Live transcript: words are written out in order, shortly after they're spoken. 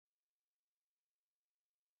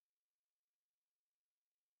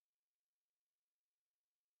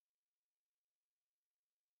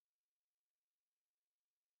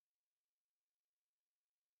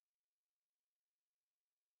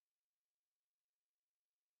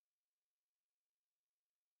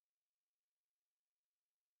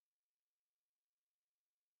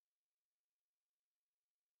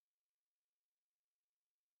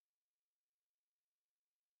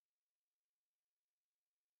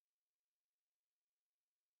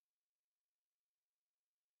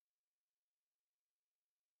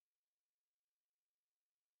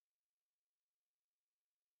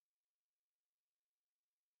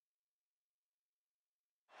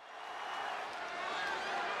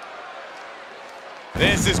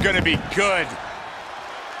This is going to be good.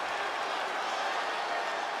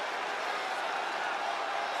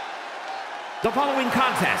 The following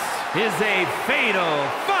contest is a fatal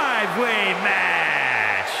five-way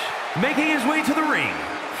match. Making his way to the ring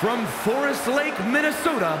from Forest Lake,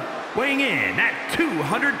 Minnesota, weighing in at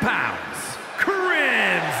 200 pounds,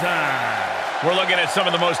 Crimson. We're looking at some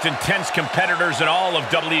of the most intense competitors in all of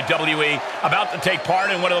WWE about to take part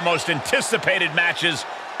in one of the most anticipated matches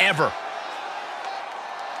ever.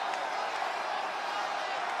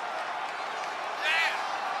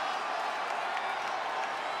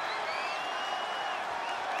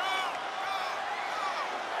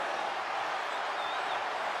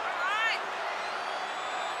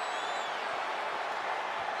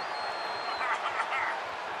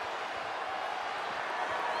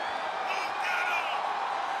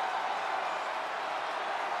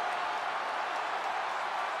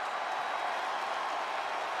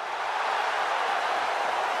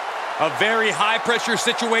 A very high-pressure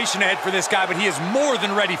situation ahead for this guy, but he is more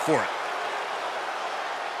than ready for it.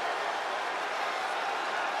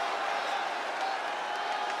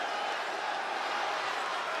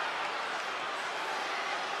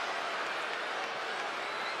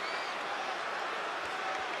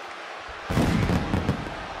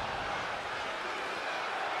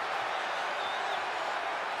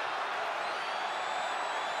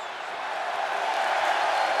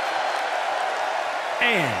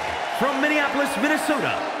 And from Minneapolis,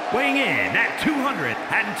 Minnesota, weighing in at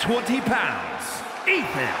 220 pounds,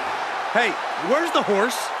 Ethan. Hey, where's the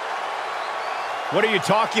horse? What are you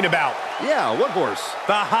talking about? Yeah, what horse?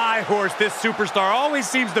 The high horse this superstar always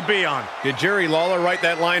seems to be on. Did Jerry Lawler write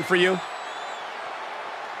that line for you?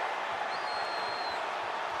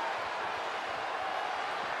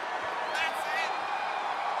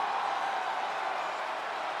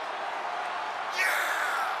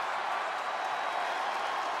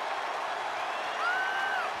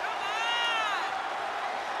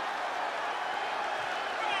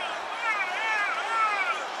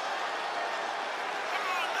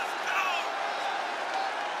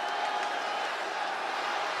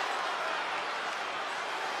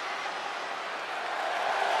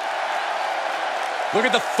 Look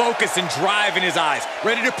at the focus and drive in his eyes,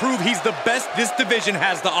 ready to prove he's the best this division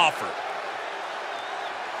has to offer.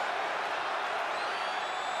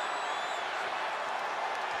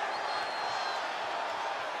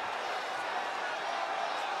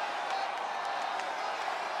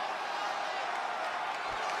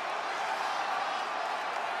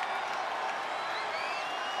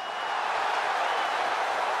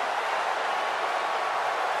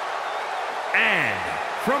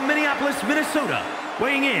 And from Minneapolis, Minnesota,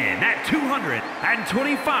 weighing in at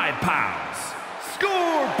 225 pounds,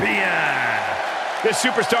 Scorpion. This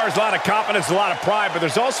superstar has a lot of confidence, a lot of pride, but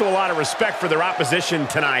there's also a lot of respect for their opposition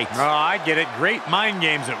tonight. Oh, I get it. Great mind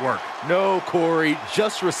games at work. No, Corey,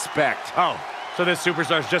 just respect. Oh, so this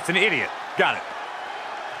superstar's just an idiot. Got it.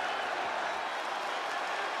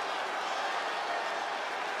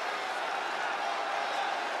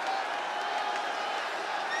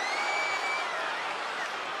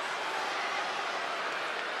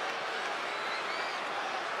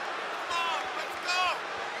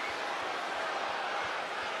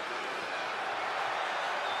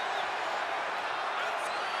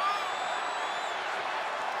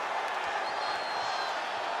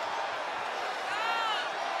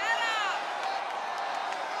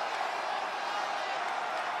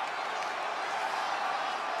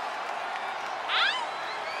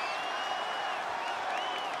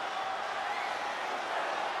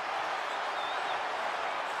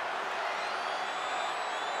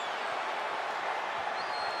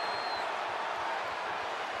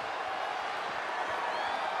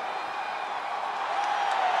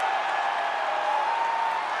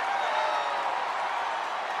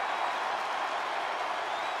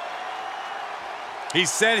 He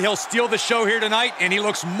said he'll steal the show here tonight, and he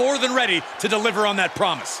looks more than ready to deliver on that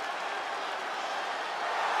promise.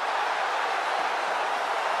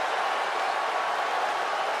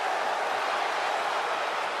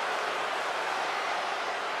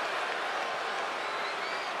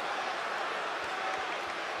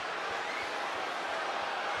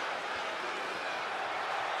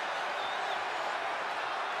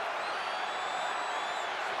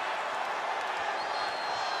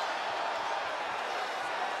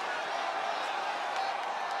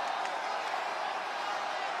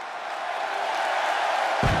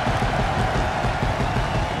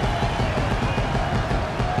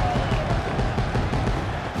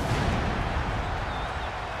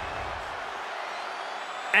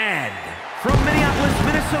 And from Minneapolis,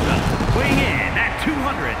 Minnesota, weighing in at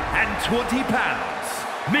 220 pounds,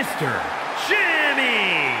 Mr.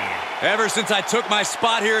 Jimmy. Ever since I took my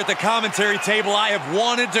spot here at the commentary table, I have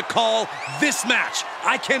wanted to call this match.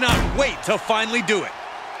 I cannot wait to finally do it.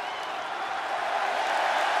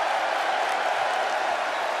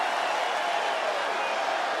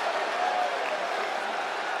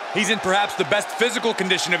 He's in perhaps the best physical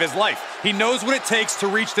condition of his life. He knows what it takes to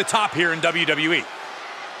reach the top here in WWE.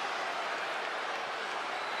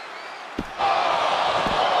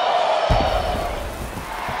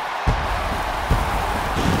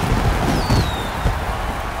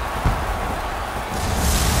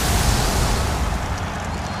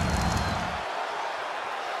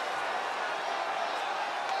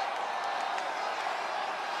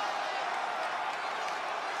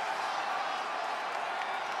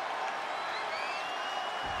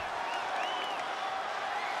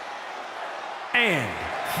 And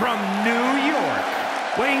from New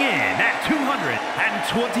York, weighing in at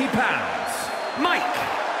 220 pounds,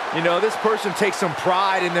 Mike. You know, this person takes some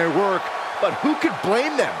pride in their work, but who could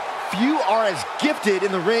blame them? Few are as gifted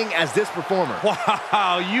in the ring as this performer.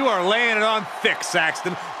 Wow, you are laying it on thick,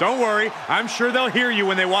 Saxton. Don't worry, I'm sure they'll hear you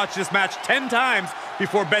when they watch this match 10 times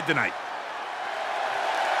before bed tonight.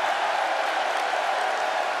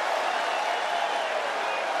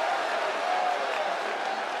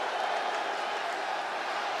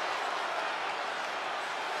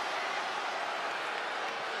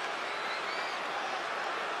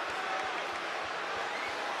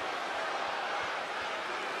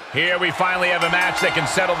 Here we finally have a match that can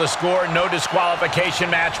settle the score. No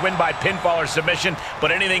disqualification match, win by pinfall or submission,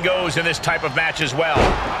 but anything goes in this type of match as well.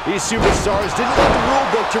 These superstars didn't want the rule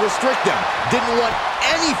book to restrict them. Didn't want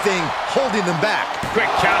anything holding them back.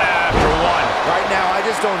 Quick count out after one. Right now, I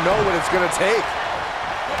just don't know what it's going to take.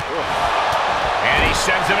 And he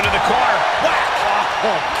sends him into the corner. Whack!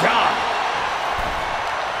 Oh, God.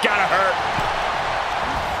 Gotta hurt.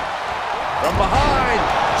 From behind.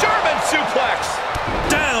 German suplex.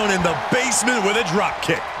 Down in the basement with a drop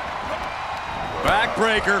kick.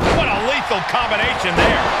 Backbreaker. What a lethal combination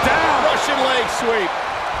there. Down. Russian leg sweep.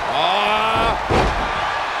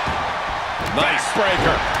 Nice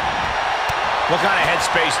breaker. What kind of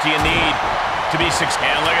headspace do you need to be successful?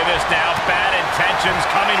 And look at this now. Bad intentions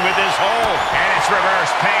coming with this hold. And it's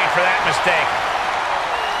reverse pain for that mistake.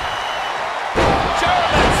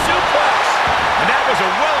 German suplex. And that was a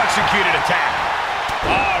well-executed attack.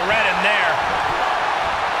 Oh, right in there.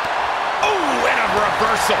 Oh, and a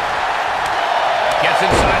reversal. Gets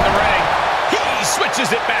inside the ring. He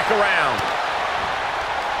switches it back around.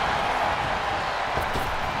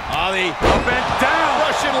 Ollie up and down.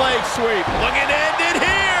 Russian leg sweep. Looking to end it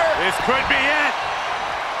here. This could be it.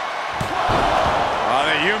 Oh,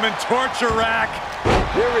 the human torture rack.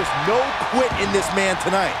 There is no quit in this man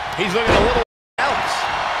tonight. He's looking a little else.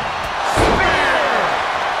 Spear.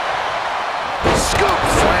 Scoop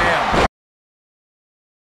slam.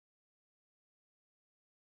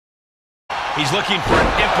 He's looking for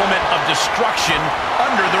an implement of destruction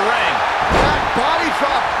under the ring. Back body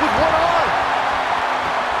drop with one arm.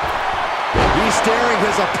 He's staring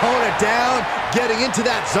his opponent down, getting into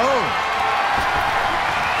that zone.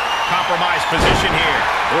 Compromised position here.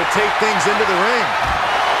 Will take things into the ring.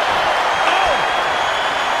 Oh!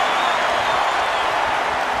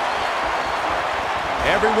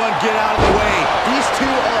 Everyone get out of the way. These two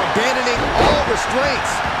are abandoning all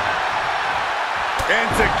restraints.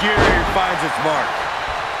 Enziguri finds its mark.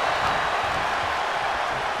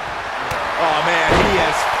 Oh, man, he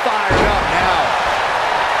is fired up now.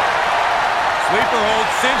 Sleeper hold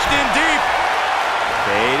cinched in deep.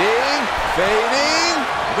 Fading, fading.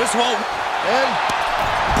 This won't. And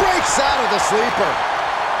breaks out of the sleeper.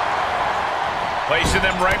 Placing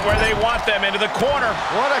them right where they want them, into the corner.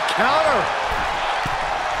 What a counter.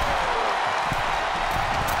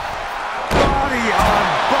 Body on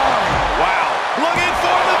body. Wow. Looking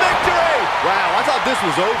for the victory. Wow, I thought this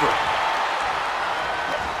was over.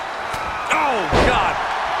 Oh, God.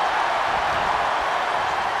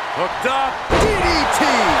 Hooked up. DDT.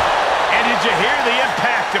 And did you hear the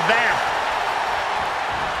impact of that?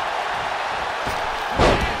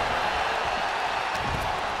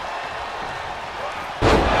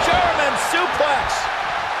 German suplex.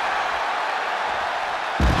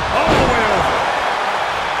 All the way over.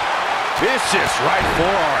 Vicious right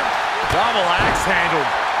forearm. Double axe handle.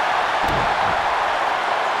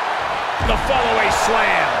 The follow-away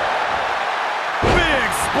slam. Big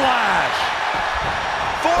splash.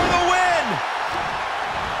 For the win.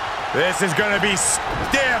 This is going to be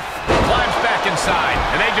stiff. Climbs back inside,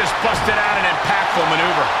 and they just busted out an impactful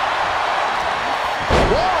maneuver.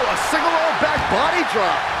 Whoa, a single low back body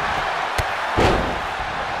drop.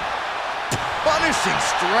 punishing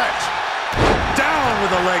stretch. Down with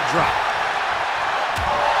a leg drop.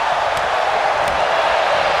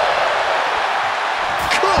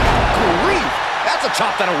 Good grief! That's a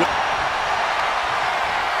chop that'll whip.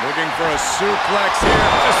 Looking for a suplex here.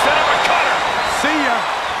 To set up a cutter. See ya.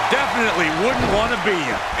 Definitely wouldn't want to be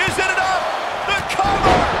ya. Is it enough? The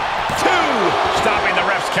cover. 2. Stopping the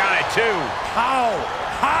ref's count at 2. How?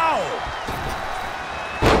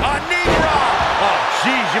 A knee drop. Oh,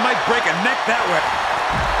 geez, you might break a neck that way.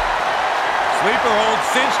 Sleeper hold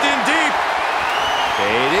cinched in deep.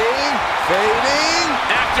 Fading.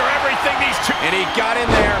 After everything these two... And he got in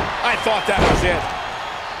there. I thought that was it.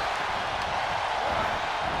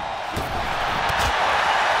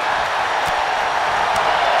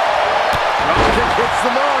 Dropkick hits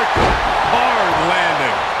the mark. Hard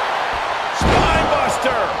landing. Spine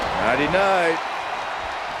buster. Nighty-night.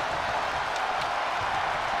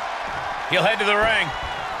 He'll head to the ring.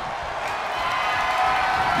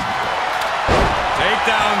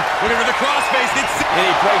 Takedown. Looking for the crossface. And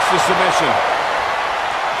he breaks the submission.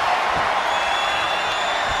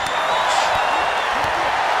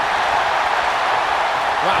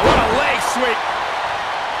 Wow, what a leg sweep.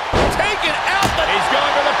 Taken out. He's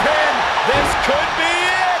going for the pin. This could be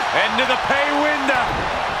it. Into the pay window.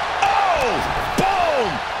 Oh, boom.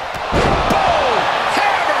 Boom.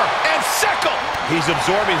 Hammer and sickle. He's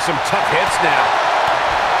absorbing some tough hits now.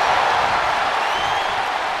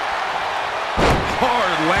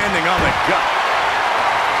 Hard landing on the gut.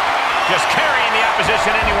 Just carrying the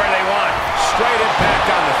opposition anywhere they want. Straight impact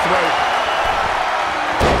on the throat.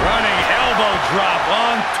 Running elbow drop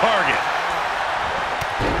on target.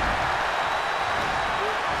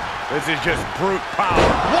 This is just brute power.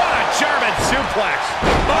 What a German suplex.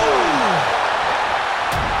 Boom.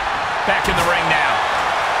 Back in the ring now.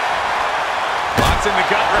 Lots in the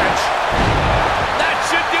gut wrench. That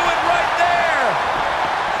should do it right there.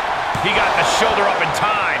 He got the shoulder up in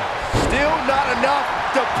time. Still not enough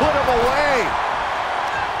to put him away.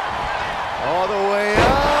 All the way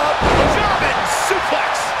up. German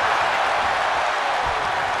suplex.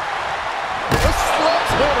 A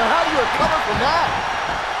sledgehammer. How do you recover from that?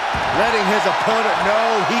 Letting his opponent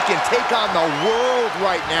know he can take on the world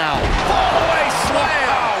right now. Fallaway slam.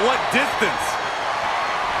 Wow, what distance.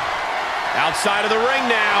 Outside of the ring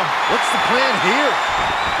now. What's the plan here?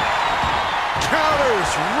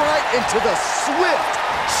 Counters right into the swift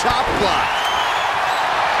chop block.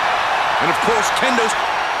 And of course, Kendo's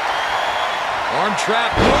arm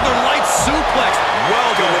trap, Northern Lights suplex.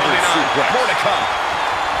 Well delivered suplex. More to come.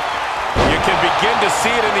 You can begin to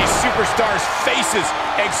see it in these superstars' faces.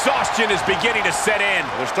 Exhaustion is beginning to set in.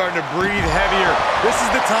 They're starting to breathe heavier. This is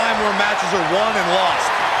the time where matches are won and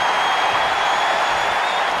lost.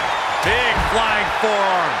 Big flying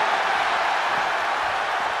forearm.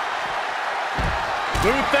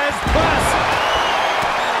 Luthez press.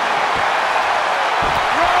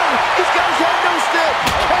 Run! He's got his kendo stick.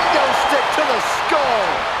 Kendo stick to the skull.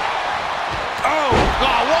 Oh,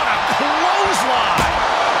 what a clothesline.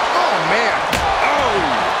 Oh, man. Oh.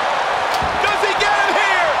 Does he get him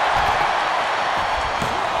here?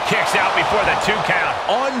 Kicks out before the 2 count.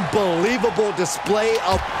 Unbelievable display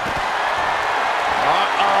of...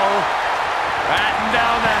 Uh-oh. Batten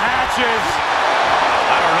down the hatches.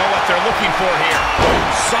 I don't know what they're looking for here.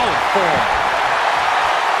 Solid form.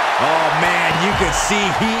 Oh, man, you can see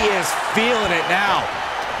he is feeling it now.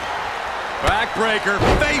 Backbreaker,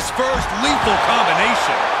 face first, lethal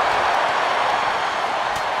combination.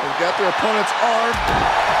 They've got their opponent's arm.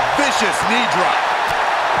 Vicious knee drop.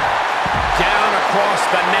 Down across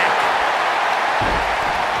the neck.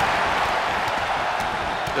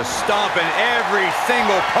 Just stomping every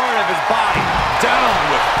single part of his body. Down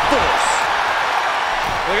with force.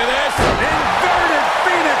 Look at this. Inverted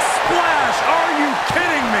Phoenix Splash. Are you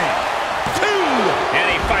kidding me? 2. And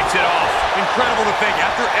he fights it off. Incredible to think.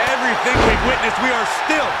 After everything we've witnessed, we are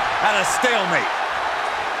still at a stalemate.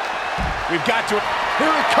 We've got to...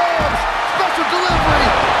 Here it comes. Special delivery.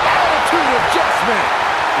 Attitude adjustment.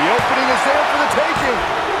 The opening is there for the taking.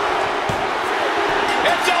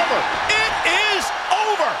 It's over. It is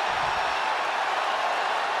over.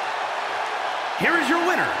 Here is your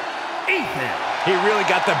winner, Ethan. He really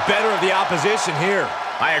got the better of the opposition here.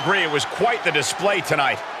 I agree. It was quite the display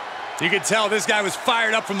tonight. You could tell this guy was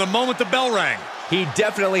fired up from the moment the bell rang. He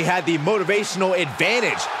definitely had the motivational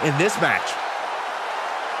advantage in this match.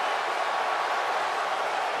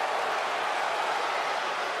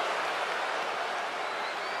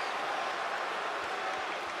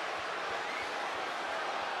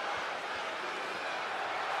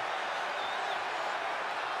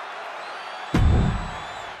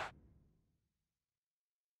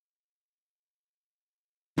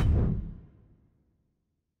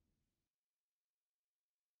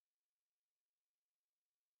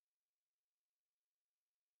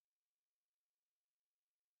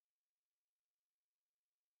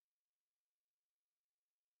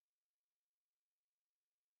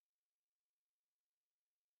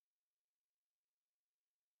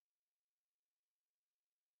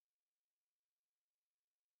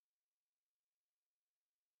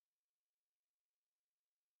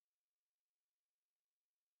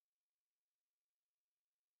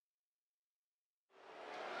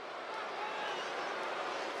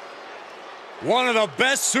 One of the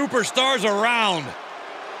best superstars around.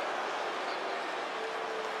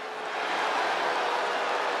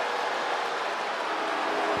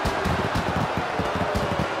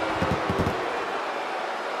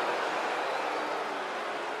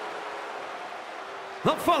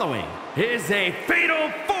 The following is a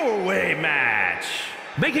fatal four-way match.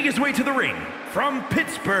 Making his way to the ring from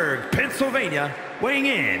Pittsburgh, Pennsylvania, weighing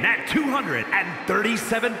in at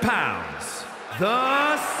 237 pounds,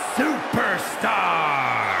 the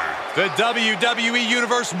Superstar. The WWE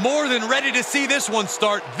Universe more than ready to see this one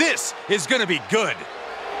start. This is going to be good.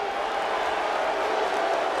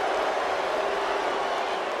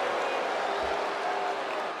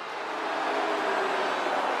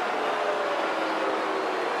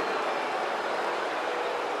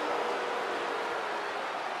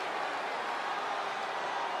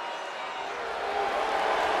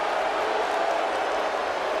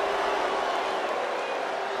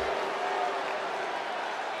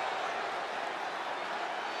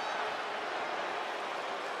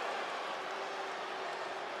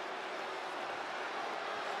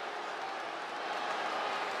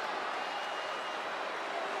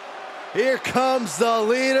 Here comes the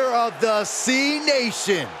leader of the C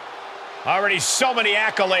Nation. Already so many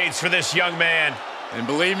accolades for this young man. And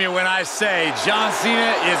believe me when I say, John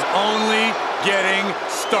Cena is only getting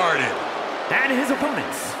started. And his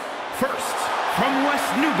opponents, first, from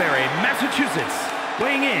West Newbury, Massachusetts,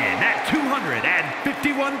 weighing in at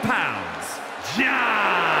 251 pounds,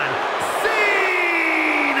 John Cena!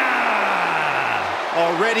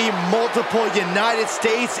 Already multiple United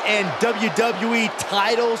States and WWE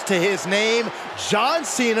titles to his name, John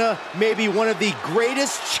Cena may be one of the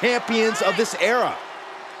greatest champions of this era.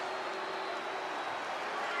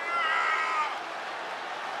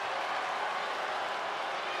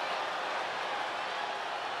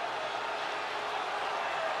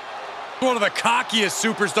 One of the cockiest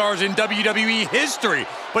superstars in WWE history,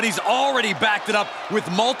 but he's already backed it up with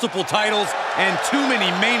multiple titles and too many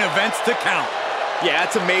main events to count. Yeah,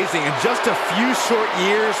 it's amazing. In just a few short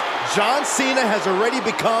years, John Cena has already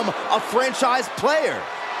become a franchise player.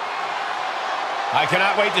 I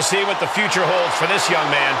cannot wait to see what the future holds for this young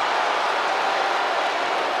man.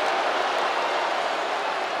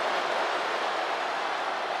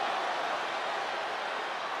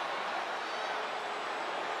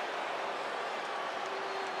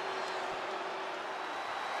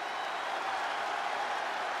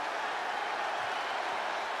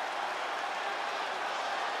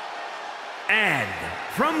 And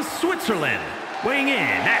from Switzerland, weighing in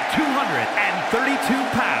at 232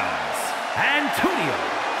 pounds, Antonio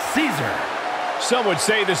Caesar. Some would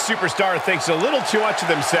say the superstar thinks a little too much of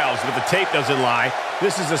themselves, but the tape doesn't lie.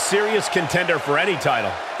 This is a serious contender for any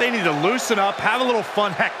title. They need to loosen up, have a little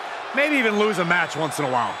fun, heck, maybe even lose a match once in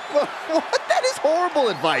a while. What? That is horrible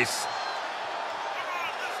advice.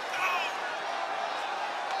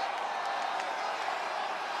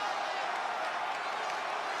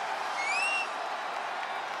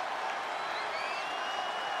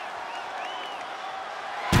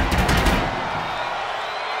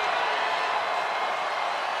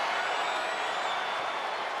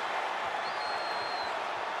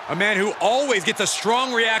 A man who always gets a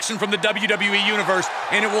strong reaction from the WWE Universe,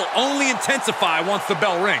 and it will only intensify once the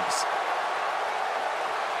bell rings.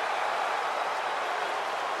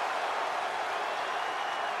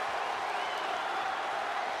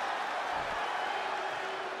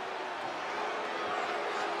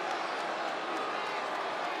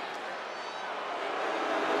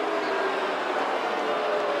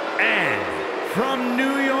 And from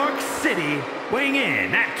New York City, weighing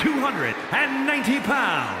in at 290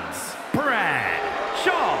 pounds, Brad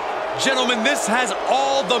Shaw. Gentlemen, this has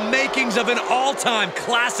all the makings of an all-time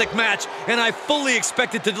classic match, and I fully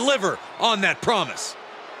expect it to deliver on that promise.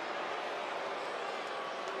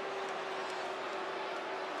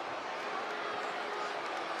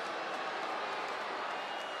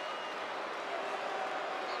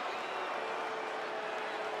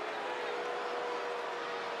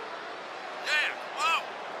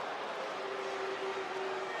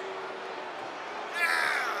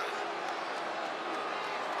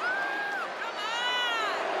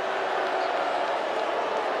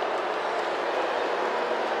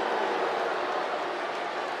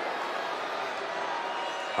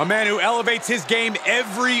 A man who elevates his game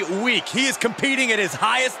every week. He is competing at his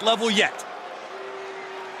highest level yet.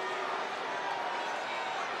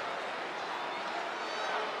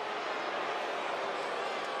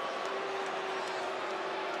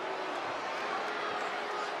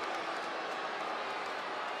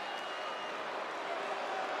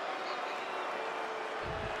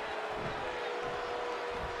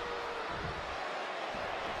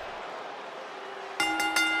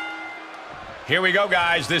 Here we go,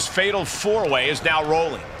 guys. This fatal four-way is now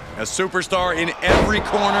rolling. A superstar in every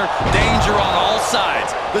corner, danger on all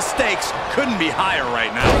sides. The stakes couldn't be higher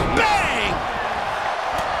right now. Bang!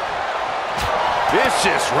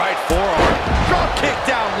 Vicious right forearm. Drop kick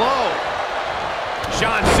down low.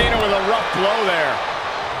 John Cena with a rough blow there.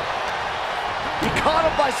 He caught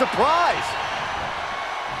him by surprise.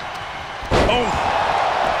 Oh.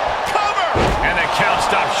 Cover! And the count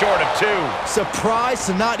stopped short of 2. Surprised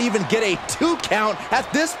to not even get a 2 count at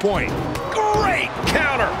this point. Great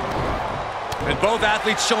counter. And both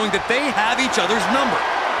athletes showing that they have each other's number.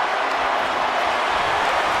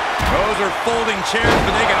 Those are folding chairs,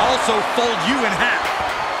 but they can also fold you in half.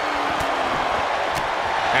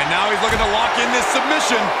 And now he's looking to lock in this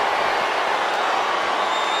submission.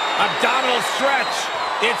 Abdominal stretch.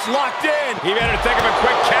 It's locked in. He better think of a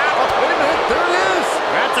quick count. Oh, wait a minute. There it is.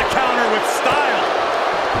 That's a counter with style.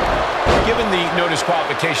 Given the no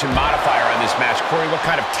disqualification modifier on this match, Corey, what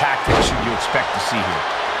kind of tactics should you expect to see here?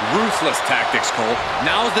 Ruthless tactics, Cole.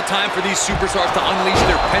 Now is the time for these superstars to unleash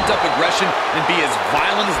their pent-up aggression and be as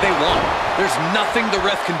violent as they want. There's nothing the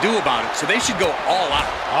ref can do about it, so they should go all out.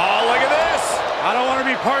 Oh, look at this. I don't want to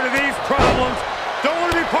be part of these problems. Don't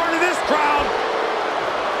want to be part of this crowd.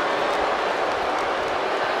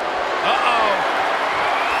 Uh-oh.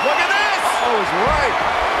 Look at this. Oh, he's right.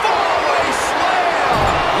 Fallaway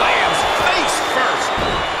slam. Lands face first.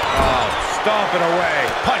 Oh, stomping away.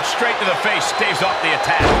 Punch straight to the face, staves off the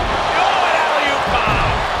attack. Oh, an alley-oop bomb.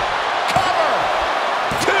 Cover.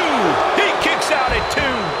 2. He kicks out at 2.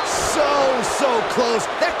 So close.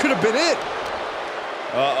 That could have been it.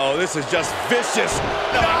 Uh-oh, this is just vicious.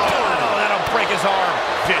 No, that'll break his arm.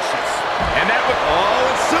 Vicious. And that would... Oh,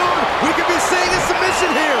 and soon we could be seeing a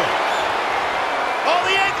submission here. Oh,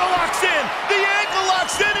 the ankle locks in. The ankle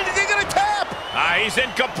locks in, and he's going to tap. He's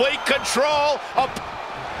in complete control.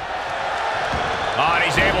 And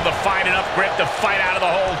he's able to find enough grip to fight out of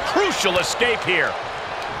the hold. Crucial escape here.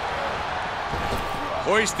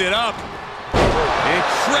 Hoisted up.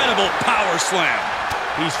 Incredible power slam.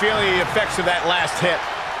 He's feeling the effects of that last hit.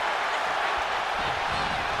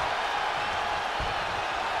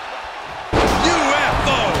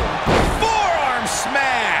 UFO. Forearm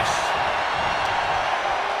smash.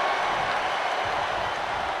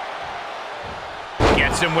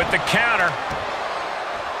 Gets him with the counter.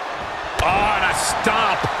 Oh, and a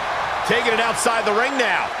stomp. Taking it outside the ring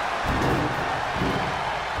now.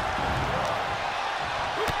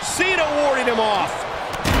 Cena warding him off.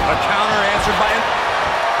 A counter answered by an...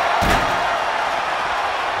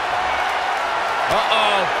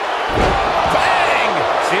 Uh-oh. Bang!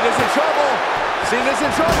 Cena's in trouble. Cena's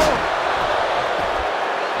in trouble.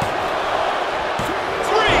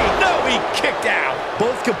 3. No, he kicked out.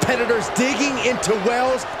 Both competitors digging into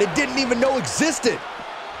wells they didn't even know existed.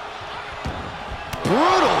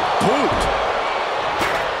 Brutal boot.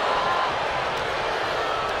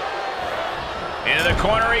 Into the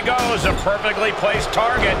corner he goes, a perfectly placed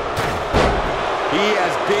target. He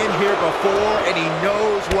has been here before, and he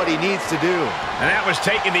knows what he needs to do. And that was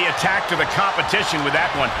taking the attack to the competition with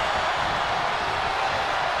that one.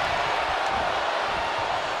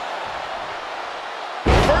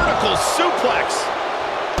 Vertical suplex.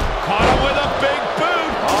 Caught him with a big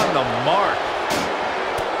boot. On the mark.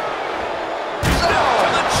 To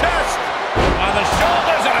the chest. On the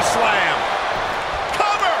shoulders and a slam.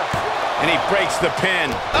 Cover. And he breaks the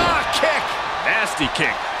pin. Kick. Nasty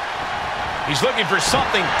kick. He's looking for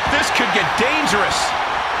something. This could get dangerous.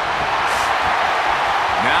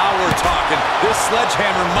 Now we're talking. This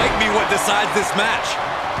sledgehammer might be what decides this match.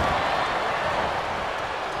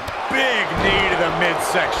 Big knee to the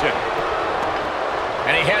midsection.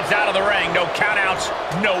 And he heads out of the ring. No countouts,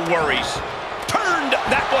 no worries. Turned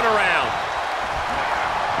that one around.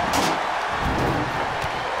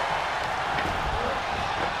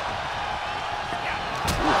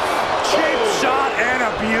 Shot and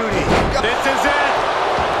a beauty. This is it.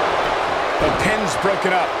 The pin's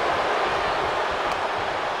broken up.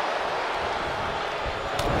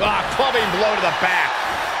 Clubbing blow to the back.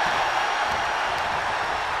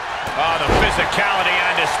 Oh, the physicality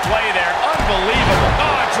on display there. Unbelievable.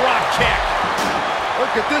 Oh, drop kick.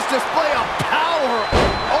 Look at this display of power.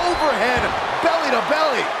 Overhead, belly to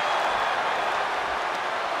belly.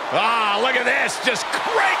 Look at this. Just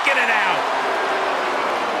cranking it out.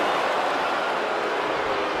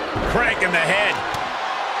 Cranking the head.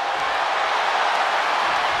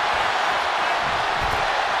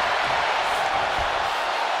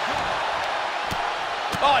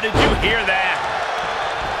 Oh, did you hear that?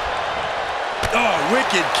 Oh,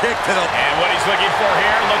 wicked kick to the... And what he's looking for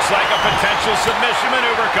here looks like a potential submission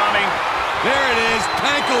maneuver coming. There it is,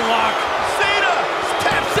 ankle lock. Cena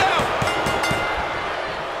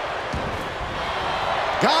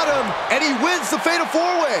and he wins the Fatal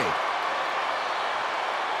 4-Way.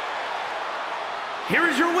 Here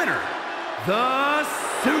is your winner, the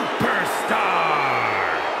Superstar.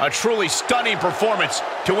 A truly stunning performance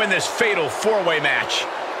to win this Fatal 4-Way match.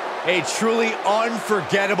 A truly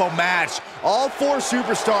unforgettable match. All four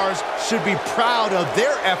superstars should be proud of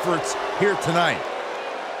their efforts here tonight.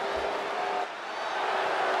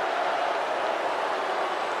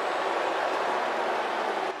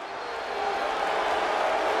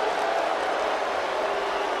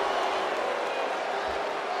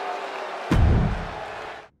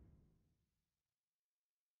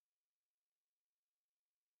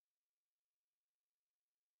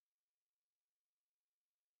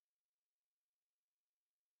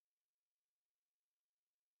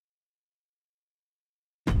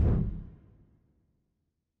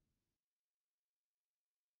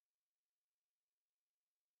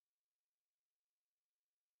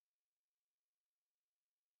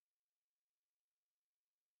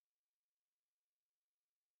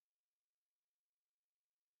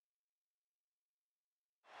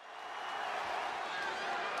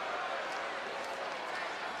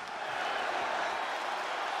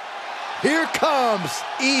 Here comes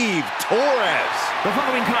Eve Torres. The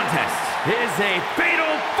following contest is a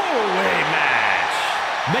Fatal 4-Way match.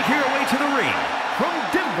 Making her way to the ring from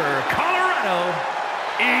Denver, Colorado,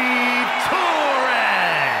 Eve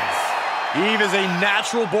Torres. Eve is a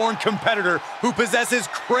natural-born competitor who possesses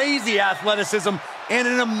crazy athleticism and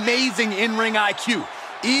an amazing in-ring IQ.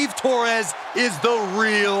 Eve Torres is the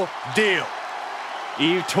real deal.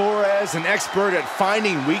 Eve Torres, an expert at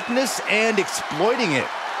finding weakness and exploiting it.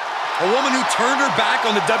 A woman who turned her back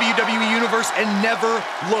on the WWE Universe and never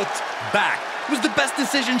looked back. It was the best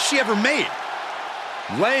decision she ever made.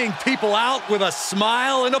 Laying people out with a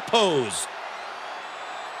smile and a pose.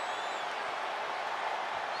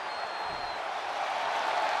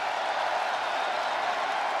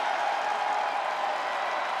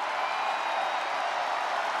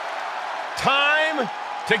 Time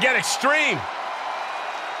to get extreme.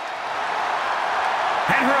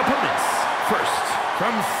 And her opponents, first,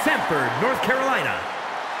 from Sanford, North Carolina,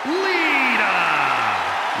 Lita.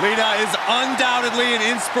 Lita is undoubtedly an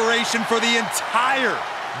inspiration for the entire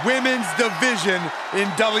women's division in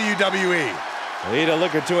WWE. Lita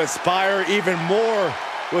looking to inspire even more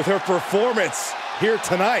with her performance here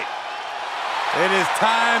tonight. It is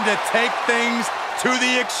time to take things to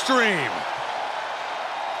the extreme.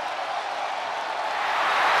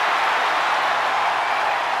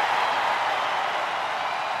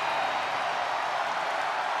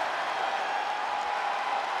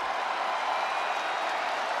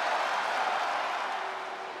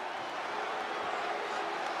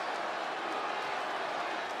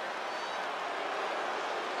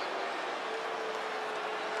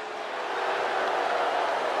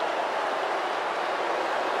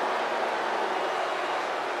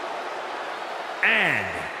 And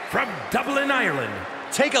from Dublin, Ireland,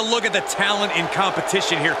 Take a look at the talent in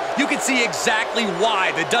competition here. You can see exactly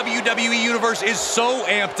why the WWE Universe is so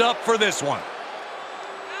amped up for this one.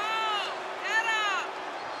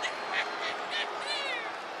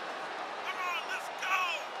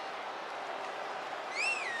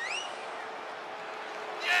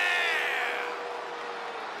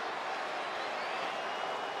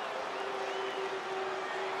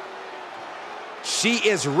 She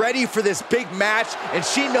is ready for this big match, and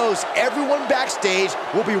she knows everyone backstage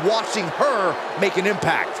will be watching her make an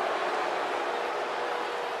impact.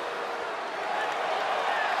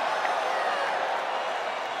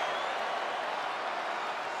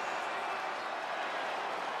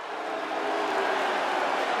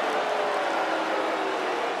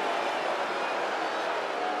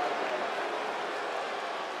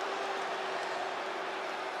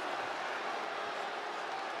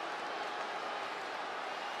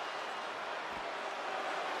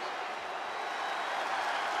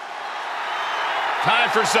 Time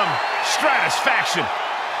for some stratisfaction.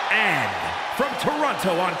 and from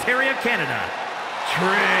Toronto, Ontario, Canada,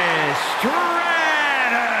 Trish Stratus.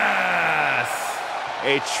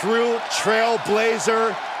 A true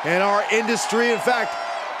trailblazer in our industry. In fact,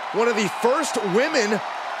 one of the first women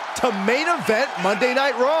to main event Monday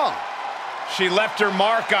Night Raw. She left her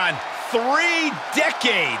mark on 3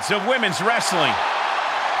 decades of women's wrestling.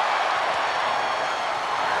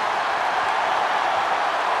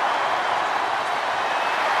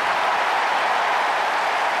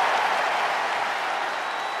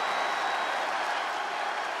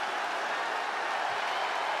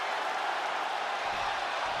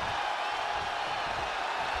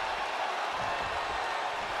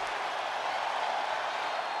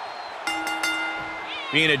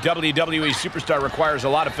 Being a WWE superstar requires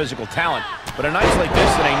a lot of physical talent, but a night like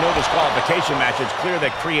this in a no disqualification match, it's clear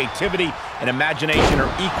that creativity and imagination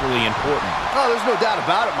are equally important. Oh, there's no doubt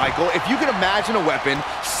about it, Michael. If you can imagine a weapon,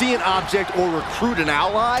 see an object, or recruit an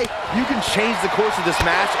ally, you can change the course of this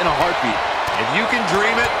match in a heartbeat. If you can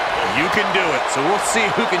dream it, you can do it. So we'll see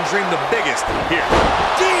who can dream the biggest here.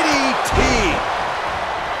 DDT!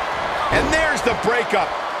 And there's the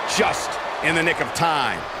breakup, just in the nick of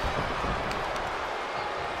time.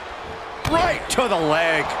 Right to the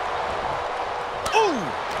leg. Ooh!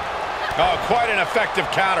 Oh, quite an effective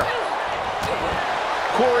counter.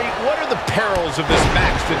 Corey, what are the perils of this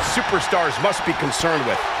match that superstars must be concerned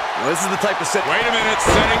with? Well, this is the type of set. Wait a minute,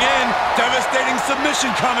 setting in. Devastating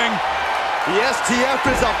submission coming. The STF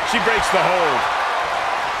is up. She breaks the hold.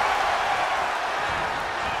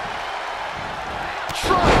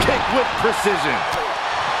 Drop kick with precision.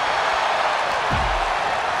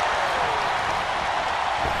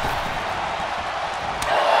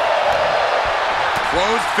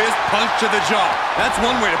 Closed fist punch to the jaw. That's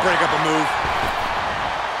one way to break up a move.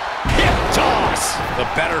 Hip toss. The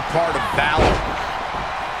better part of valor.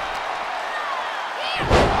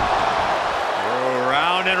 Oh,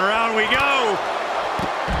 round and round we go.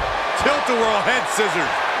 Tilt-a-whirl head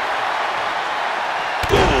scissors.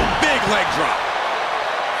 Boom, big leg drop.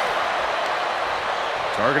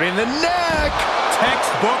 Targeting the neck.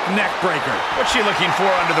 Textbook neck breaker. What's she looking for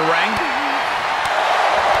under the ring?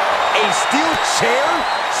 A steel chair?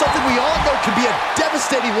 Something we all know can be a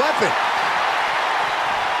devastating weapon.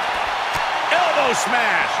 Elbow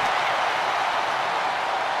smash.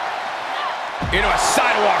 Into a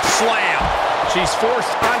sidewalk slam. She's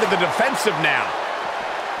forced onto the defensive now.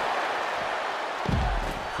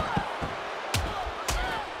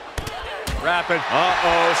 Rapid.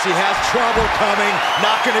 Uh-oh, she has trouble coming.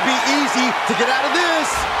 Not going to be easy to get out of this.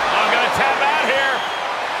 I'm going to tap out here.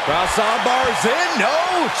 Cross arm bars in.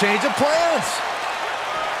 No, change of plans.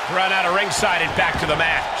 Run out of ringside and back to the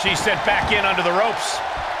mat. She's sent back in under the ropes.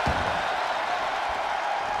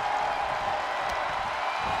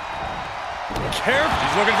 Careful.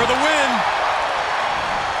 She's looking for the win.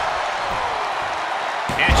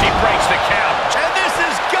 And she breaks the count. And this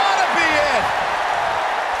has got to be it.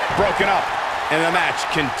 Broken up, and the match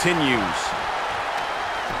continues.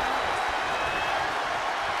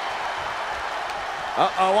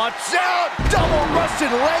 Uh-oh, watch out! Double Russian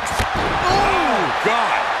legs! Oh,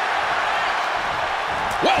 God!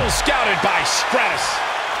 Well scouted by Stratus.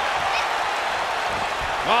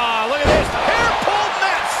 Ah, look at this. Hair pulled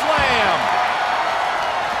mat slam.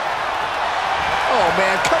 Oh,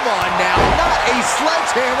 man, come on now. Not a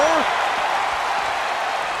sledgehammer.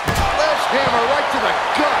 Sledgehammer right to the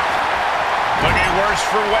gut. Looking worse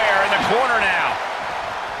for wear in the corner now.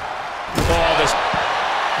 Oh, this...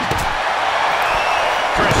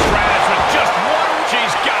 Chris Stratus with just one.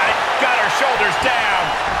 She's got it. Got her shoulders down.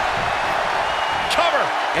 Cover.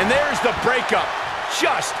 And there's the breakup.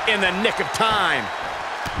 Just in the nick of time.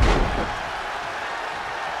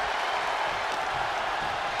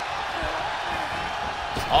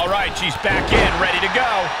 All right, she's back in, ready to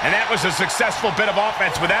go. And that was a successful bit of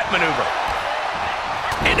offense with that maneuver.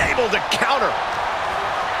 And able to counter.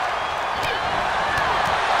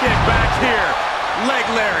 Get back here. Leg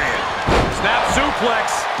lariat. Snap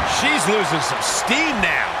suplex. She's losing some steam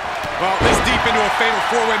now. Well, this deep into a fatal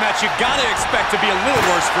four-way match, you gotta expect to be a little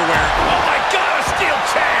worse for wear. Oh my God, a steel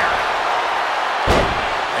chair!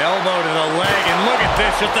 Elbow to the leg, and look at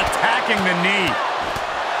this, just attacking the knee.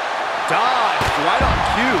 Dodge, right on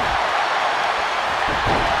cue.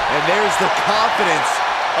 And there's the confidence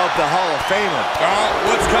of the Hall of Famer. Oh,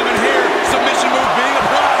 what's coming here? Submission move being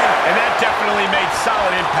applied. And that definitely made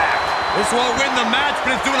solid impact. This won't win the match,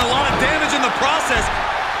 but it's doing a lot of damage in the process.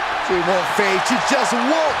 She won't fade. She just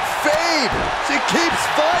won't fade. She keeps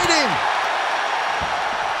fighting.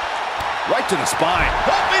 Right to the spine.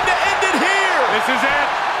 Hoping to end it here. This is it.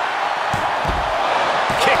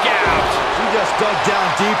 Kick out. She just dug down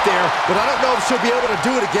deep there, but I don't know if she'll be able to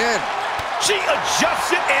do it again. She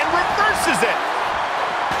adjusts it and reverses it.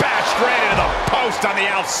 Bashed right into the post on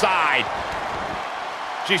the outside.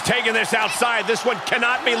 She's taking this outside. This one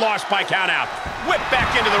cannot be lost by countout. Whip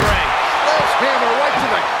back into the ring. Sledgehammer right to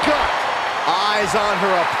the gut. Eyes on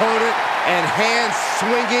her opponent and hands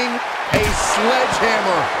swinging a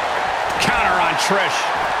sledgehammer. Counter on Trish.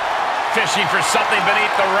 Fishing for something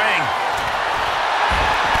beneath the ring.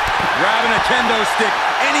 Grabbing a kendo stick.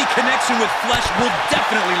 Any connection with flesh will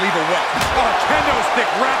definitely leave a welt. Oh, a kendo stick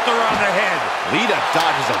wrapped around the head. Lita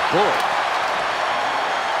dodges a bullet.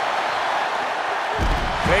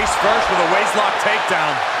 Face first with a waistlock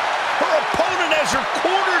takedown. Her opponent has her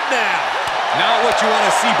cornered now. Not what you want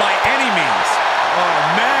to see by any means. Oh,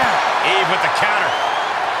 man. Eve with the counter.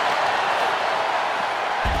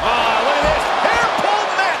 Oh, look at this. Hair pull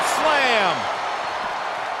mat slam.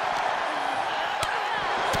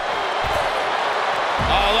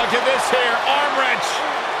 Oh, look at this here. Arm wrench.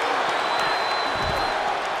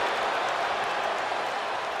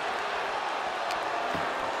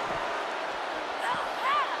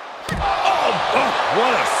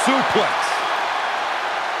 What a suplex.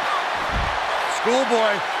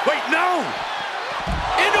 Schoolboy. Wait, no!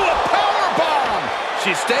 Into a power bomb.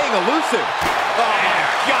 She's staying elusive. Oh, my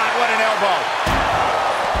God, what an elbow.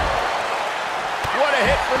 What a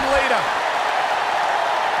hit from Lita.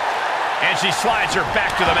 And she slides her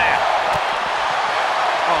back to the mat.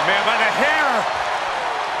 Oh, man, by the hair.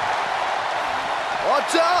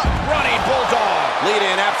 Watch out! Running Bulldog. Lita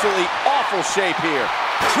in absolutely awful shape here.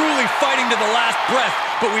 Truly fighting to the last breath,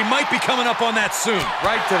 but we might be coming up on that soon.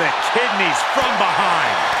 Right to the kidneys from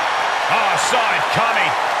behind. Oh, saw it coming.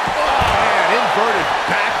 Oh, man, inverted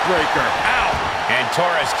backbreaker. Ow. And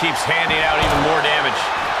Torres keeps handing out even more damage.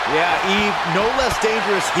 Yeah, Eve, no less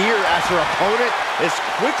dangerous here as her opponent is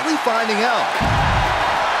quickly finding out.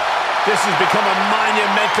 This has become a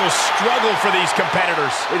monumental struggle for these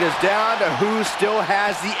competitors. It is down to who still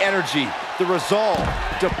has the energy, the resolve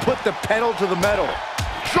to put the pedal to the metal.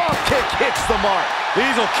 Drop kick hits the mark.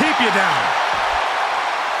 These will keep you down.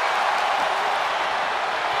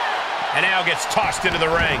 And now gets tossed into the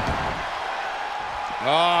ring.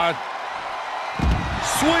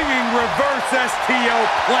 Swinging reverse STO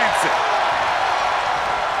plants it.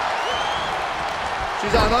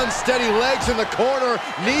 She's on unsteady legs in the corner,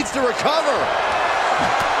 needs to recover.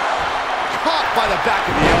 Caught by the back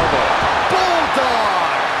of the elbow.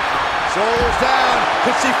 Bulldog! Shoulders down.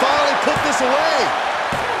 Could she finally put this away?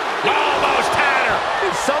 Almost had her.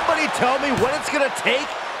 Can somebody tell me what it's gonna take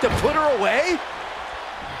to put her away?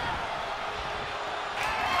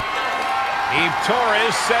 Eve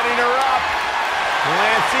Torres setting her up.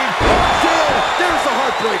 Glancing. There's the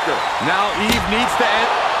heartbreaker. Now Eve needs to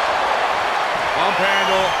end. Pump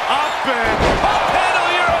handle. Up and Pump handle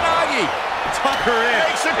Uranagi. tuck her in.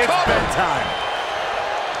 Makes a It's cover. bedtime.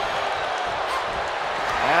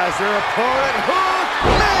 As her opponent hook,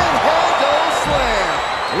 manhandle slam.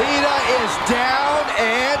 Lita is down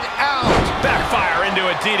and out. Backfire into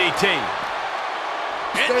a DDT.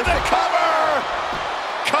 Into There's the the cover.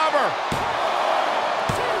 Cover.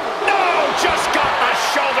 No, just got the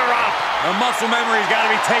shoulder up. The muscle memory's got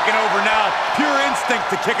to be taken over now. Pure instinct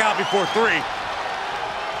to kick out before 3.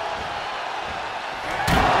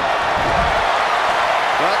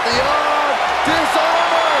 Got the arm.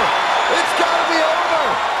 Disarmer. It's got to be over.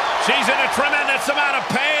 She's in a tremendous amount of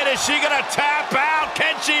pain. Is she going to tap out?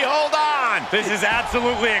 Can she hold on? This is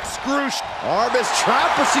absolutely excruciating. Arm is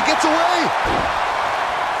trapped, but she gets away.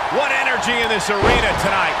 What energy in this arena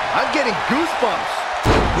tonight. I'm getting goosebumps.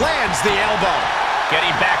 Lands the elbow.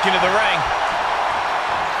 Getting back into the ring.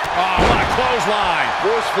 Oh, what a clothesline.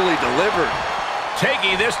 Forcefully delivered.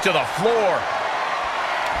 Taking this to the floor.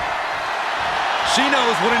 She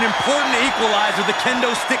knows what an important equalizer the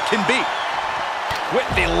kendo stick can be. With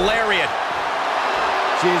the lariat.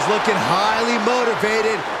 She's looking highly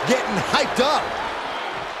motivated, getting hyped up.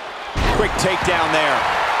 Quick takedown there.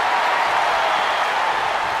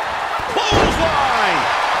 Clothesline.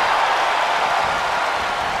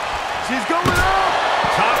 She's going up.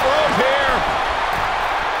 Top rope here.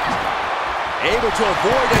 Able to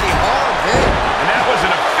avoid any harm there. And that was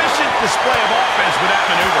an efficient display of offense with that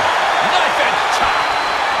maneuver. Knife edge chop.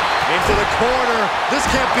 Into the corner. This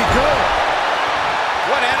can't be good.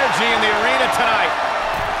 What energy in the arena tonight.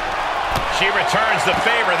 She returns the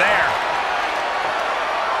favor there.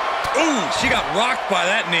 Ooh, she got rocked by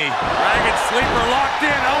that knee. Dragon sleeper locked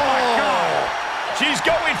in. Oh, my God. She's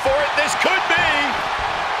going for it. This could be.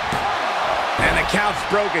 And the count's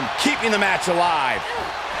broken, keeping the match alive.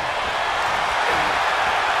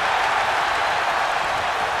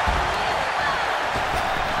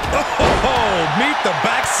 Oh, meet the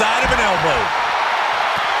backside of an elbow.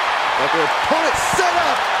 But their opponent set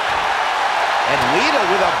up. And Lita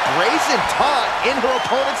with a brazen taunt in her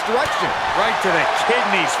opponent's direction. Right to the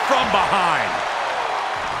kidneys from behind.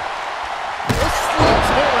 This slips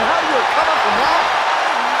over. How do you recover from that?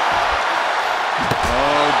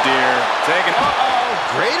 Oh, dear. Taking. Uh-oh.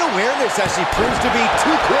 Great awareness as she proves to be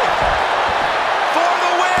too quick. For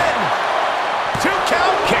the win. 2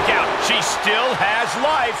 count. Kick out. She still has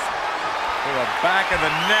life. To the back of the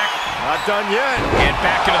neck. Not done yet. And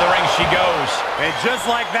back into the ring she goes. And just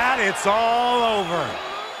like that, it's all over.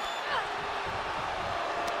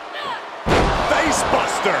 Face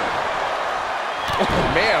buster. Oh,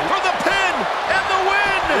 man. For the pin.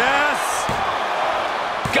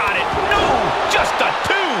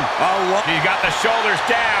 She's got the shoulders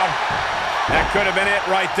down. That could have been it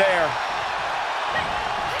right there.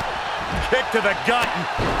 Kick to the gut.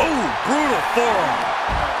 Ooh, brutal forearm.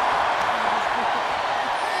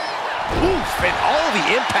 Oof, and all the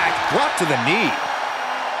impact brought to the knee.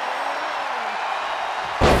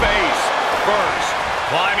 Face first.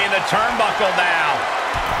 Climbing the turnbuckle now.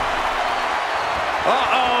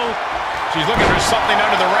 Uh-oh. She's looking for something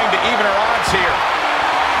under the ring to even her odds here.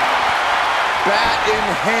 Bat in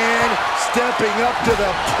hand, stepping up to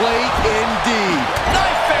the plate indeed.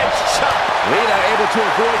 Knife edge chop. Lita able to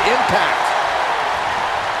avoid impact.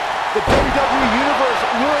 The WWE Universe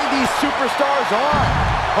luring these superstars on.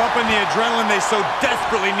 Pumping the adrenaline they so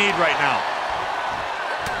desperately need right now.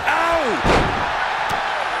 Ow!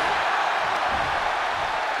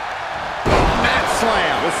 Mat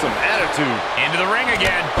slam with some attitude. Into the ring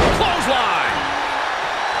again. Clothesline.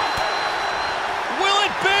 Will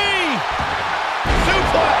it be?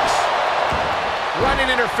 Suplex. Running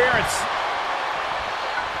interference.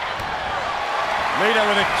 Lita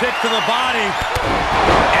with a kick to the body.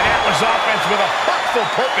 And that was offense with a hurtful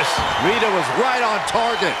purpose. Lita was right on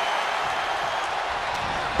target.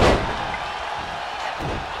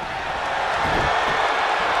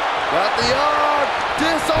 Got the arm.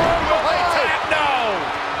 Disarm. Tap, no.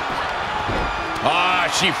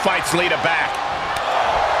 She fights Lita back.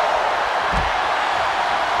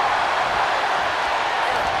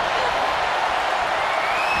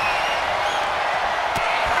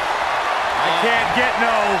 Can't get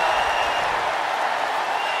no.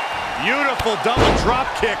 Beautiful double drop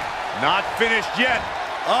kick. Not finished yet.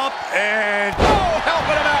 Up and... Oh,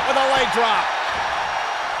 helping him out with a leg drop.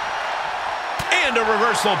 And a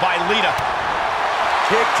reversal by Lita.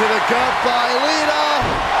 Kick to the gut by Lita.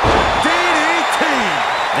 DDT.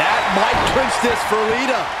 That might clinch this for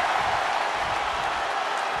Lita.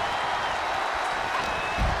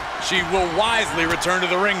 She will wisely return to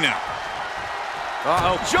the ring now.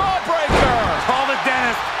 Uh-oh. Jawbreaker. Call the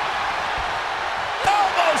dentist.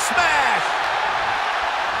 Elbow smash.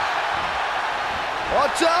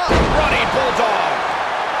 Watch out. Running bulldog.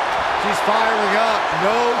 She's firing up.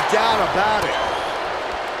 No doubt about it.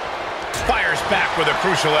 Fires back with a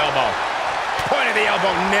crucial elbow. Point of the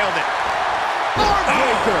elbow. Nailed it.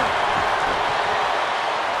 Jawbreaker.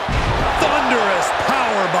 Thunderous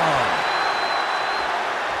powerbomb.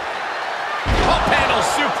 Up handle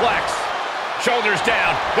suplex. Shoulders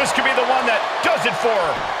down. This could be the one that does it for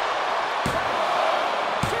her.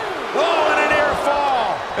 Oh, and an air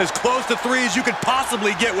fall. As close to 3 as you could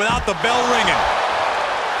possibly get without the bell ringing.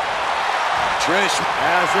 Trish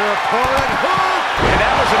has her opponent hooked. And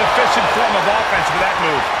that was an efficient form of offense with that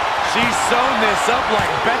move. She's sewn this up like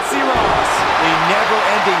Betsy Ross. A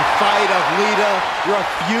never-ending fight of Lita,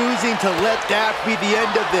 refusing to let that be the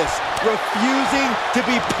end of this. Refusing to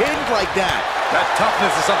be pinned like that. That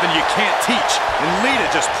toughness is something you can't teach, and Lita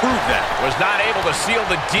just proved that. Was not able to seal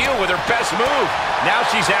the deal with her best move. Now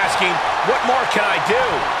she's asking, what more can I do?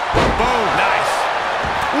 Boom. Nice.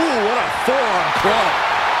 Ooh, what a forearm club.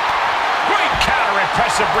 Great counter,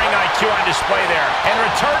 impressive ring IQ on display there. And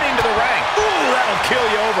returning to the ring. Ooh, that'll kill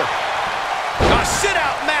you over. A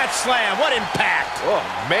sit-out match slam. What impact. Oh,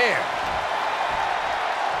 man.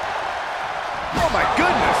 Oh, my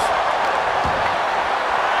goodness.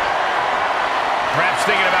 Perhaps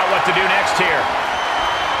thinking about what to do next here.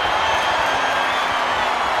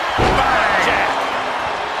 Bang! Jack.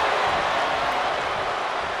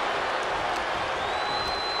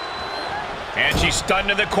 And she's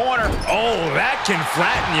stunned in the corner. Oh, that can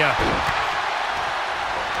flatten you.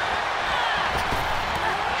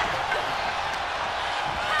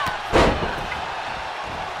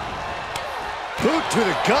 Boot to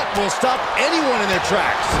the gut will stop anyone in their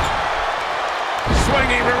tracks.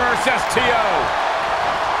 Swinging reverse STO.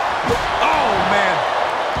 Oh, man.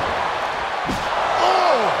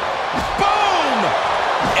 Oh! Boom!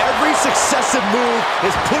 Every successive move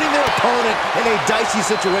is putting their opponent in a dicey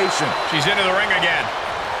situation. She's into the ring again.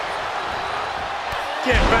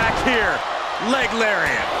 Get back here. Leg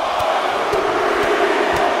lariat.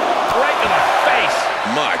 Right to the face.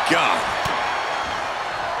 My God.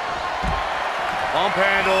 Pump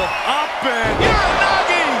handle. Up and...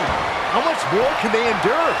 Uranagi! How much more can they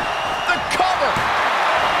endure? The cover.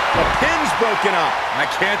 The pin's broken up. I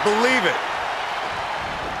can't believe it.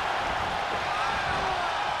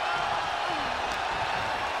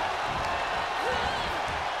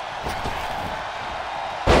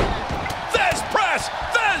 Thesz press!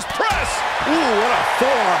 Thesz press! Ooh, what a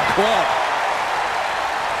forearm club.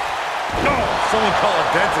 No, someone call a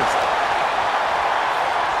dentist.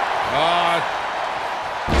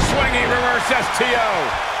 Swinging reverse STO.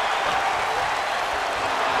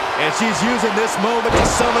 And she's using this moment to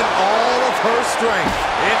summon all of her strength.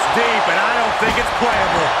 It's deep, and I don't think it's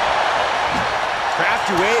playable.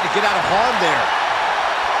 Crafty way to get out of harm there.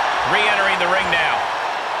 Re-entering the ring now.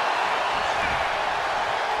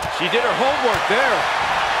 She did her homework there.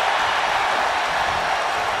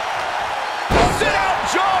 Sit-out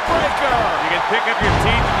jawbreaker! You can pick up your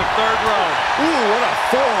teeth in the third row. Ooh, what a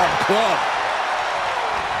forearm club.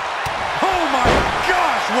 Oh my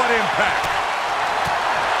gosh, what impact!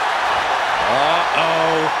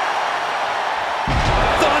 Uh-oh.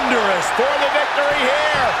 Thunderous For the victory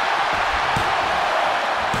here.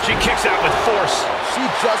 She kicks out with force. She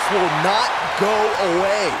just will not go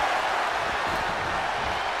away.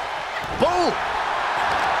 Boom!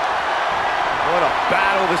 What a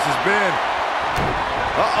battle this has been.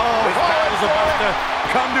 Uh-oh, this battle's about to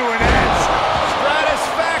come to an end.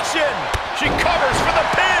 Stratisfaction. She covers for the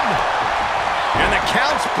pin. And the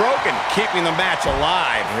count's broken, keeping the match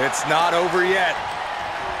alive. It's not over yet.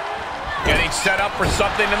 Getting set up for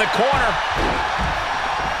something in the corner.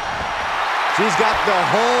 She's got the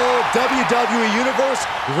whole WWE Universe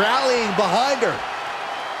rallying behind her.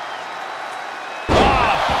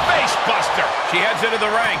 Ah, face buster. She heads into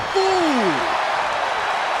the ring. Ooh!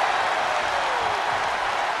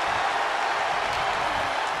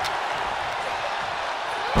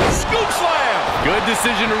 Scoop slam. Good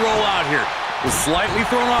decision to roll out here. Was slightly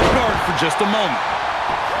thrown off guard for just a moment.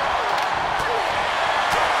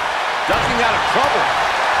 Ducking out of trouble.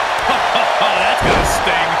 Oh, that's gonna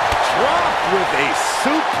sting. Dropped with a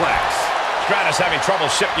suplex. Stratus having trouble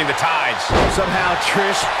shifting the tides. Somehow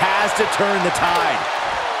Trish has to turn the tide.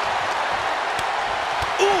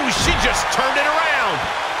 Ooh, she just turned it around.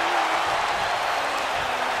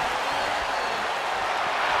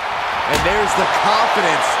 And there's the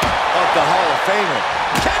confidence of the Hall of Famer.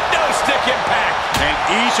 Kendo stick impact. And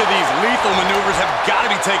each of these lethal maneuvers have got to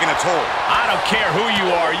be taking a toll. I don't care who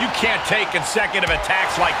you are. You can't take consecutive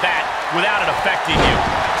attacks like that without it affecting you.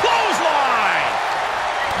 Clothesline.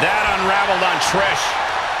 That unraveled on Trish.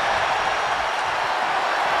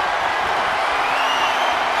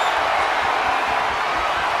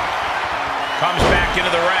 Comes back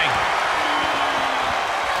into the ring.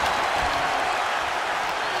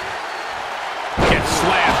 Gets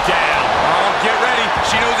slammed down. Oh, get ready.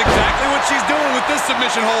 She knows exactly what she's doing with this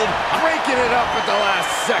submission hold. Breaking it up at the last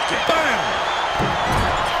second. Bam!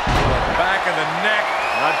 Back of the neck.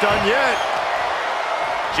 Not done yet.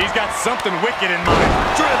 She's got something wicked in mind.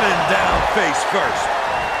 Driven down face first.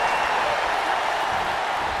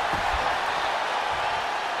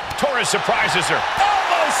 Torres surprises her.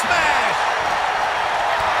 Elbow smash!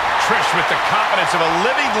 Trish with the confidence of a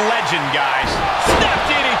living legend, guys. Snap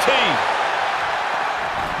DDT!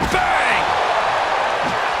 Bang!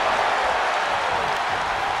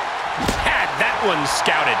 Had that one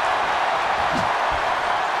scouted.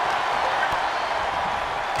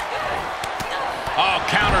 Oh,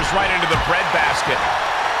 counters right into the breadbasket.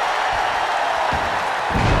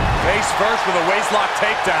 Face first with a waistlock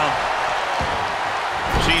takedown.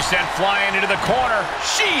 She's sent flying into the corner.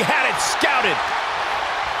 She had it scouted.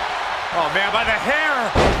 Oh, man, by the hair.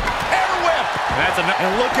 Hair whip. That's enough.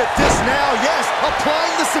 And look at this now. Yes,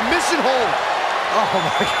 applying the submission hold. Oh,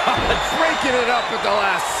 my God. Breaking it up at the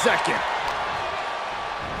last second.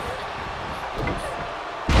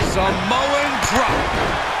 Samoan drop.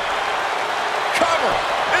 Cover.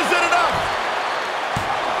 Is it enough?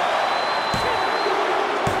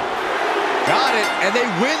 Got it, and they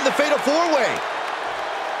win the Fatal 4-Way.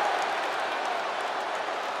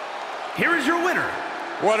 Here is your winner.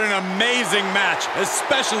 What an amazing match,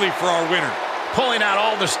 especially for our winner. Pulling out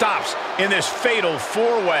all the stops in this Fatal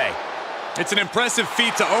 4-Way. It's an impressive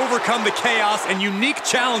feat to overcome the chaos and unique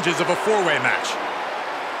challenges of a four-way match.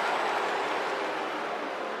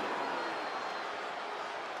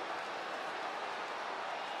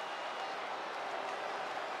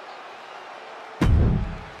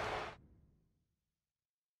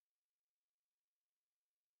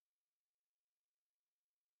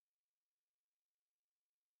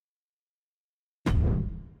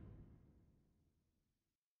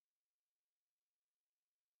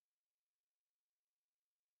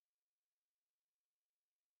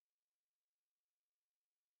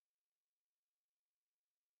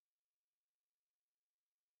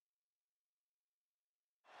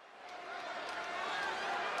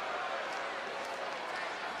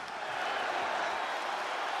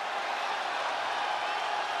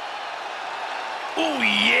 Oh,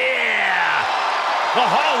 yeah! The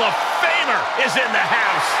Hall of Famer is in the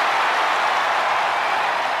house.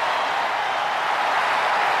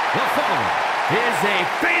 The following is a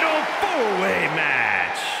Fatal 4-Way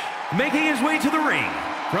match. Making his way to the ring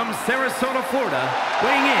from Sarasota, Florida,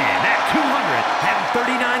 weighing in at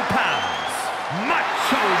 239 pounds,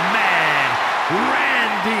 Macho Man,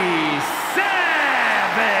 Randy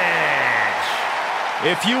Savage.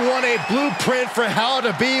 If you want a blueprint for how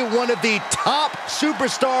to be one of the top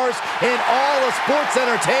superstars in all of sports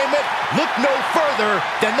entertainment, look no further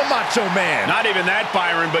than the Macho Man. Not even that,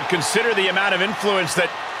 Byron, but consider the amount of influence that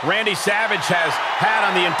Randy Savage has had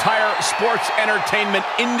on the entire sports entertainment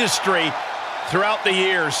industry throughout the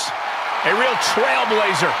years. A real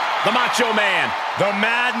trailblazer, the Macho Man. The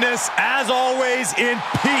madness, as always, in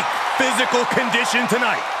peak physical condition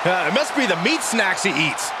tonight. It must be the meat snacks he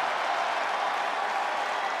eats.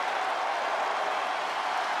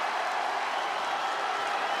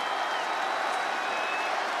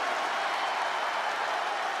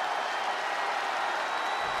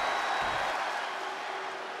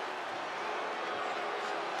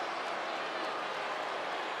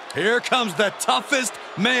 Here comes the toughest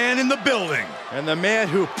man in the building. And the man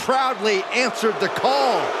who proudly answered the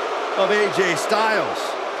call of AJ Styles.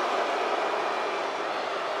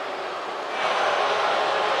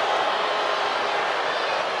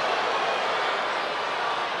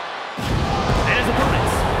 And his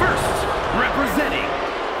opponents, first, representing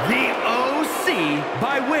the OC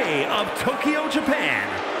by way of Tokyo, Japan,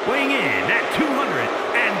 weighing in at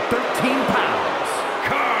 213 pounds,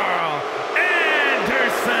 Carl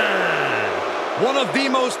Anderson. One of the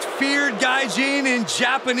most feared gaijin in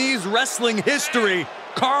Japanese wrestling history,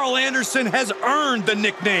 Carl Anderson has earned the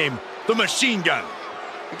nickname, the Machine Gun.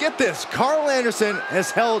 Get this, Carl Anderson has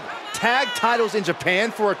held tag titles in Japan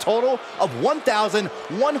for a total of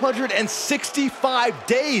 1,165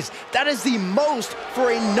 days. That is the most for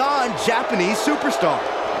a non-Japanese superstar.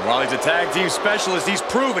 While he's a tag team specialist, he's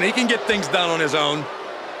proven he can get things done on his own.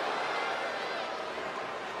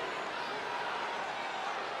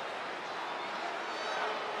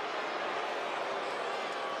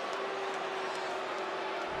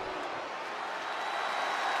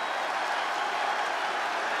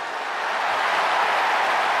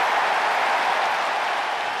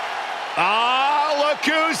 Ah, look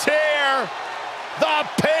who's here! The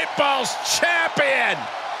People's Champion!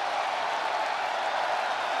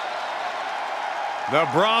 The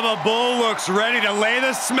Brahma Bull looks ready to lay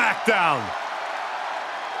the smackdown.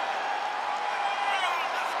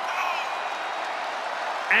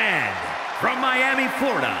 And from Miami,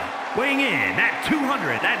 Florida, weighing in at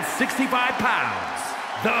 265 pounds,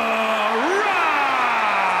 The Rock!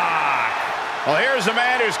 Well, here's a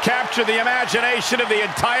man who's captured the imagination of the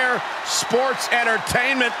entire sports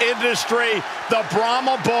entertainment industry, the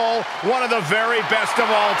Brahma Bull, one of the very best of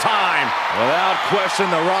all time. Without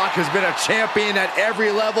question, The Rock has been a champion at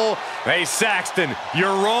every level. Hey, Saxton,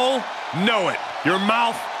 your role, know it. Your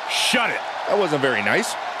mouth, shut it. That wasn't very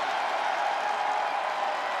nice.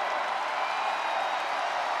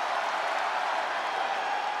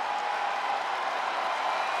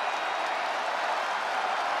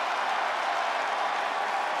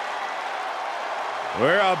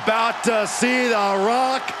 We're about to see The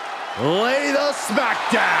Rock lay the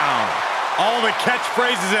smackdown. All the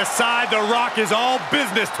catchphrases aside, The Rock is all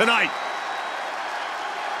business tonight.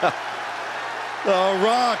 The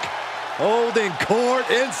Rock holding court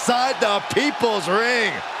inside the People's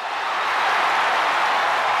Ring.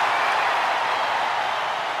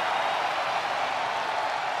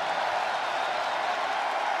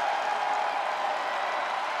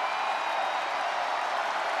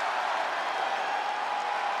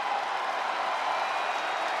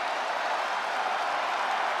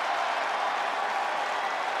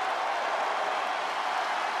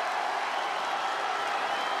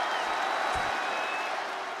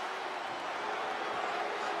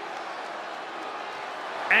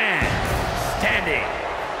 And standing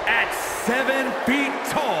at 7 feet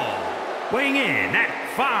tall, weighing in at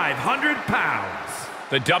 500 pounds.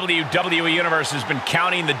 The WWE Universe has been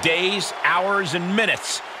counting the days, hours, and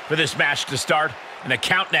minutes for this match to start, and the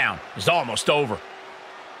countdown is almost over.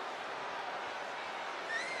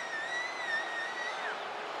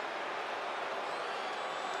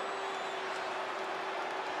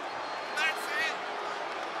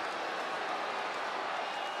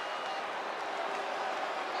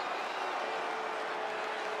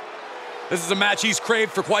 This is a match he's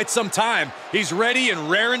craved for quite some time. He's ready and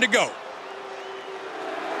raring to go.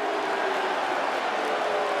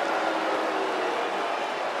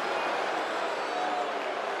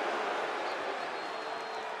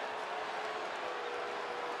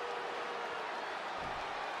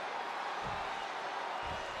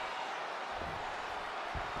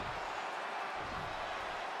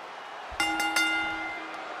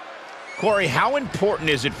 Corey, how important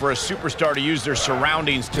is it for a superstar to use their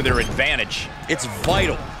surroundings to their advantage? It's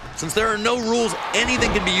vital. Since there are no rules,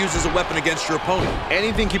 anything can be used as a weapon against your opponent.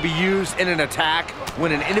 Anything can be used in an attack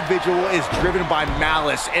when an individual is driven by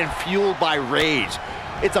malice and fueled by rage.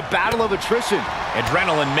 It's a battle of attrition.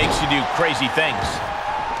 Adrenaline makes you do crazy things.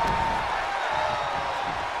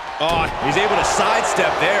 Oh, he's able to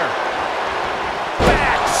sidestep there.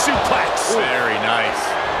 Back suplex. Very nice.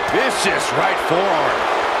 Vicious right forearm.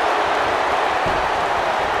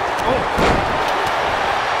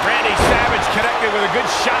 Randy Savage connected with a good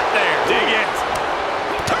shot there. Dig it.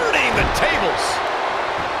 Turning the tables.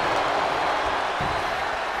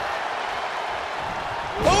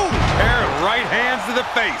 Boom! Pair of right hands to the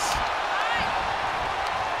face.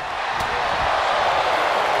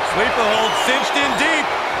 Sleeper hold cinched in deep.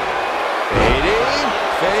 Fading,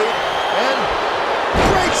 fade, and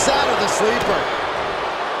breaks out of the sleeper.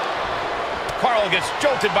 Carl gets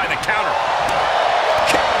jolted by the counter.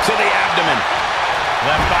 Kick to the abdomen.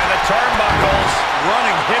 Left by the turnbuckles.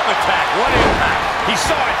 Running hip attack. What impact. He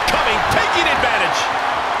saw it coming, taking advantage.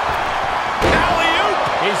 Alley-oop.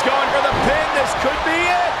 He's going for the pin. This could be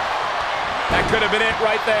it. That could have been it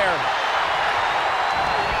right there.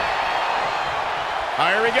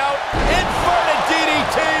 Here we go. Inverted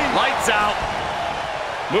DDT. Lights out.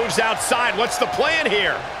 Moves outside. What's the plan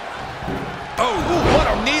here? Oh, what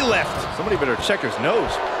a knee lift. Somebody better check his nose.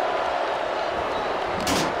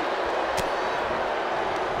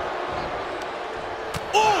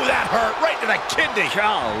 Oh, that hurt right to the kidney.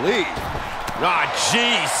 Golly. Ah,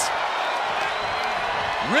 jeez.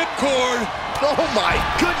 Ripcord. Oh my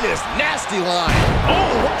goodness, nasty line.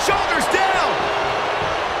 Oh, shoulders down.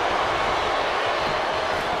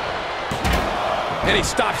 And he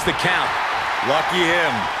stops the count. Lucky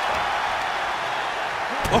him.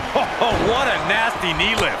 Oh, what a nasty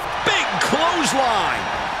knee lift. Big clothesline.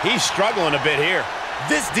 He's struggling a bit here.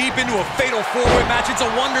 This deep into a fatal four-way match, it's a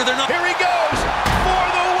wonder they're not... Here he goes for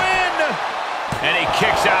the win. And he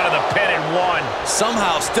kicks out of the pin and one.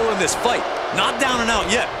 Somehow still in this fight. Not down and out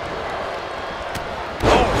yet.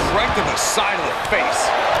 Oh, right to the side of the face.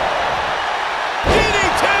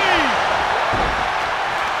 DDT.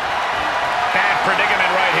 Bad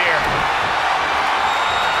predicament right here.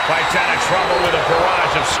 Fight's out of trouble with a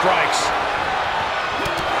barrage of strikes.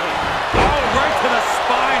 Oh, right to the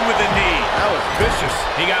spine with the knee. That was vicious.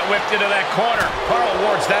 He got whipped into that corner. Carl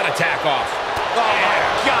wards that attack off. Oh, my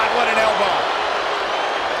God, what an elbow.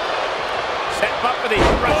 Set him up for the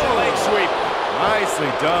Russian leg sweep.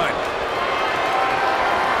 Nicely done.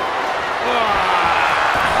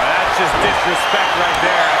 That's just disrespect right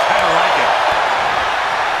there. I kind of like it.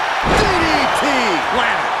 DDT.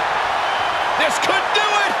 Landed. This could do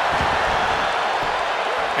it.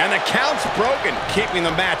 And the count's broken, keeping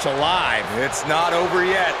the match alive. It's not over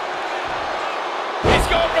yet. He's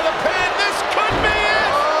going for the pin. This could be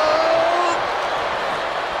it.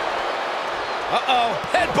 Uh-oh.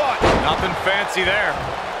 Headbutt. Nothing fancy there.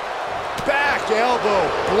 Back elbow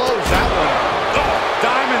blows that one. Oh,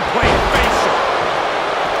 diamond plate facial.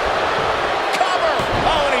 Cover.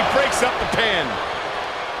 Oh, and he breaks up the pin.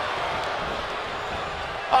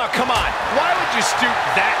 Oh, come on. Why would you stoop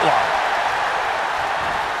that low?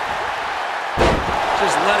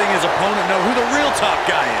 Just letting his opponent know who the real top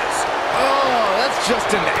guy is. Oh, that's just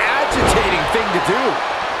an agitating thing to do.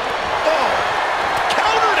 Oh,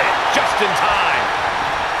 countered it just in time.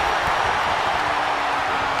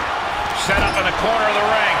 Set up in the corner of the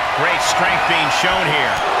ring. Great strength being shown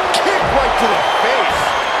here. Kick right to the face.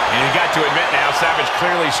 And you got to admit now, Savage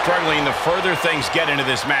clearly struggling the further things get into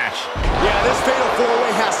this match. Yeah, this fatal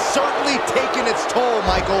four-way has certainly taken its toll,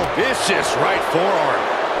 Michael. Vicious right forearm.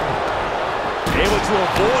 Able to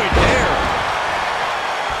avoid there.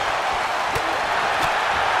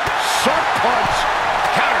 Sharp punch.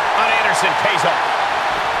 Counter on Anderson pays off.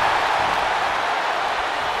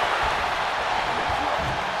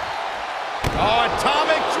 Oh,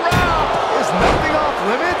 atomic drop. Is nothing off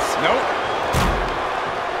limits? Nope.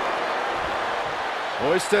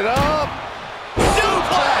 Hoisted up.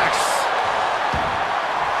 Suplex.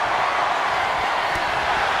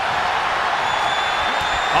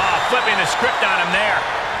 Oh, flipping the script on him there.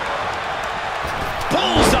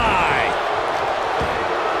 Bullseye.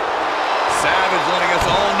 Savage letting us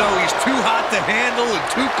all know he's too hot to handle and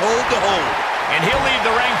too cold to hold. And he'll leave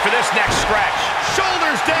the ring for this next stretch.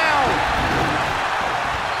 Shoulders down.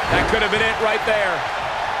 That could have been it right there.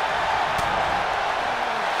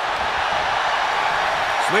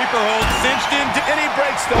 Sleeper hold cinched in, And he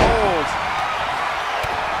breaks the hold.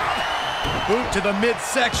 boot to the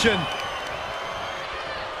midsection.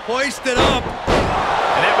 Hoisted up.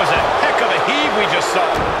 And that was a heck of a heave we just saw.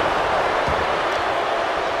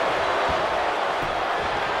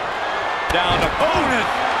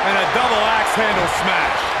 And a double axe handle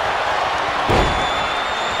smash.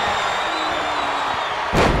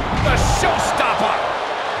 The showstopper.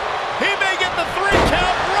 He may get the 3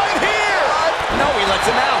 count right here. No, he lets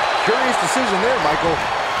him out. Curious decision there, Michael.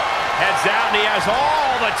 Heads out, and he has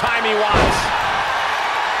all the time he wants.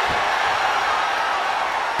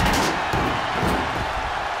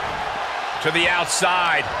 To the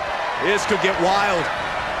outside. This could get wild.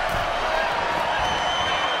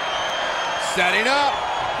 Setting up.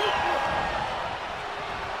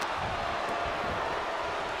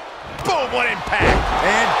 Boom, what impact.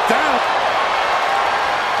 And down.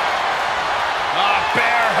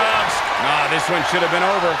 Bear hugs. This one should have been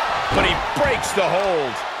over. But he breaks the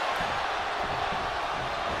hold.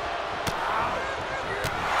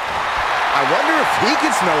 I wonder if he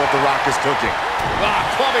can smell what The Rock is cooking.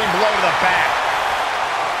 Clubbing blow to the back.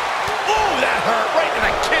 Ooh, that hurt right in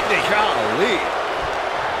the kidney. Golly.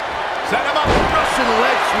 Set him up. Russian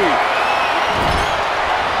leg sweep.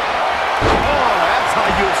 Oh, that's how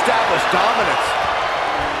you establish dominance.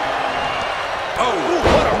 Oh,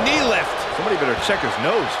 what a knee lift. Somebody better check his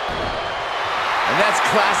nose. And that's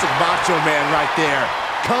classic Macho Man right there.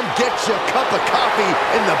 Come get your cup of coffee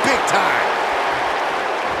in the big time.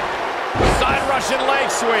 Side Russian leg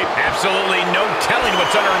sweep. Absolutely no telling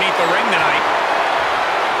what's underneath the ring tonight.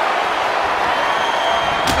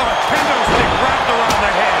 A kendo stick wrapped around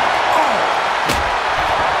the head.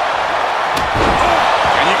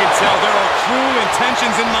 And you can tell there are cruel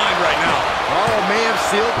intentions in mind right now. Oh, may have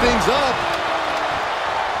sealed things up.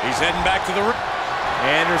 He's heading back to the ring.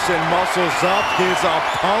 Anderson muscles up his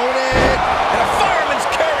opponent. And a fireman's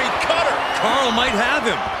carry cutter. Carl might have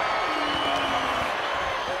him.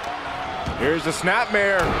 Here's the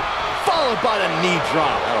snapmare, followed by the knee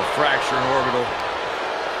drop. That'll fracture an orbital.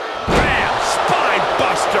 Bam! Spine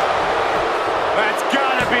buster. That's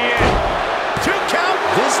gotta be it. 2 count.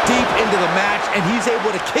 This deep into the match, and he's able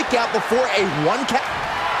to kick out before a 1 count.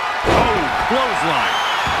 Oh, clothesline.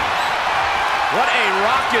 What a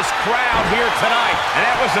raucous crowd here tonight. And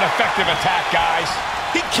that was an effective attack, guys.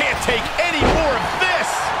 He can't take any more of this.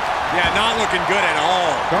 Yeah, not looking good at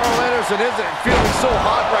all. Carl Anderson isn't feeling so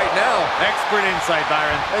hot right now. Expert insight,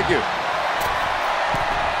 Byron. Thank you.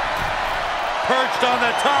 Perched on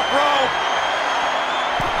the top rope.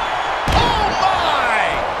 Oh, my!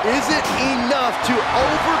 Is it enough to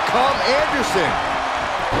overcome Anderson?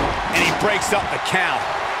 And he breaks up the count.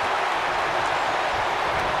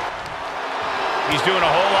 He's doing a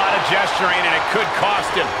whole lot of gesturing, and it could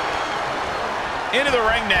cost him. Into the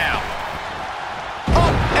ring now.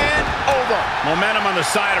 Up and over. Momentum on the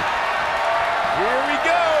side of... Here we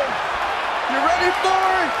go. You ready for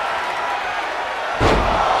it?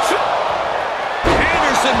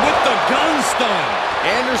 Anderson with the gun stun.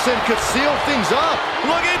 Anderson could seal things up.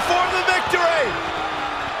 Looking for the victory.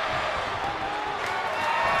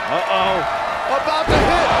 Uh-oh. About to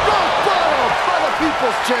hit. Rock bottom by the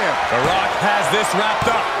People's Champ. The Rock has this wrapped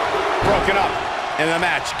up. Broken up, and the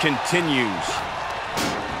match continues.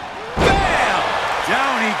 Bam!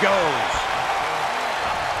 Down he goes.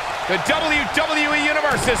 The WWE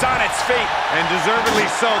Universe is on its feet. And deservedly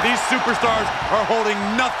so. These superstars are holding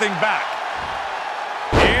nothing back.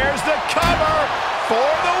 Here's the cover for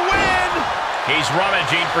the win. He's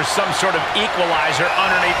rummaging for some sort of equalizer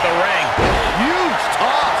underneath the ring. Huge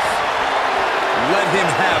toss. Let him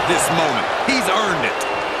have this moment. He's earned it.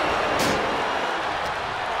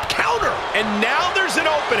 Counter, and now there's an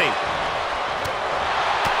opening.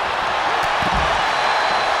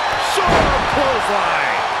 Sharp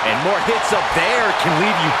clothesline. And more hits up there can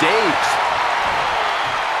leave you dazed.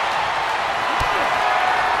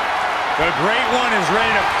 The Great One is ready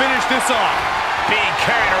to finish this off. Being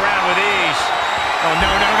carried around with ease. Oh, no,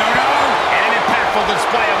 no, no, no. And an impactful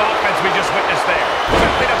display of offense we just witnessed there.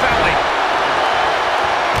 Belly to belly.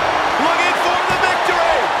 Looking for the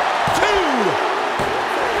victory. 2.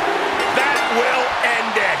 That will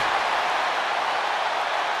end it.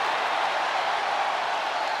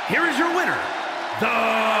 Here is your winner, The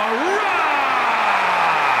Rock!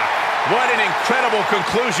 What an incredible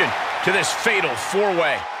conclusion to this fatal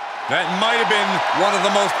 4-way. That might have been one of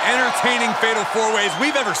the most entertaining fatal 4-ways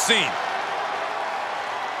we've ever seen.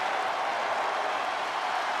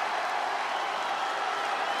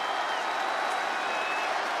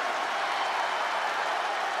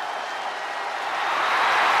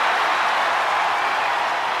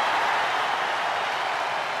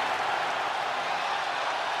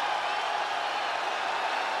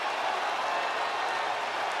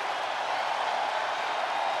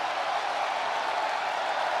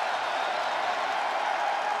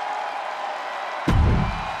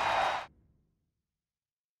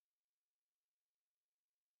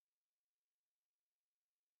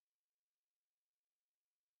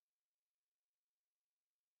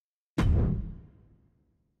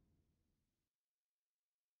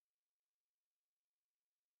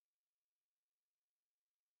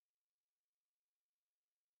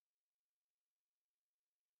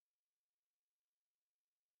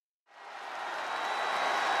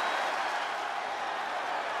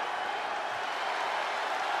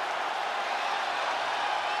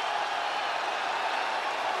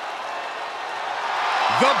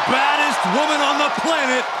 The baddest woman on the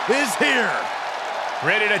planet is here.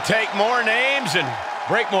 Ready to take more names and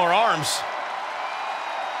break more arms.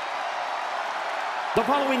 The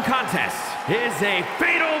following contest is a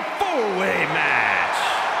fatal four-way match.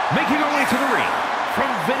 Making her way to the ring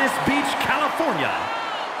from Venice Beach, California,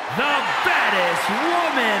 the baddest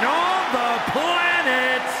woman on the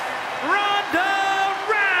planet, Ronda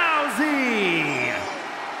Rousey.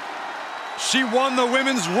 She won the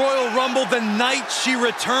Women's Royal Rumble the night she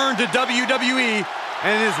returned to WWE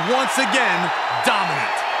and is once again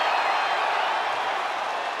dominant.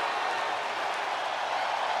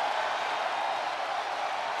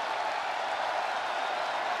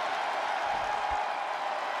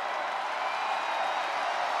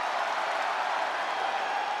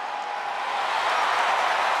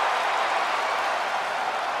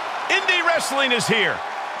 Indie Wrestling is here.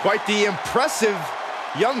 Quite the impressive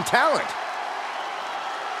young talent.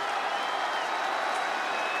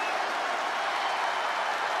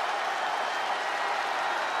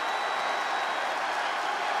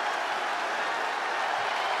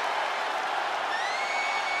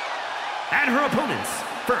 And her opponents,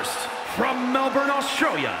 first, from Melbourne,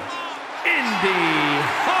 Australia, Indy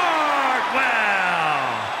Hartwell.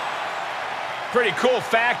 Pretty cool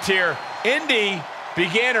fact here. Indy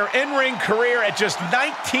began her in-ring career at just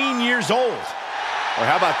 19 years old. Or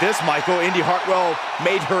how about this, Michael? Indy Hartwell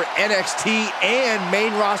made her NXT and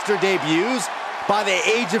main roster debuts by the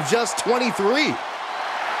age of just 23.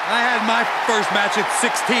 I had my first match at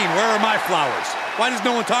 16. Where are my flowers? Why does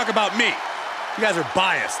no one talk about me? You guys are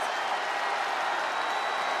biased.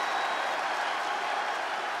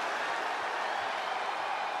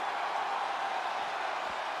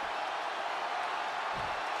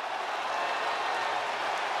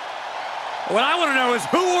 What I want to know is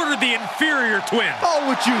who ordered the inferior twin? Oh,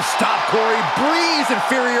 would you stop, Corey? Bree's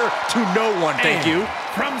inferior to no one, thank you.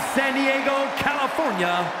 From San Diego,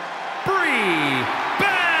 California, Brie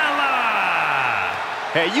Bella.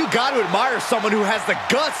 Hey, you got to admire someone who has the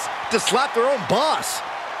guts to slap their own boss.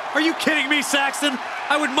 Are you kidding me, Saxton?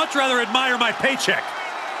 I would much rather admire my paycheck.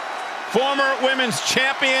 Former women's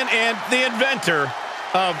champion and the inventor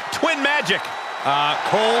of Twin Magic.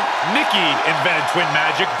 Cole, Nikki invented Twin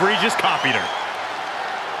Magic. Brie just copied her.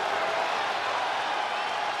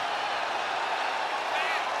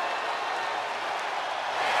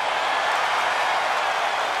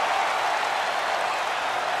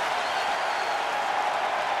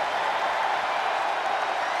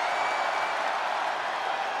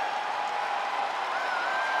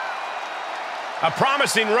 A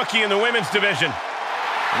promising rookie in the women's division.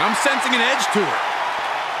 And I'm sensing an edge to her.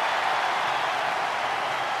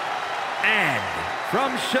 And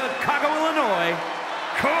from Chicago, Illinois,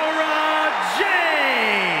 Cora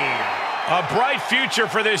Jade. A bright future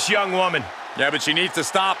for this young woman. Yeah, but she needs to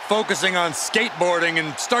stop focusing on skateboarding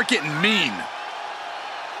and start getting mean.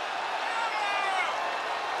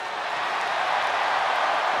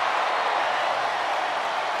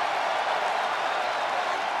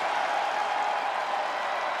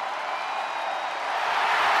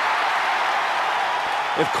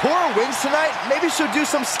 If Cora wins tonight, maybe she'll do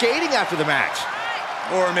some skating after the match.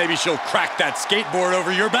 Or maybe she'll crack that skateboard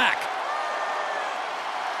over your back.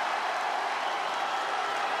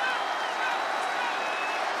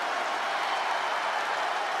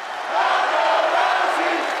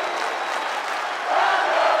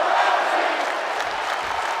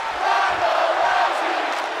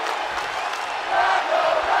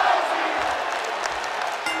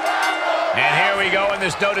 And here we go in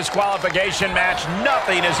this no disqualification match.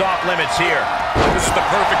 Nothing is off limits here. This is the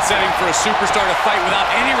perfect setting for a superstar to fight without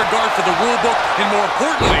any regard for the rule book and, more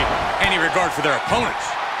importantly, any regard for their opponents.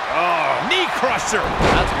 Oh, knee crusher.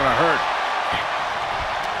 That's gonna hurt.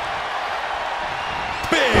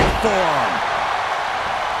 Big forearm.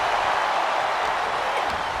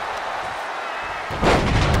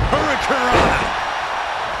 Hurricane.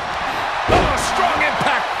 Oh, strong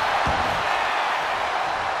impact.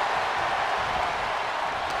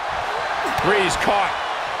 Bree's caught.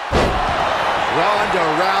 Ronda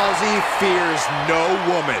Rousey fears no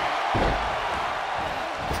woman.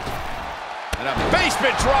 And a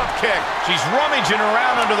basement drop kick. She's rummaging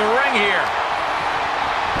around under the ring here.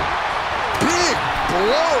 Big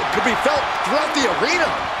blow could be felt throughout the arena.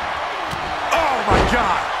 Oh, my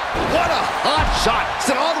God. What a hot shot.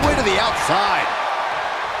 Sent all the way to the outside.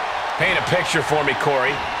 Paint a picture for me,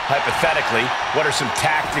 Corey. Hypothetically, what are some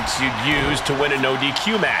tactics you'd use to win a no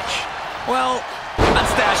DQ match? Well, I'd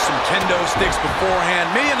stash some kendo sticks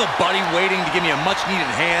beforehand. Maybe have a buddy waiting to give me a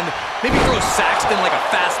much-needed hand. Maybe throw Saxton like a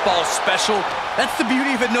fastball special. That's the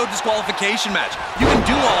beauty of a no disqualification match. You can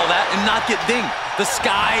do all that and not get dinged. The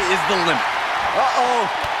sky is the limit. Uh-oh.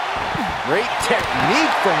 Great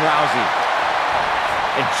technique from Rousey.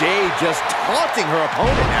 And Jade just taunting her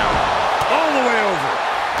opponent now. All the way over.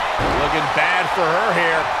 Looking bad for her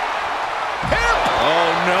here. Oh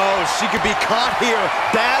no, she could be caught here.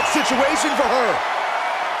 Bad situation for her.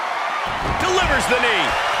 Delivers the knee.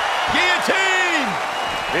 Guillotine.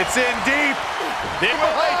 It's in deep. Then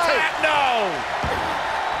will they tap? No.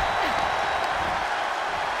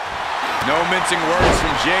 No mincing words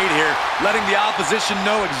from Jade here, letting the opposition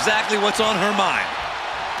know exactly what's on her mind.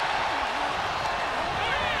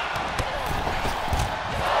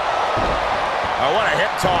 Oh, what a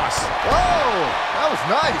hip toss. Oh, that was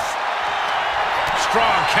nice.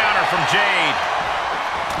 Strong counter from Jade.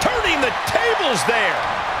 Turning the tables there.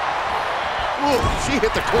 Ooh, she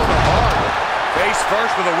hit the corner hard. Face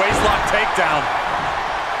first with a waistlock takedown.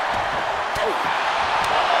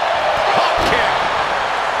 Hop kick.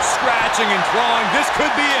 Scratching and clawing, this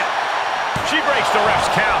could be it. She breaks the ref's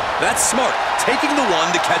count. That's smart, taking the one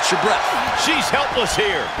to catch your breath. She's helpless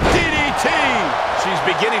here. DDT. She's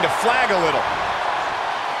beginning to flag a little.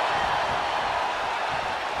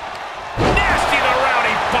 Nasty the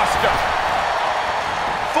Rowdy Buster.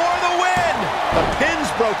 For the win. The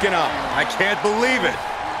pin's broken up. I can't believe it.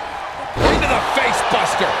 Into the face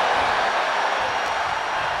buster.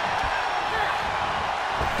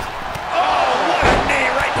 Oh, what a knee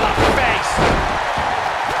right to the face.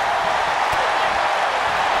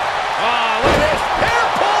 Oh, look at this. Hair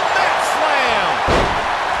pull mat slam.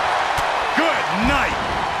 Good night.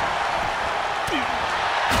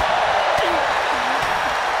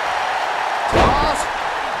 Toss.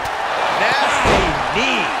 Nasty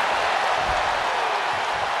knee.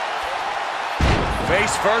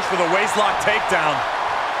 Face first with a waistlock takedown.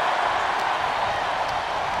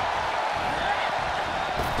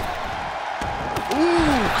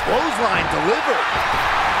 Ooh, clothesline delivered.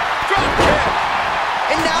 Drop kick.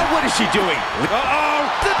 And now what is she doing? Uh-oh.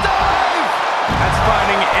 The dive. That's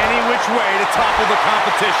finding any which way to topple the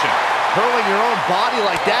competition. Hurling your own body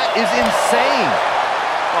like that is insane.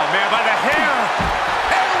 Oh, man, by the hair.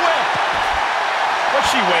 Hair whip. What's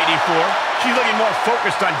she waiting for? She's looking more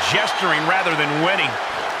focused on gesturing rather than winning.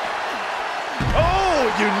 Oh,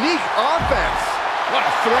 unique offense. What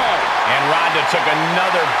a throw. And Ronda took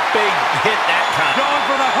another big hit that time. Going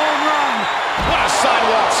for the home run. What a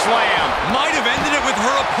sidewalk slam. Might have ended it with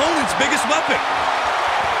her opponent's biggest weapon.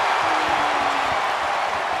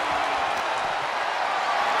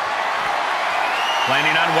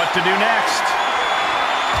 Planning on what to do next.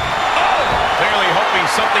 Oh! Clearly hoping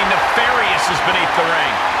something nefarious is beneath the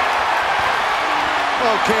ring.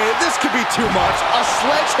 Okay, this could be too much. A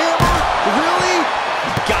sledgehammer? Really?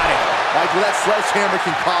 Got it. Michael, that sledgehammer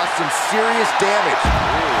can cause some serious damage.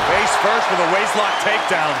 Face first with a waistlock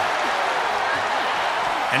takedown.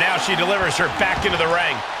 And now she delivers her back into the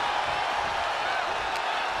ring.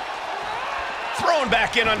 Thrown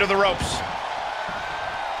back in under the ropes.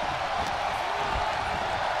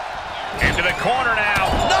 Into the corner now.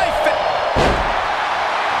 Knife it.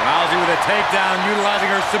 Rousey with a takedown, utilizing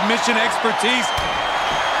her submission expertise.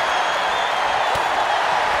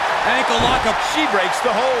 Ankle lockup. She breaks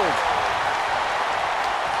the hold.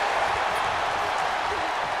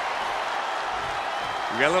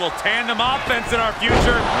 We got a little tandem offense in our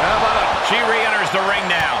future. How about it? She re-enters the ring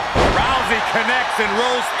now. Rousey connects and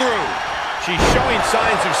rolls through. She's showing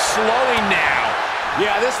signs of slowing now.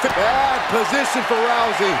 Yeah, this bad position for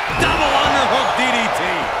Rousey. Double underhook DDT.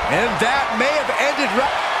 And that may have ended.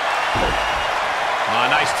 Oh,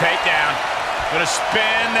 nice takedown. Gonna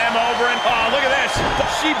spin them over and, oh, look at this.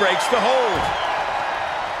 She breaks the hold.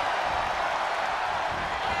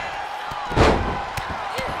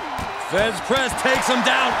 Fez press takes him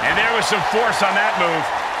down. And there was some force on that move.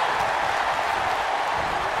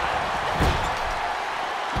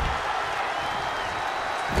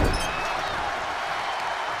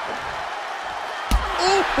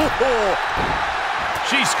 Ooh.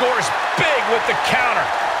 She scores big with the counter.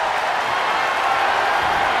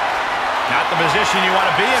 Not the position you want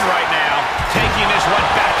to be in right now. Taking this one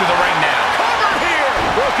back to the ring now. Cover here.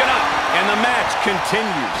 Broken up. And the match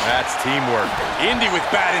continues. That's teamwork. Indy with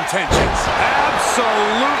bad intentions.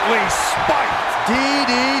 Absolutely spiked.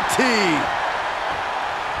 DDT.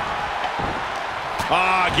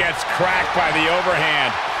 Ah, gets cracked by the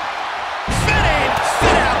overhand. Spinning.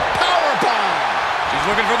 Sit out. Powerbomb. She's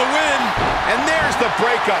looking for the win. And there's the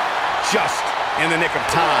breakup. Just in the nick of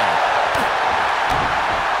time.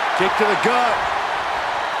 Kick to the gut.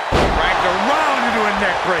 into a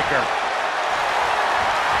neck breaker.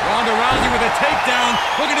 Ronda Rousey with a takedown.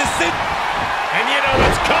 Look at his sit. And you know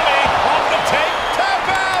what's coming. Off the tape. Tap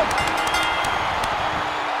out.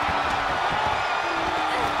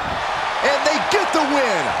 And they get the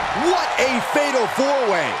win. What a fatal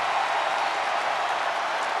four-way.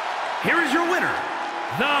 Here is your winner,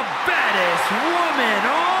 the baddest woman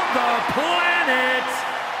on the planet,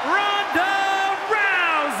 Ronda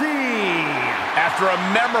Rousey. After a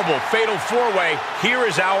memorable fatal four-way, here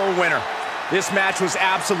is our winner. This match was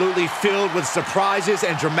absolutely filled with surprises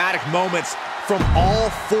and dramatic moments from all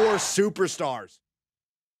four superstars.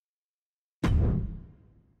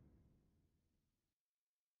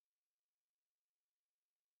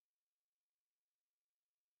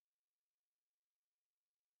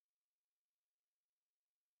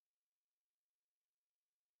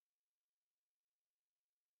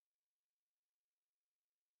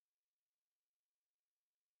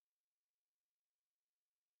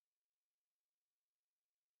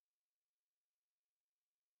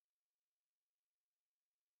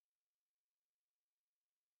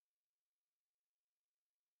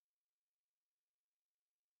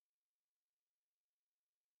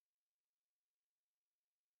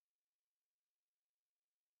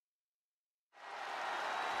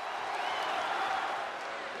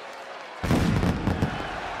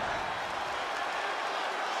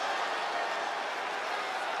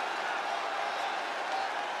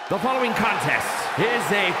 The following contest is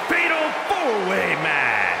a fatal four-way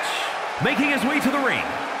match. Making his way to the ring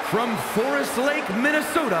from Forest Lake,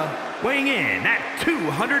 Minnesota, weighing in at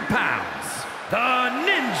 200 pounds, the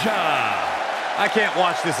Ninja. I can't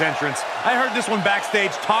watch this entrance. I heard this one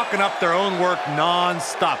backstage talking up their own work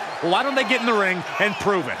non-stop. Well, why don't they get in the ring and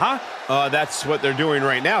prove it, huh? That's what they're doing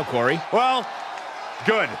right now, Corey. Well,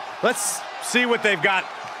 good. Let's see what they've got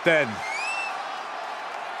then.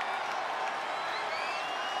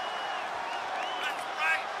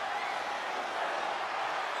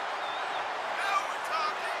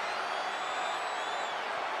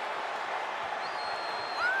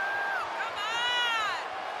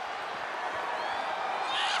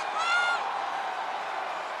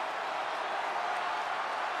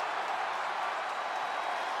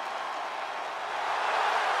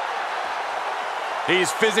 He is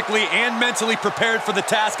physically and mentally prepared for the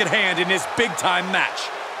task at hand in his big-time match.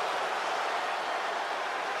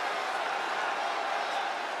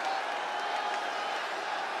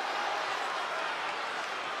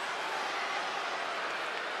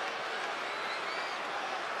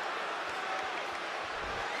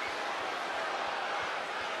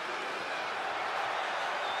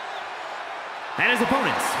 And his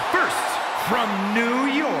opponents, first from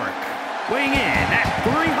New York, weighing in at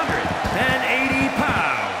 380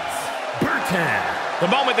 pounds, Burton. The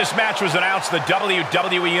moment this match was announced, the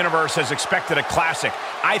WWE Universe has expected a classic.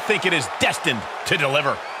 I think it is destined to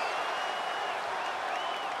deliver.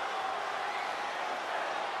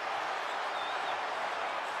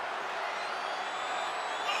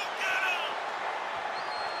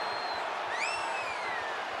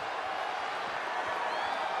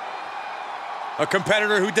 A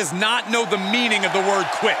competitor who does not know the meaning of the word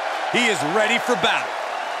quit. He is ready for battle.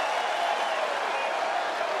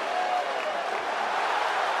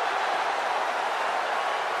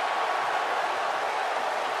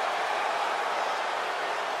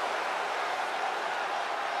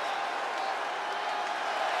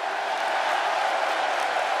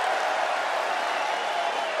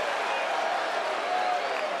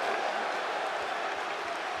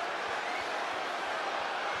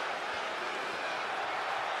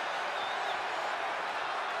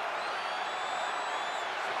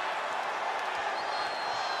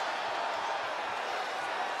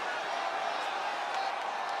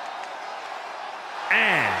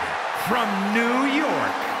 And from New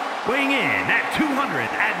York, weighing in at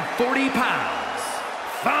 240 pounds,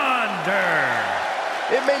 Thunder.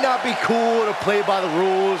 It may not be cool to play by the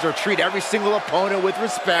rules or treat every single opponent with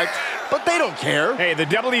respect, but they don't care. Hey, the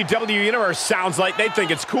WWE Universe sounds like they think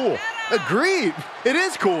it's cool. Agreed. It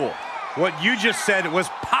is cool. What you just said was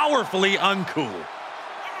powerfully uncool.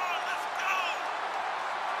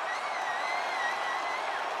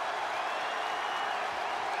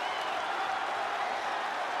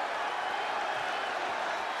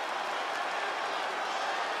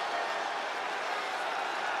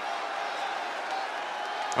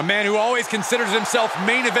 A man who always considers himself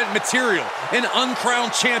main event material, an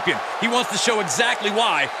uncrowned champion. He wants to show exactly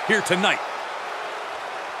why here tonight.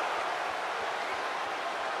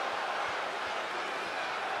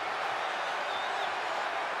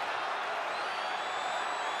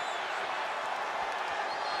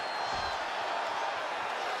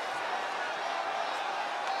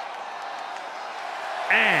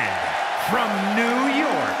 from New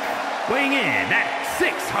York, weighing in at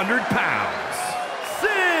 600 pounds,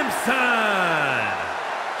 Simpson.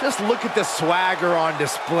 Just look at the swagger on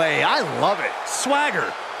display. I love it.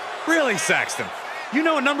 Swagger? Really, Saxton? You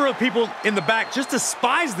know a number of people in the back just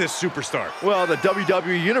despise this superstar. Well, the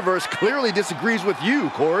WWE Universe clearly disagrees with you,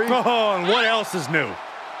 Corey. Oh, and what else is new?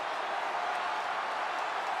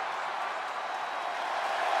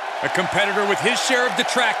 A competitor with his share of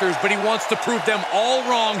detractors, but he wants to prove them all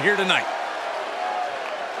wrong here tonight.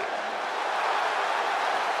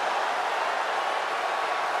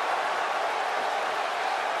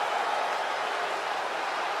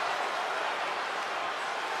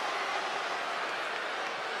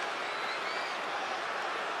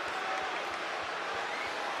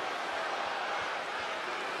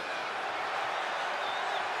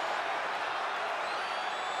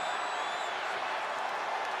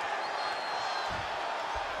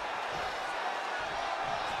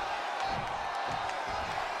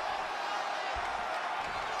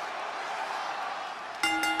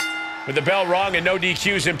 With the bell rung and no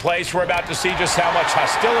DQs in place, we're about to see just how much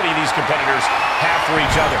hostility these competitors have for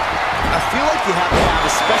each other. I feel like you have to have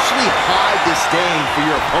especially high disdain for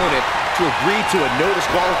your opponent to agree to a no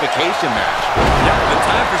disqualification match. Yeah, the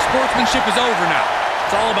time for sportsmanship is over now.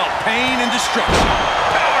 It's all about pain and destruction.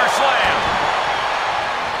 Power slam!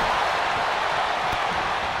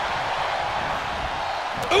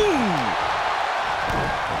 Ooh!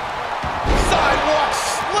 Sidewalk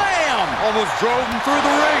slam! Almost drove him through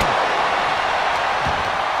the ring.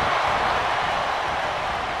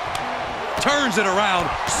 Turns it around.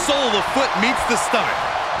 Sole of the foot meets the stomach.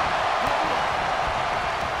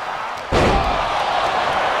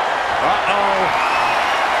 Uh-oh.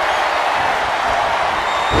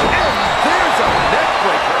 And there's a neck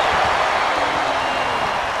breaker.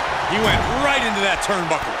 He went right into that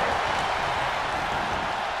turnbuckle.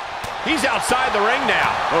 He's outside the ring now.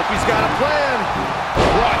 Hope he's got a plan.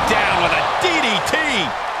 Brought down with a DDT.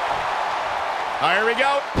 Here we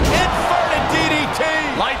go. Inverted DDT.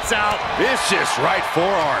 Lights out. Vicious right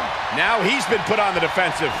forearm. Now he's been put on the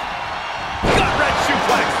defensive. Gut-wrench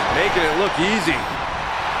suplex. Making it look easy.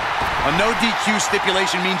 A no DQ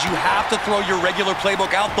stipulation means you have to throw your regular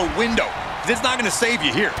playbook out the window. It's not going to save you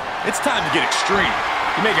here. It's time to get extreme.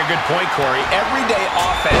 You make a good point, Corey. Everyday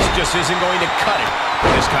offense just isn't going to cut it.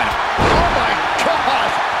 This kind of... Oh, my God!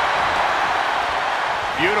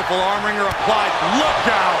 Beautiful arm wringer applied. Look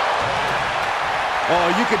out! Oh,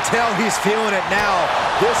 you can tell he's feeling it now.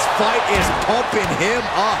 This fight is pumping him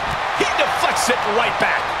up. He deflects it right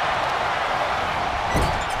back.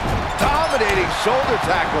 Dominating shoulder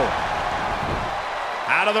tackle.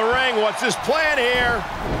 Out of the ring. What's his plan here?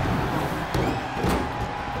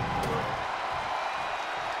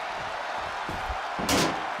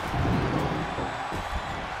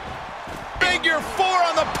 Figure four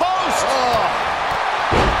on the post. Oh.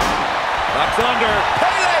 That's under.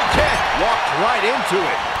 Pele kick. Walked right into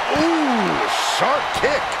it. Ooh, sharp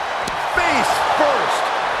kick. Face first.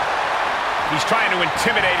 He's trying to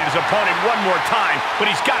intimidate his opponent one more time, but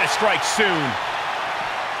he's got to strike soon.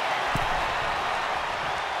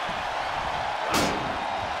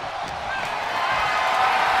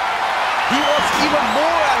 He wants even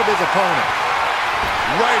more out of his opponent.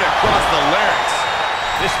 Right across the larynx.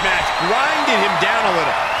 This match grinded him down a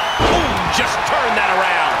little. Boom, just turned that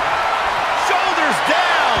around. Shoulders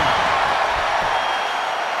down.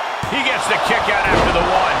 He gets the kick out after the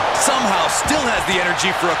one. Somehow still has the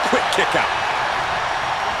energy for a quick kick out.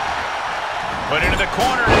 Put into the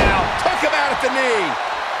corner now. Took him out at the knee.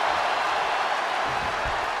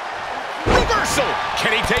 Reversal.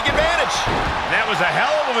 Can he take advantage? That was a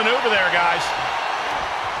hell of a maneuver there, guys.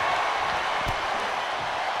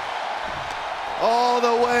 All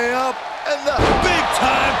the way up, and the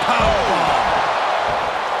Big-time powerbomb.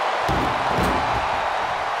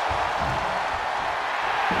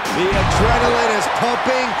 The adrenaline is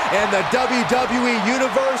pumping, and the WWE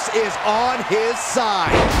Universe is on his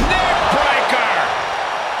side. Neck breaker.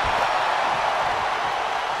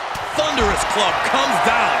 Thunderous club comes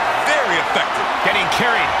down. Very effective. Getting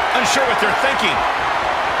carried. Unsure what they're thinking.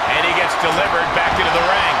 And he gets delivered back into the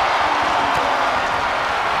ring.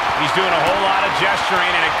 He's doing a whole lot of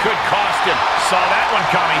gesturing, and it could cost him. Saw that one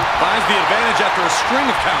coming. Finds the advantage after a string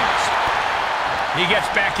of counters. He gets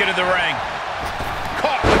back into the ring.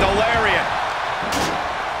 Caught with a lariat.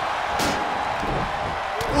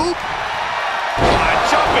 Oop. A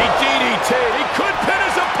jumping DDT. He could pin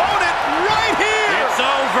his opponent right here. It's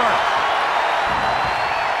over.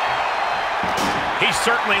 He's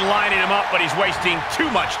certainly lining him up, but he's wasting too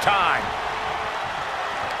much time.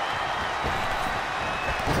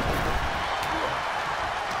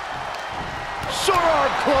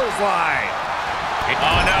 clothesline.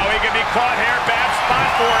 Oh, no, he could be caught here. Bad spot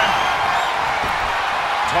for him.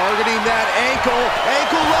 Targeting that ankle.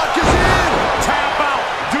 Ankle lock is in. Tap out.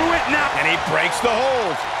 Do it now. And he breaks the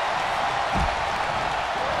hold.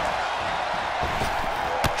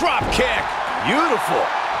 Drop kick. Beautiful.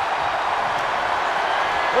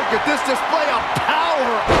 Look at this display of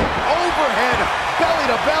power. Overhead, belly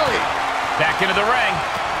to belly. Back into the ring.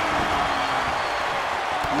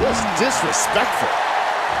 Just disrespectful.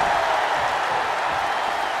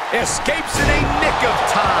 Escapes in a nick of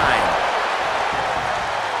time.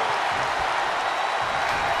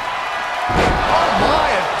 Oh my,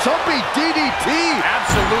 a jumping DDT.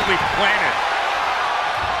 Absolutely planted.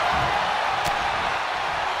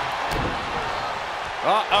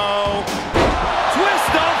 Uh-oh.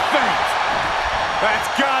 Twist of fate. That's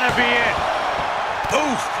gotta be it.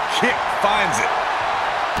 Oof. Kick finds it.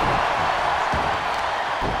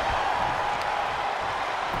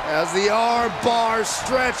 As the arm bars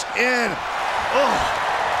stretch in. Oh.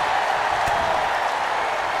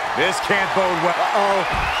 This can't bode well. Uh-oh.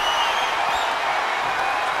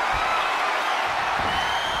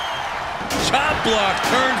 Chop block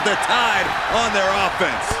turns the tide on their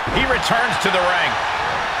offense. He returns to the ring.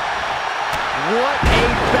 What a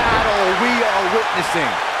battle we are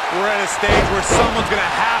witnessing. We're at a stage where someone's gonna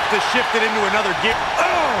have to shift it into another gear.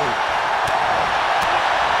 Oh!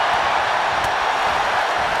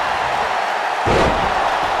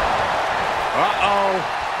 Uh-oh.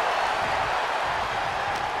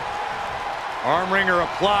 Arm wringer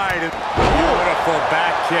applied. Beautiful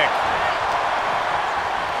back kick.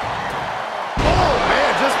 Oh,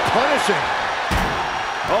 man, just punishing.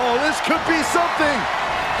 Oh, this could be something.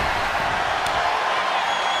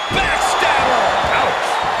 Backstabber.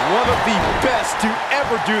 Ouch. One of the best to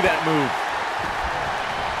ever do that move.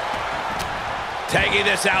 Tagging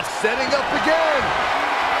this out. Setting up again.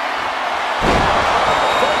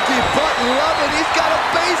 Funky butt loving. He's got a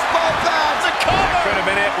baseball bat. It's a cover. Could have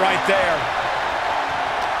been it right there.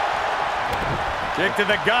 Kick to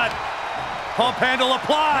the gut. Pump handle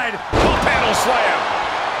applied. Pump handle slam.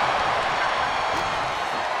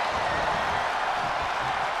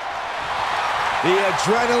 The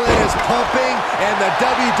adrenaline is pumping, and the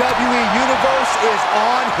WWE Universe is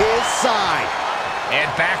on his side. And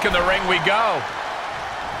back in the ring we go.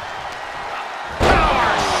 Power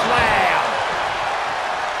slam.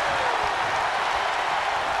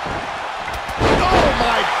 Oh,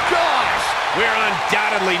 my gosh. We're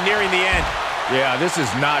undoubtedly nearing the end. Yeah, this is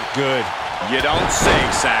not good. You don't say,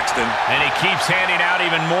 Saxton. And he keeps handing out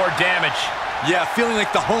even more damage. Yeah, feeling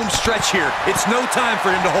like the home stretch here. It's no time for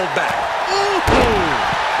him to hold back. Ooh.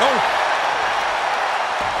 Oh.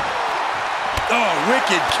 Oh,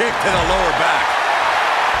 wicked kick to the lower back.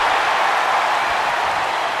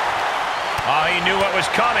 Oh, he knew what was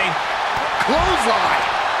coming. Clothesline.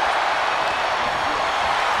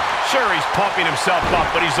 Sure, he's pumping himself up,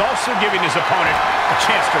 but he's also giving his opponent a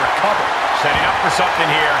chance to recover. Setting up for something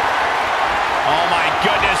here. Oh, my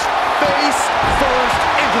goodness. Face first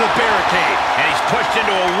into the barricade. And he's pushed into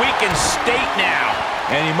a weakened state now.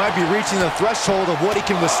 And he might be reaching the threshold of what he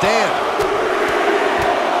can withstand.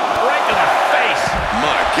 Right to the face.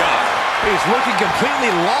 My God. He's looking completely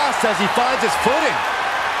lost as he finds his footing.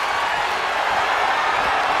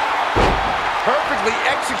 Perfectly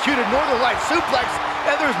executed Northern Light suplex.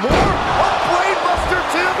 And there's more. A brain buster,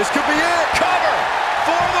 too. This could be it. Cover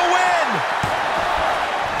for the win.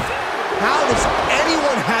 How does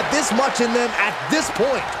anyone have this much in them at this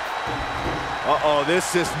point? Uh-oh,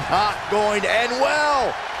 this is not going to end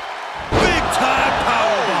well. Big time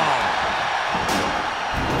powerbomb.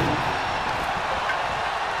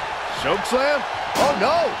 Choke slam? Oh,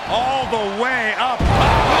 no. All the way up.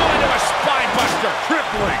 Oh, into a spine buster.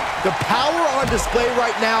 Crippling. The power on display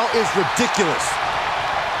right now is ridiculous.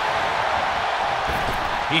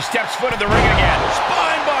 He steps foot in the ring again.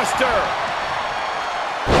 Spine buster.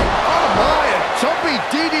 Oh, my, a jumping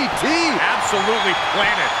DDT. Absolutely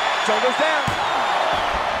planted. Shoulders down.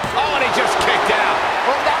 Oh, and he just kicked out.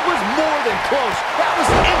 Oh, that was more than close. That was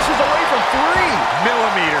inches away from 3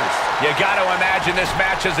 millimeters. You got to imagine this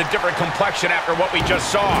match has a different complexion after what we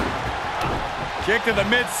just saw. Kick to the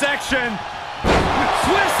midsection.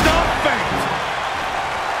 Twist of fate.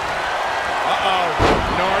 Uh-oh.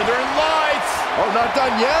 Northern Lights. Oh, not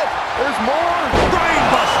done yet. There's more.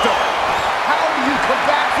 Brainbuster. How do you come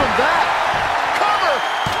back from that? Cover.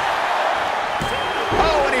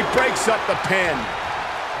 Oh, and he breaks up the pin.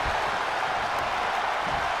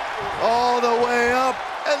 All the way up,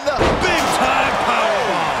 and the Big time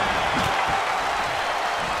powerbomb.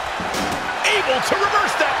 Able to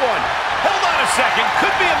reverse that one. Hold on a second.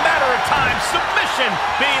 Could be a matter of time. Submission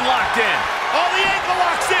being locked in. Oh, the ankle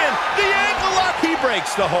lock's in. The ankle lock. He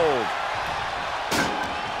breaks the hold.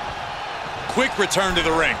 Quick return to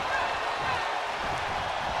the ring.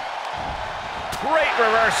 Great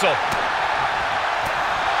reversal.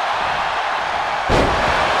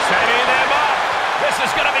 Setting them up. This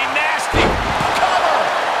is going to be nasty. Cover.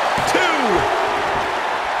 2.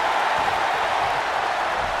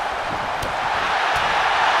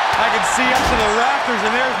 I can see up to the rafters,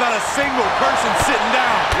 and there's not a single person sitting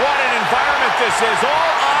down. What an environment this is.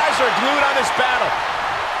 All eyes are glued on this battle.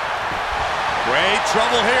 Great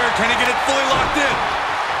trouble here. Can he get it fully locked in?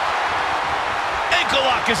 Ankle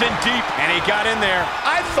lock is in deep, and he got in there.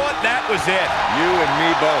 I thought that was it. You and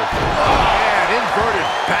me both. Oh, man, inverted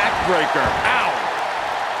backbreaker. Ow.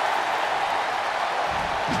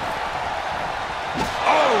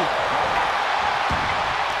 Oh.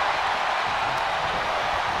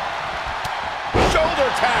 Shoulder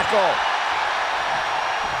tackle.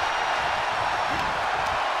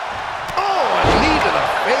 Oh, a knee to the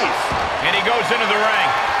face. And he goes into the ring.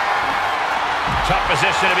 Tough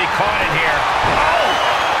position to be caught in here. Oh!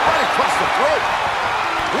 Right across the throat.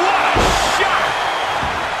 What a shot!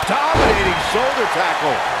 Dominating shoulder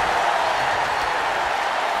tackle.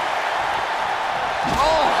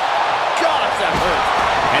 Oh, gosh, that hurt.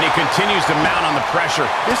 And he continues to mount on the pressure.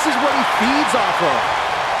 This is what he feeds off of.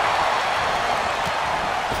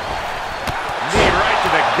 Knee right to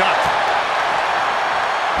the gut.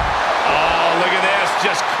 Oh, look at this.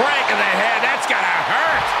 Just cranking the head. That's gotta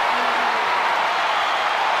hurt.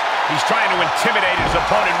 He's trying to intimidate his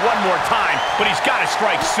opponent one more time, but he's got to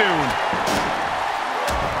strike soon.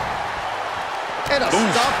 And a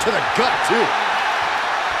stomp to the gut, too.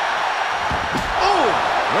 Oh,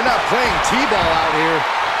 we're not playing T-ball out here.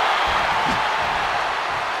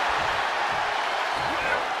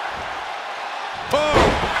 Boom!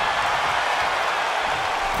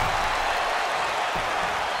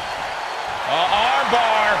 Arm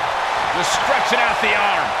bar. Just stretching out the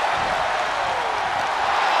arm.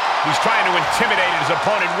 He's trying to intimidate his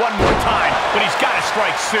opponent one more time, but he's got to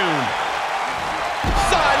strike soon.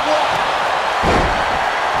 Sidewalk.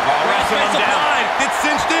 Oh, wrestling him down. It's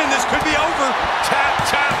cinched in. This could be over. Tap,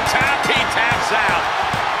 tap, tap. He taps out.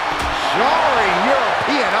 Jarring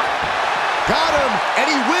European up. Got him, and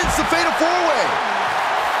he wins the Fatal 4-Way.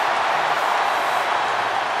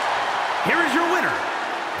 Here is your winner,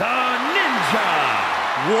 the Ninja.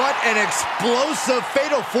 What an explosive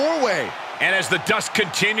Fatal 4-Way. And as the dust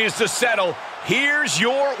continues to settle, here's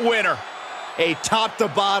your winner. A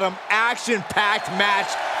top-to-bottom, action-packed match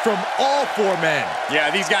from all 4 men. Yeah,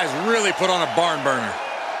 these guys really put on a barn burner.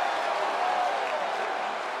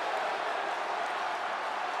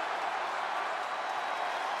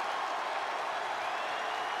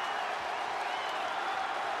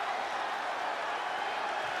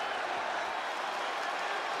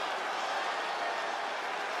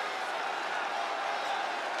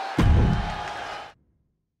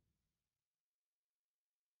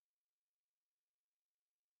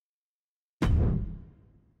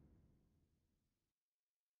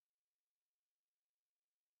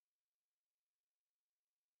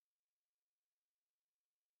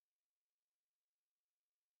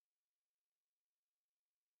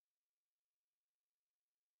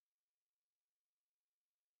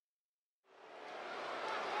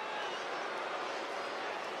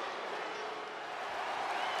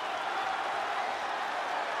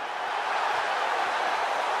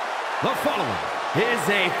 The following is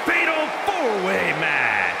a Fatal 4-Way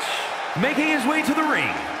match. Making his way to the ring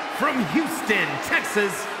from Houston,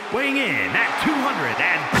 Texas, weighing in at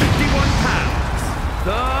 251 pounds,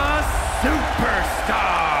 the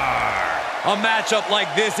Superstar. A matchup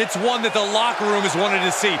like this, it's one that the locker room has wanted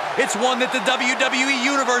to see. It's one that the WWE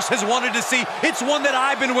Universe has wanted to see. It's one that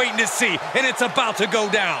I've been waiting to see, and it's about to go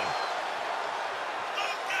down.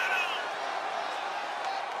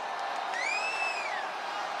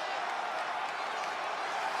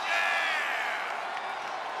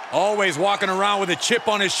 Always walking around with a chip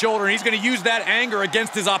on his shoulder, and he's going to use that anger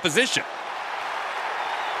against his opposition.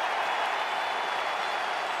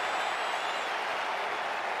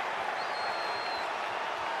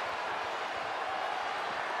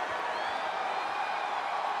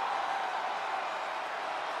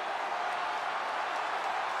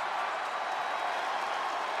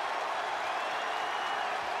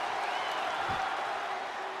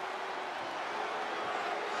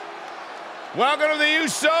 Welcome to the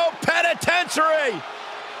USO Penitentiary.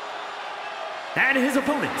 And his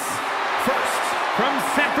opponents, first from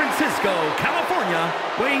San Francisco, California,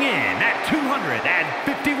 weighing in at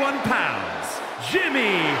 251 pounds,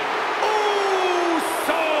 Jimmy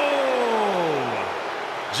Uso.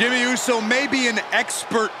 Jimmy Uso may be an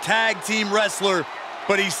expert tag team wrestler,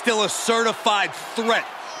 but he's still a certified threat,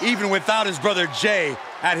 even without his brother Jay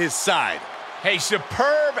at his side. Hey,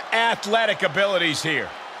 superb athletic abilities here.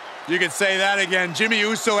 You could say that again. Jimmy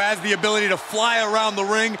Uso has the ability to fly around the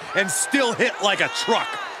ring and still hit like a truck.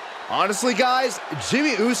 Honestly, guys,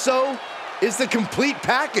 Jimmy Uso is the complete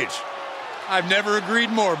package. I've never agreed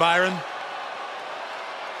more, Byron.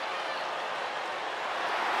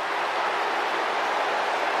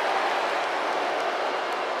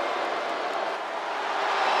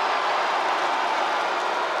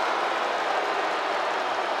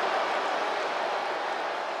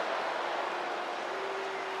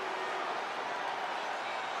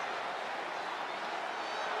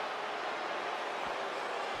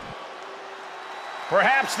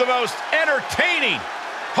 Perhaps the most entertaining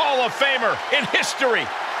Hall of Famer in history.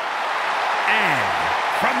 And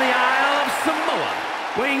from the Isle of Samoa,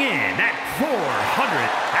 weighing in at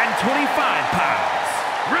 425 pounds,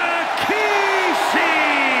 Rikishi!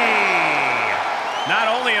 Not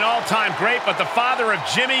only an all-time great, but the father of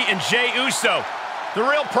Jimmy and Jay Uso. The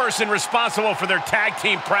real person responsible for their tag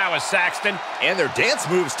team prowess, Saxton. And their dance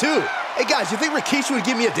moves, too. Hey, guys, you think Rikishi would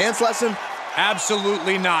give me a dance lesson?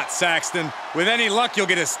 Absolutely not, Saxton. With any luck, you'll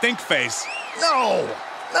get a stink face. No!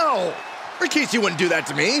 No! Rikishi wouldn't do that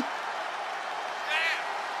to me.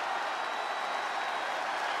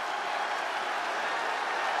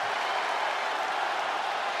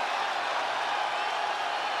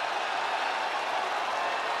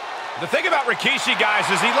 The thing about Rikishi, guys,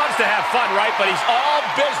 is he loves to have fun, right? But he's all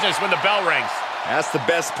business when the bell rings. That's the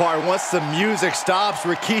best part. Once the music stops,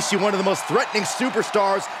 Rikishi, one of the most threatening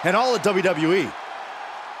superstars in all of WWE.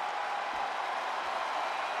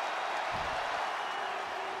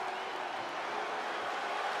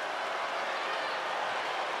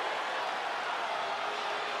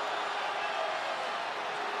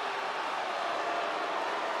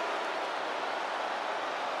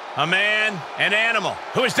 A man, an animal,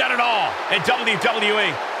 who has done it all in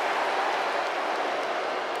WWE.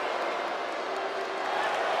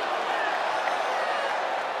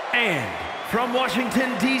 And from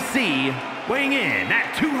Washington, D.C., weighing in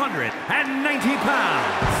at 290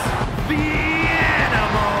 pounds, the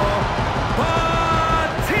Animal,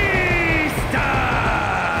 Batista!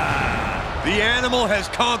 The Animal has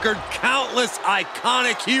conquered countless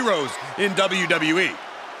iconic heroes in WWE.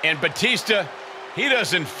 And Batista, he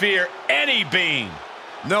doesn't fear any being.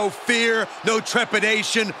 No fear, no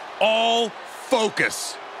trepidation, all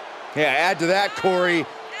focus. Yeah, add to that, Corey,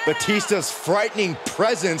 Batista's frightening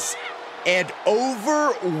presence and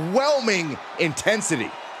overwhelming intensity.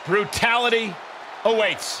 Brutality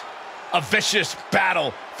awaits. A vicious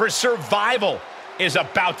battle for survival is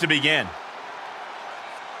about to begin.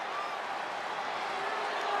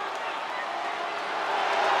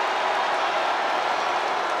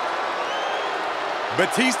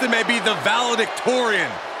 Batista may be the valedictorian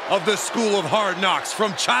of the School of Hard Knocks,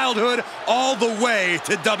 from childhood all the way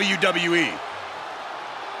to WWE.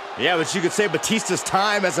 Yeah, but you could say Batista's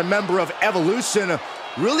time as a member of Evolution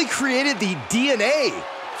really created the DNA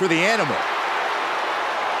for the Animal.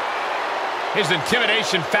 His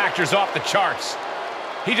intimidation factor's off the charts.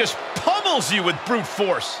 He just pummels you with brute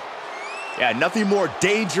force. Yeah, nothing more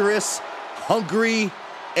dangerous, hungry,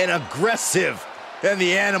 and aggressive than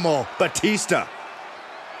the Animal, Batista.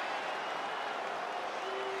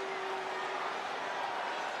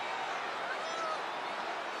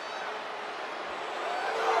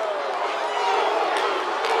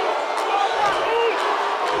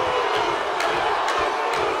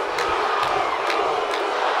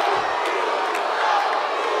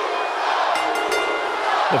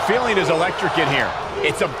 The feeling is electric in here.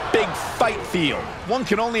 It's a big fight field. One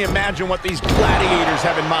can only imagine what these gladiators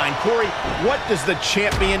have in mind. Corey, what does the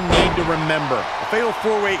champion need to remember? A Fatal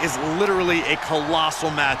 4-Way is literally a colossal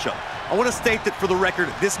matchup. I want to state that for the record,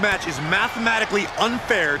 this match is mathematically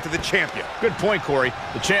unfair to the champion. Good point, Corey.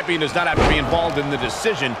 The champion does not have to be involved in the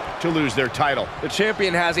decision to lose their title. The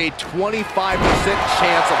champion has a 25%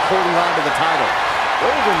 chance of holding on to the title.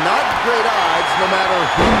 Those are not great odds, no matter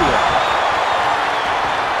who you are.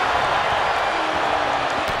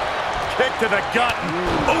 Kick to the gut.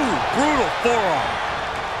 Ooh, brutal forearm.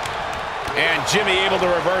 And Jimmy able to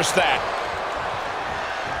reverse that.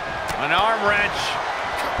 An arm wrench.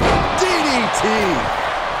 DDT.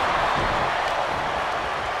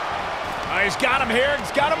 Oh, he's got him here.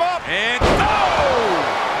 He's got him up. And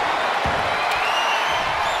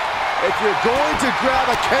If you're going to grab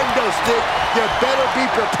a kendo stick, you better be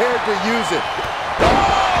prepared to use it.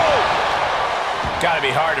 Oh! Got to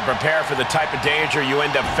be hard to prepare for the type of danger you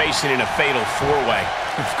end up facing in a fatal four-way.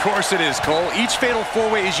 Of course it is, Cole. Each fatal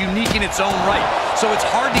four-way is unique in its own right, so it's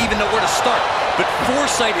hard to even know where to start. But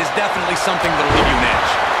foresight is definitely something that'll give you an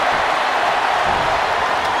edge.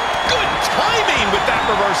 Good timing with that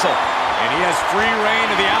reversal. And he has free reign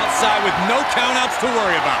to the outside with no countouts to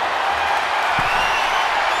worry about.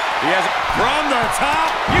 He has it from the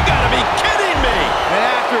top. You got to be kidding me. And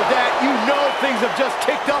after that, you know things have just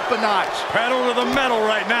kicked up a notch. Pedal to the metal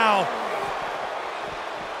right now.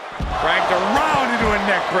 Cranked around into a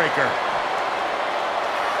neck breaker.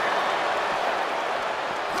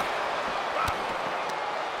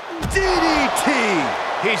 DDT.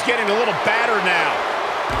 He's getting a little battered now.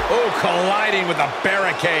 Oh, colliding with a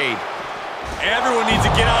barricade. Everyone needs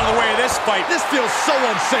to get out of the way of this fight. This feels so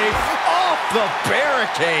unsafe. Off the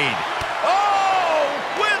barricade. Oh,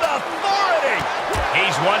 with authority.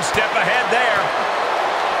 He's one step ahead there.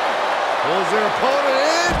 Pulls their opponent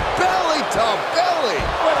in. Belly to belly.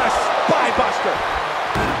 What a spine buster.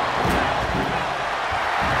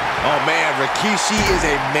 Oh, man, Rikishi is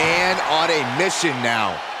a man on a mission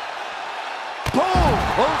now. Boom!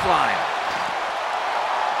 Clothesline.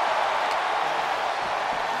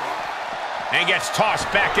 And gets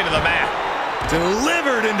tossed back into the mat.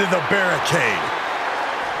 Delivered into the barricade.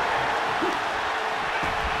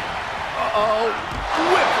 Uh-oh.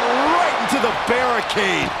 Whipped right into the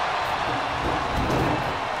barricade.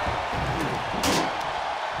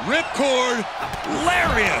 Ripcord.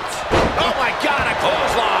 Lariat. Oh, my God, a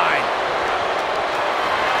clothesline.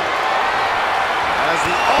 As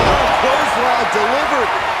the clothesline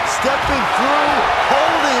delivered. Stepping through,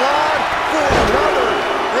 holding on for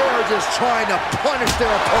another. They are just trying to punish their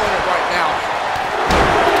opponent right now.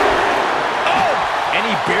 Oh! And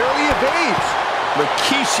he barely evades.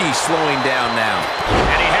 Rikishi slowing down now.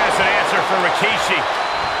 And he has an answer for Rikishi.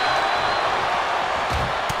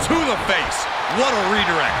 To the face. What a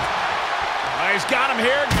redirect. He's got him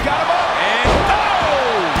here. Got him up. And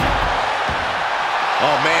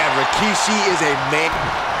oh, man, Rikishi is a man.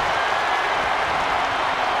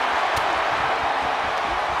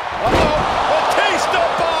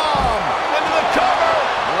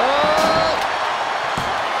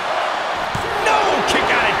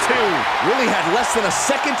 Really had less than a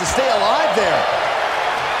second to stay alive there.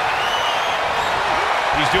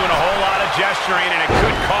 He's doing a whole lot of gesturing, and it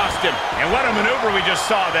could cost him. And what a maneuver we just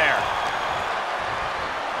saw there.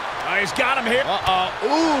 He's got him here.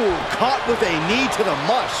 Ooh, caught with a knee to the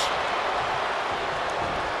mush.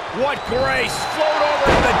 What grace. Float over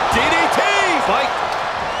to the DDT. Fight.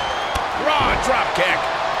 Raw drop kick.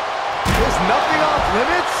 Is nothing off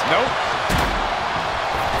limits? Nope.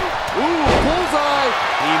 Ooh, bullseye.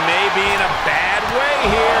 He may be in a bad way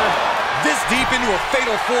here. This deep into a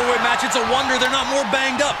fatal four-way match, it's a wonder they're not more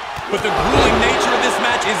banged up. But the grueling nature of this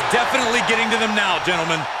match is definitely getting to them now,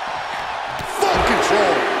 gentlemen. Full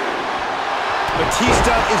control.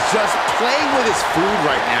 Batista is just playing with his food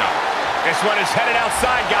right now. This one is headed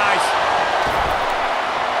outside, guys.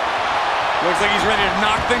 Looks like he's ready to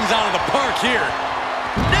knock things out of the park here.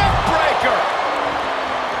 Neck breaker.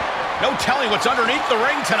 No telling what's underneath the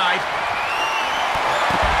ring tonight.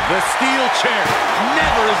 The steel chair,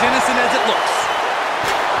 never as innocent as it looks.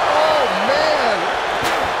 Oh, man.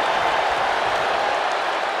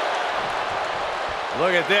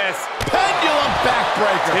 Look at this. Pendulum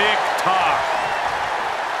backbreaker. Tick-tock.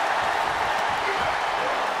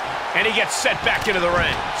 And he gets set back into the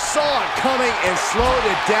ring. Saw it coming and slowed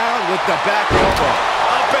it down with the back elbow.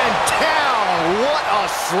 Up and down. What a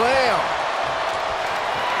slam.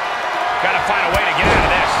 Got to find a way to get out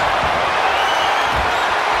of this.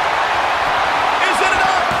 Is it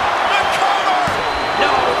enough? The cover!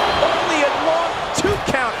 No, only a long 2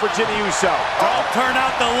 count for Jimmy Uso. Don't turn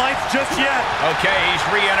out the lights just yet. Okay, he's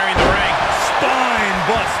re-entering the ring. Spine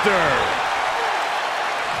buster.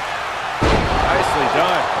 Nicely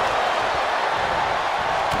done.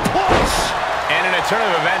 Push! And in a turn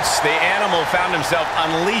of events, the animal found himself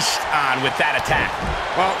unleashed on with that attack.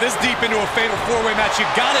 Well, this deep into a fatal four-way match, you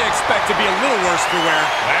gotta expect to be a little worse for wear.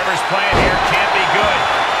 Whatever's playing here can't be good.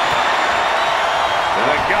 What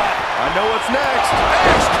I got? I know what's next.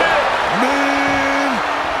 Axe kick! Man!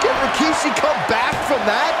 Can Rikishi come back from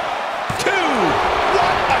that? 2!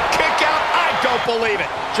 What a kick out! I don't believe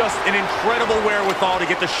it. Just an incredible wherewithal to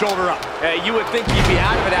get the shoulder up. You would think he'd be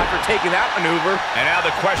out of it after taking that maneuver. And now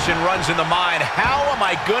the question runs in the mind, how am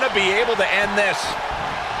I going to be able to end this?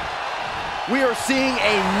 We are seeing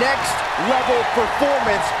a next-level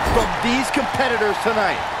performance from these competitors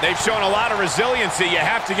tonight. They've shown a lot of resiliency. You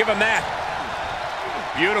have to give them that.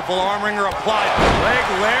 Beautiful arm wringer applied. Leg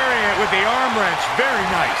lariat with the arm wrench. Very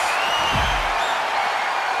nice.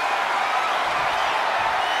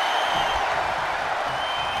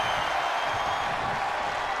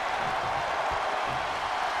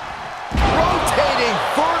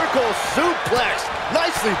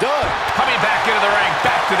 Nicely done. Coming back into the ring,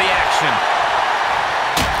 back to the action.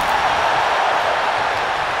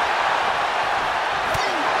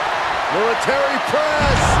 Military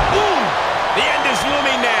press. Boom! The end is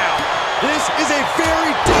looming now. This is a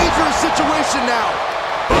very dangerous situation now.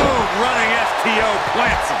 Boom, running STO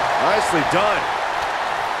plants him. Nicely done.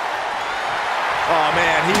 Oh,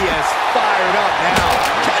 man, he is fired up now.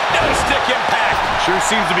 Kendo stick impact. Sure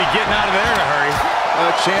seems to be getting out of there in a hurry. A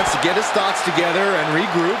chance to get his thoughts together and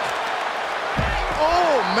regroup.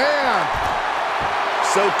 Oh, man.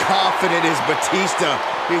 So confident is Batista.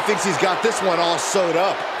 He thinks he's got this one all sewed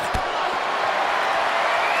up.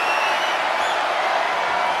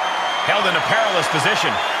 Held in a perilous position.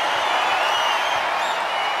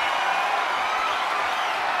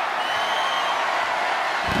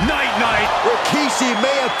 Night-night. Rikishi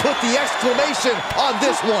may have put the exclamation on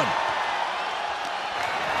this one.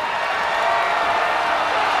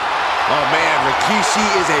 Oh, man, Rikishi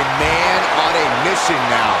is a man on a mission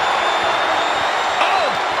now.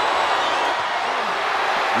 Oh!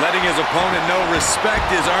 Letting his opponent know respect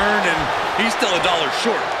is earned, and he's still $1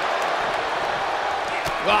 short.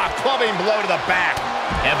 Clubbing blow to the back.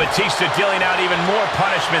 And Batista dealing out even more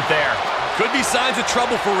punishment there. Could be signs of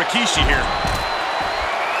trouble for Rikishi here.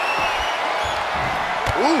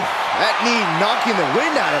 Ooh, that knee knocking the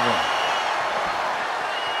wind out of him.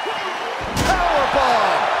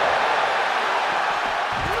 Powerbomb.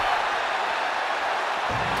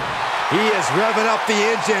 He is revving up the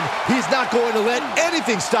engine. He's not going to let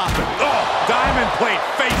anything stop him. Oh, diamond plate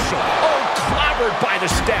facial. Oh, clobbered by the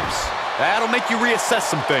steps. That'll make you reassess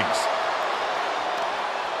some things.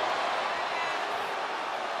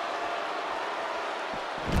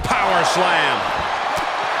 Power slam.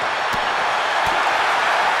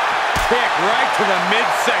 Kick right to the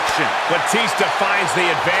midsection. Batista finds the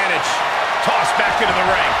advantage. Tossed back into the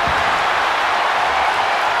ring.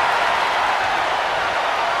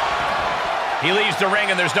 He leaves the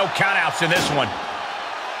ring and there's no countouts in this one.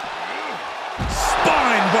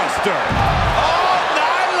 Spine buster. All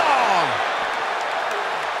night long.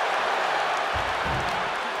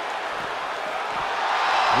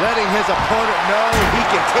 Letting his opponent know he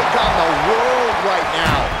can take on the world right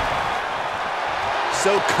now.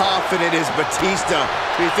 So confident is Batista.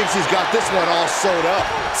 He thinks he's got this one all sewed up.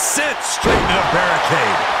 Sent straight into the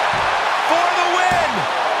barricade. For the win.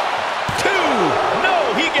 2.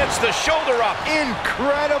 No, he gets the shoulder up.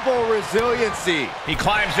 Incredible resiliency. He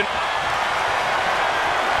climbs in.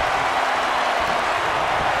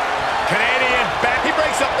 Canadian back. He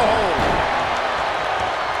breaks up the hold.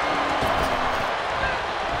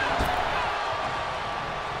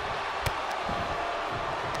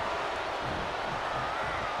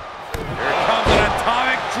 Here comes an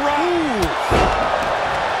atomic drop.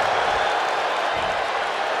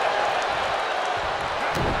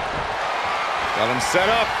 Got him set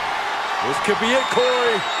up. This could be it,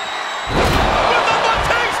 Corey. With the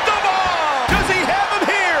Batista bomb! Does he have him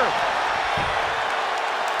here?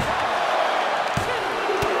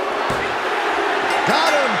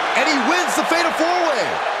 Got him, and he wins the Fatal 4-Way.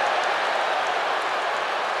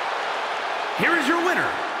 Here is your winner,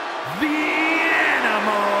 the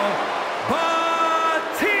Animal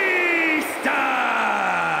Batista.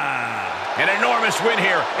 An enormous win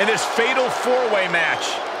here in this Fatal 4-Way match.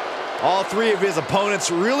 All three of his opponents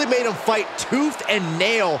really made him fight tooth and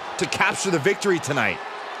nail to capture the victory tonight.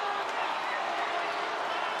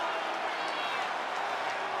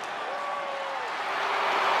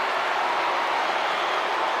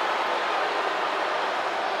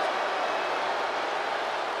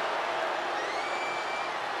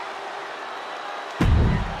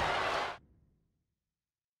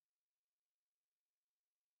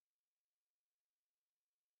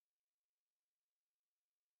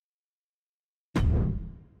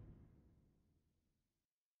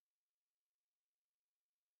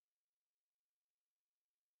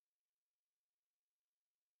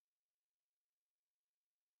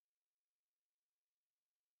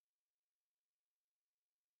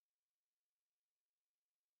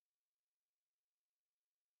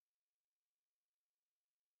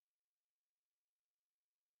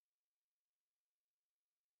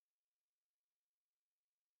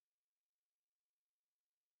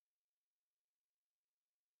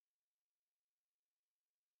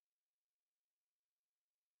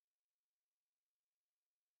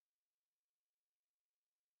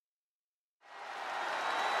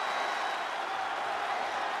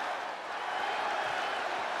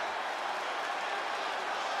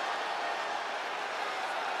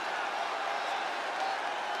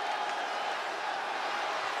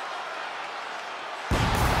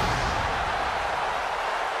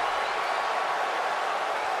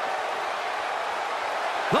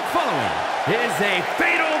 The following is a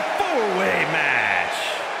fatal four-way match.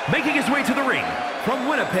 Making his way to the ring from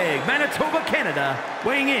Winnipeg, Manitoba, Canada,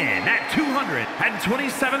 weighing in at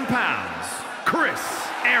 227 pounds,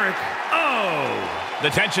 Eric O. The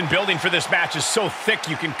tension building for this match is so thick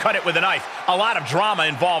you can cut it with a knife. A lot of drama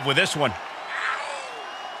involved with this one.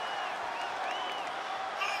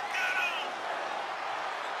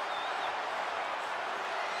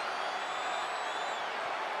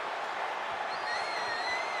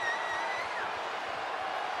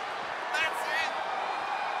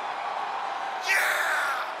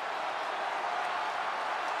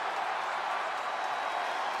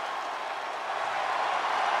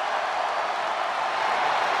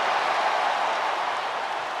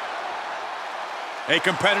 A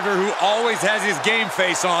competitor who always has his game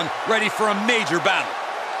face on, ready for a major battle.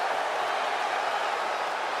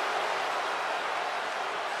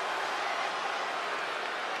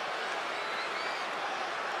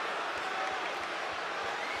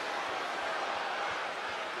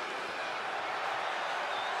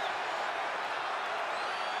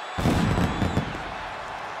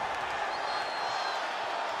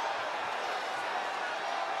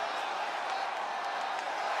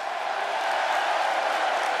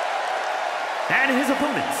 And his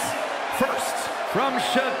opponents, first, from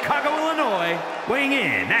Chicago, Illinois, weighing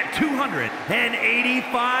in at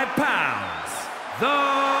 285 pounds, the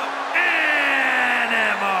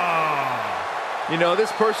Animal. You know,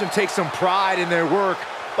 this person takes some pride in their work,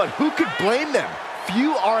 but who could blame them?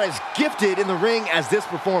 Few are as gifted in the ring as this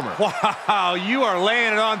performer. Wow, you are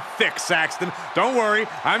laying it on thick, Saxton. Don't worry,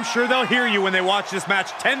 I'm sure they'll hear you when they watch this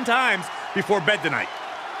match 10 times before bed tonight.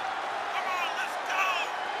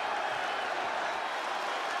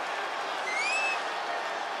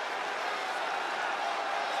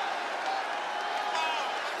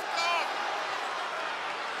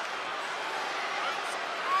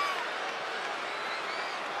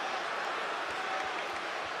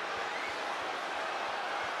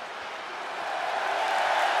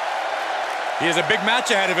 He has a big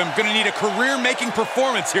match ahead of him. Going to need a career-making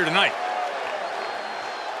performance here tonight.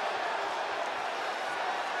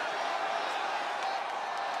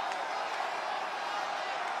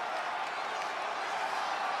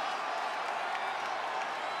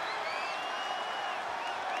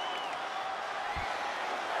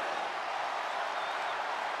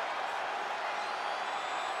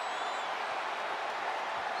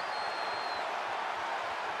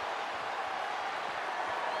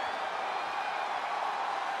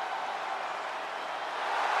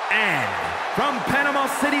 And from Panama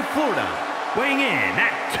City, Florida, weighing in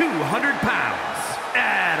at 200 pounds,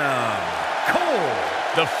 Adam Cole.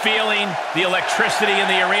 The feeling, the electricity in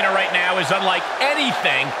the arena right now is unlike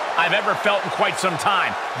anything I've ever felt in quite some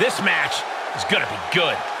time. This match is going to be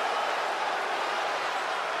good.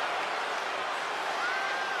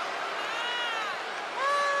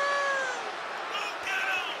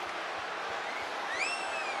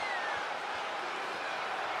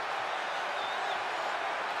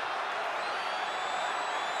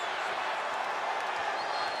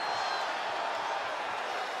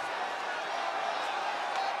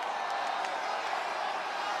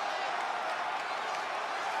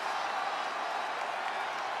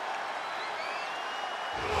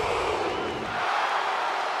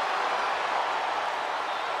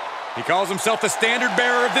 He calls himself the standard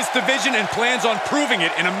bearer of this division and plans on proving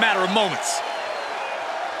it in a matter of moments.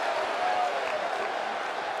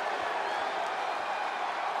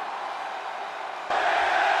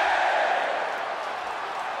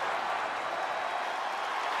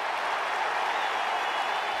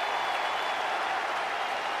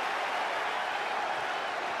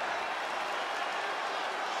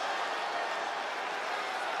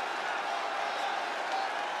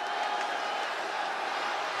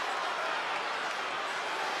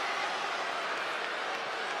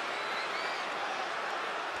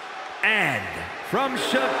 And from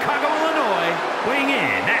Chicago, Illinois, weighing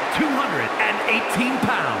in at 218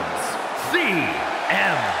 pounds,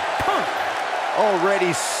 CM Punk.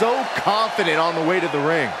 Already so confident on the way to the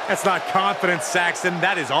ring. That's not confidence, Saxton.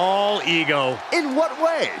 That is all ego. In what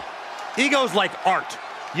way? Ego's like art.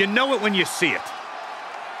 You know it when you see it.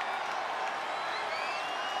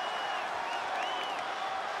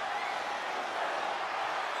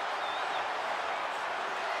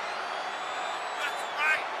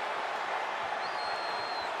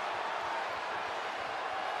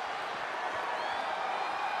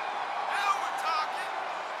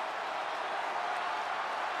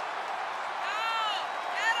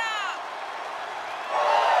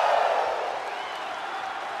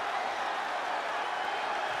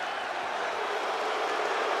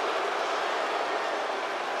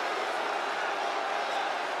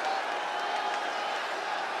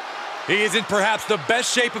 He is in perhaps the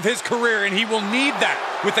best shape of his career, and he will need that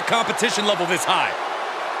with the competition level this high.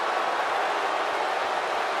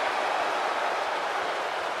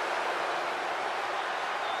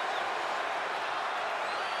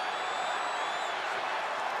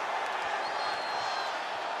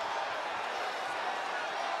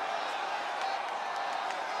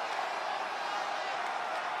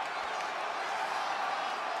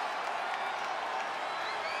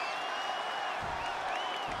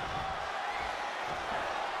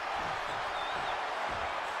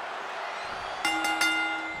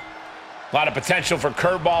 A lot of potential for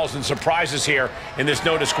curveballs and surprises here in this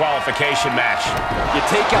no disqualification match. You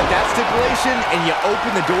take out that stipulation and you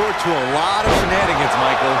open the door to a lot of shenanigans,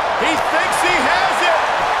 Michael. He thinks he has it!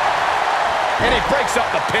 And he breaks up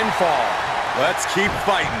the pinfall. Let's keep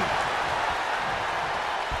fighting.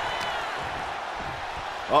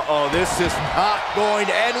 Uh-oh, this is not going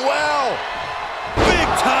to end well. Big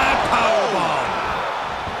time powerbomb.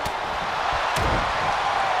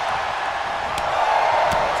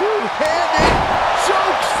 Two-handed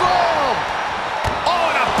choke slam. Oh,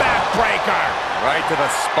 and a backbreaker. Right to the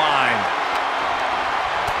spine.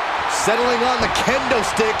 Settling on the kendo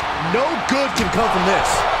stick. No good can come from this.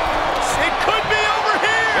 It could be over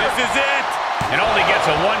here. This is it. It only gets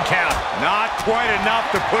a 1 count. Not quite enough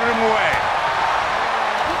to put him away.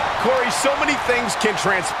 Corey, so many things can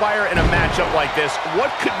transpire in a matchup like this. What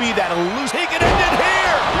could be that elusive? He can end it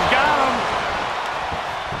here. He's got him.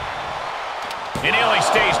 And he only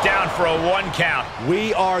stays down for a 1 count.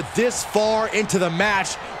 We are this far into the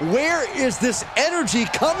match. Where is this energy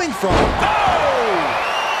coming from? Oh!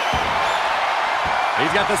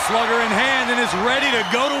 He's got the slugger in hand and is ready to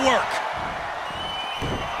go to work.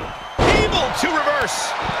 Able to reverse.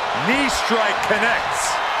 Knee strike connects.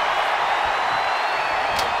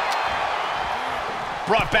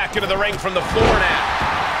 Brought back into the ring from the floor now.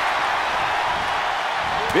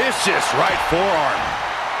 Vicious right forearm.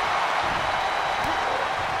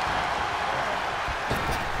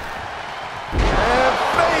 And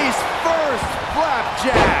face first,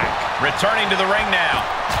 flapjack. Returning to the ring now.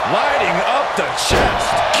 Lighting up the chest.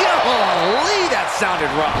 Golly, that sounded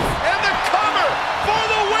rough. And the cover for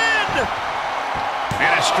the win!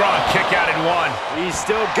 And a strong kick out in 1. He's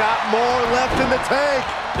still got more left in the tank.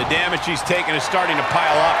 The damage he's taken is starting to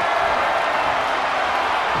pile up.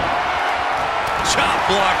 Chop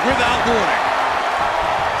block without warning.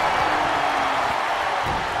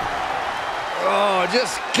 Oh,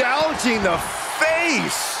 just gouging the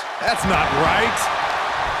face. That's not right.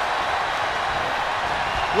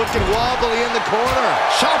 Looking wobbly in the corner.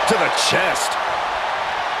 Chop to the chest.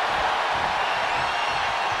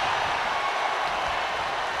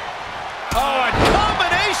 Oh, a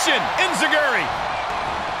combination! Enziguri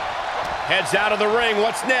heads out of the ring.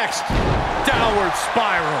 What's next? Downward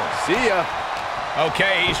spiral. See ya.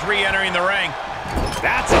 Okay, he's re-entering the ring.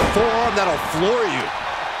 That's a forearm that'll floor you.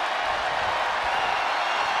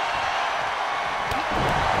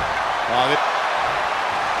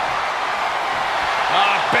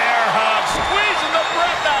 Bear hug, squeezing the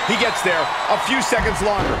breath out. He gets there a few seconds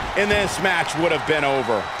longer, and this match would have been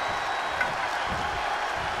over.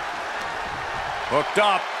 Hooked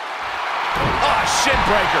up. Shin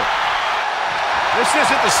breaker. This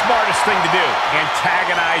isn't the smartest thing to do,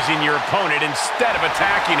 antagonizing your opponent instead of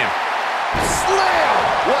attacking him. Slam!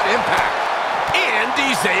 What impact! And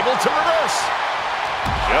he's able to reverse.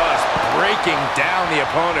 Just breaking down the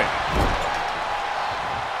opponent.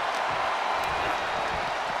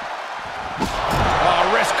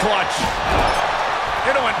 Wrist clutch.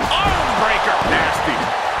 Into an arm breaker. Nasty.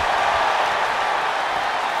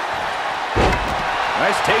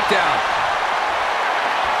 Nice takedown.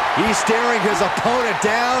 He's staring his opponent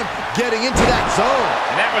down, getting into that zone.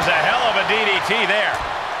 And that was a hell of a DDT there.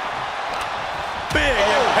 Big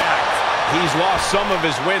impact. He's lost some of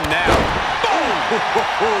his wind now.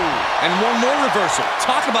 Boom! And one more reversal.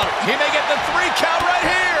 Talk about it. He may get the 3 count right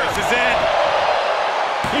here. This is it.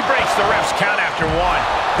 He breaks the ref's count after 1.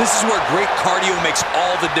 This is where great cardio makes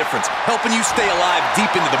all the difference, helping you stay alive deep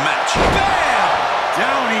into the match. Bam!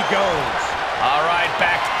 Down he goes. All right,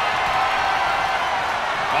 back.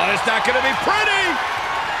 Oh, it's not going to be pretty.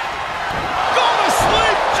 Go to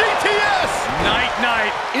sleep, GTS.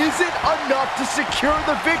 Night-night. Is it enough to secure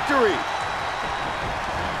the victory?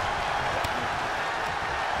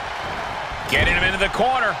 Getting him into the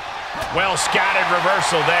corner. Well scattered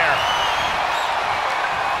reversal there.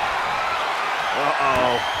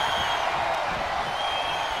 Uh-oh.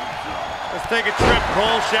 Let's take a trip,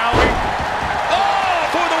 Cole, shall we? Oh,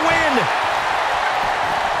 for the win.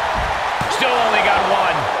 Still only got 1.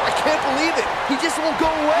 I can't can't believe it. He just won't go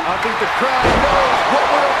away. I think the crowd knows what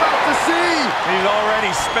we're about to see. He's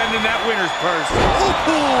already spending that winner's purse.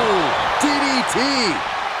 Ooh, DDT.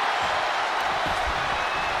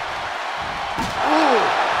 Ooh.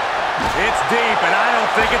 It's deep, and I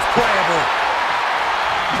don't think it's playable.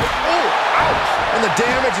 Oh, ouch. And the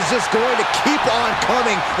damage is just going to keep on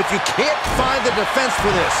coming if you can't find the defense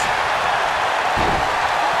for this.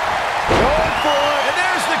 Going for it, and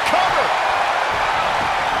there's the cover.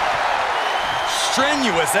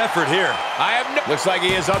 Strenuous effort here. Looks like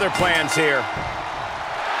he has other plans here.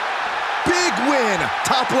 Big win,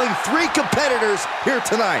 toppling 3 competitors here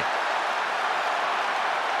tonight.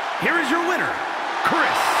 Here is your winner,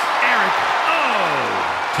 Chris Eric O.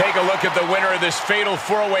 Take a look at the winner of this fatal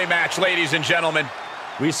 4-way match, ladies and gentlemen.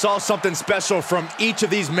 We saw something special from each of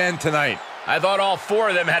these men tonight. I thought all 4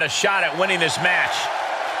 of them had a shot at winning this match.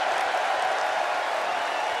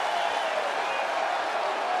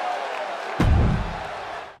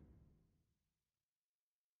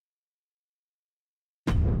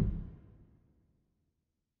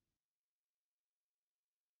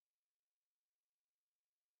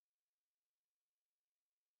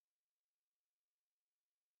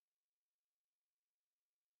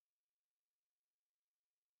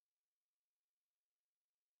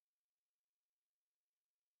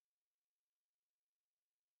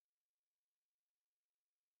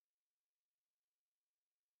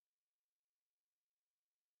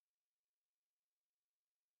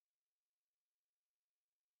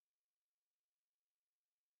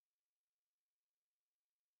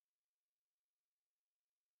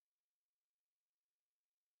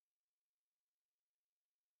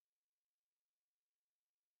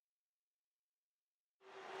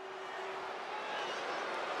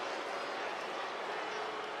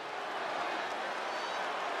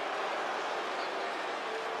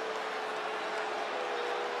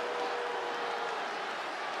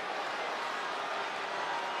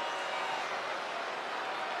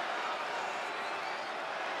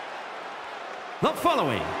 The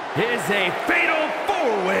following is a fatal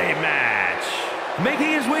 4-way match.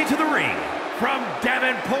 Making his way to the ring from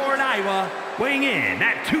Davenport, Iowa, weighing in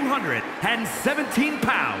at 217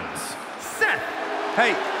 pounds, Seth.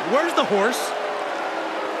 Hey, where's the horse?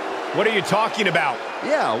 What are you talking about?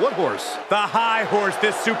 Yeah, what horse? The high horse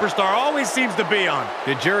this superstar always seems to be on.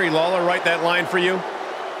 Did Jerry Lawler write that line for you?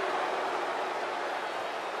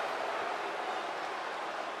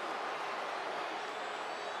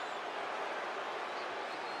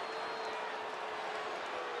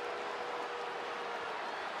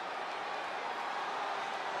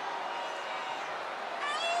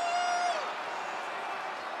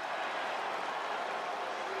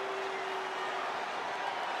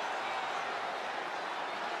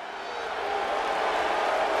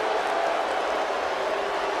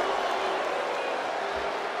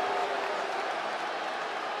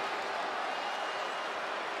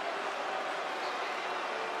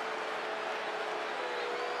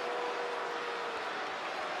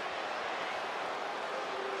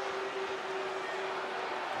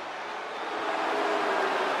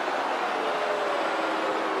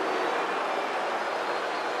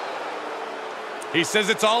 He says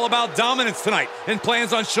it's all about dominance tonight and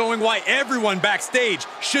plans on showing why everyone backstage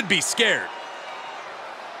should be scared.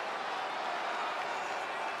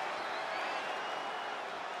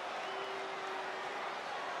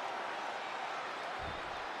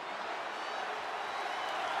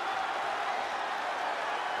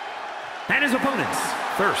 And his opponents,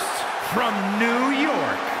 first from New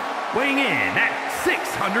York, weighing in at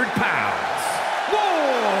 600 pounds,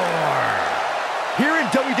 War! Here in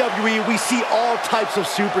WWE, we see all types of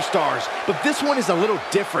superstars, but this one is a little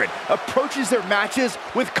different. Approaches their matches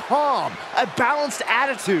with calm, a balanced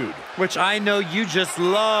attitude. Which I know you just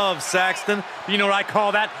love, Saxton. You know what I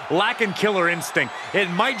call that? Lacking killer instinct.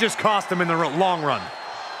 It might just cost him in the long run.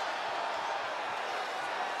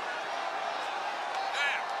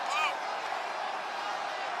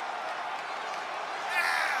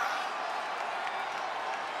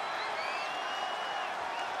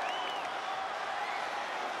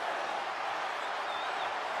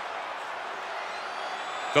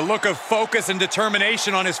 The look of focus and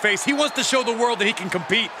determination on his face. He wants to show the world that he can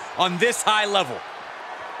compete on this high level.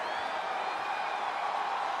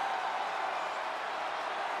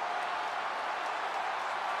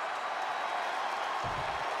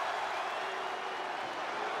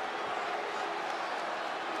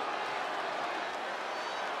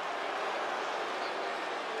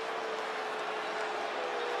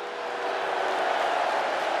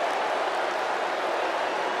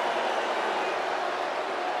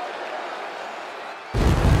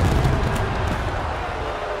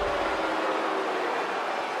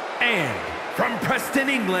 And from Preston,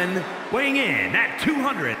 England, weighing in at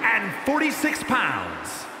 246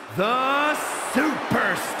 pounds, the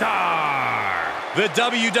Superstar. The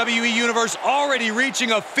WWE Universe already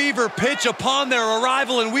reaching a fever pitch upon their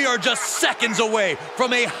arrival, and we are just seconds away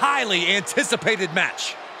from a highly anticipated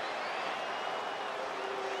match.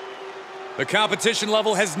 The competition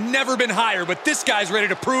level has never been higher, but this guy's ready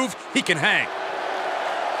to prove he can hang.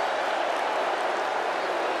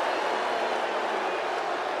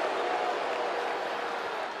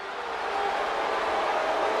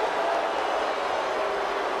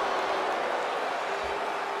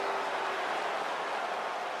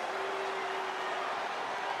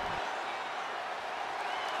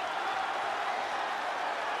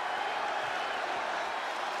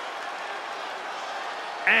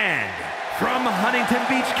 And from Huntington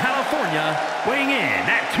Beach, California, weighing in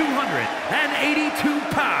at 282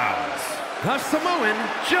 pounds, the Samoan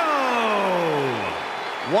Joe.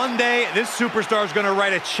 One day, this superstar is going to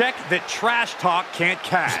write a check that trash talk can't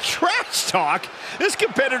cash. Trash talk? This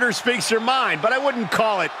competitor speaks their mind, but I wouldn't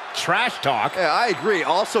call it trash talk. Yeah, I agree.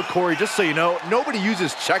 Also, Corey, just so you know, nobody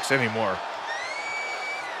uses checks anymore.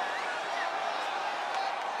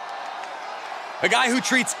 A guy who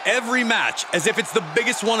treats every match as if it's the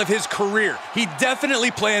biggest one of his career. He definitely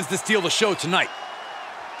plans to steal the show tonight.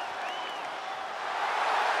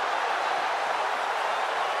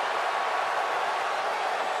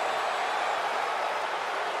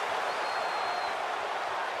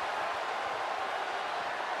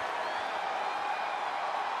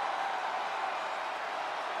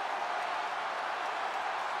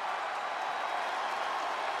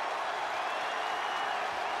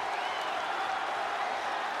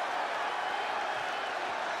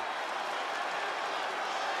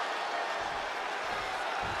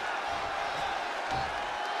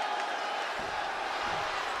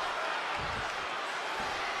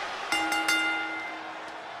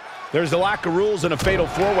 There's a lack of rules in a fatal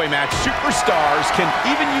four-way match. Superstars can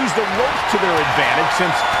even use the ropes to their advantage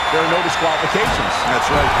since there are no disqualifications. That's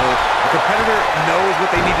right, Cole. A competitor knows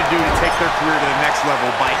what they need to do to take their career to the next level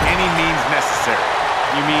by any means necessary.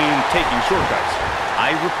 You mean taking shortcuts?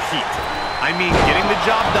 I repeat, I mean getting the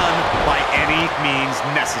job done by any means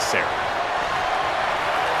necessary.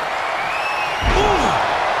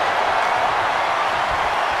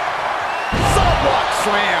 Sidewalk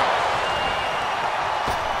slam.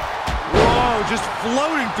 Just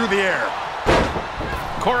floating through the air.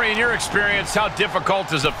 Corey, in your experience, how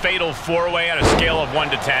difficult is a fatal four-way on a scale of 1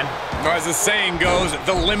 to 10? As the saying goes,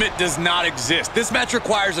 the limit does not exist. This match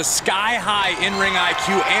requires a sky-high in-ring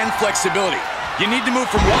IQ and flexibility. You need to move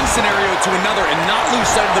from one scenario to another and not lose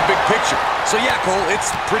sight of the big picture. So yeah, Cole, it's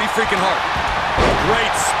pretty freaking hard.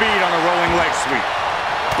 Great speed on a rolling leg sweep.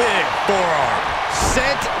 Big forearm.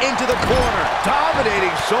 Sent into the corner.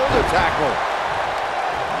 Dominating shoulder tackle.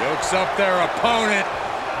 Yokes up their opponent.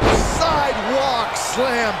 Sidewalk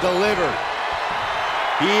slam delivered.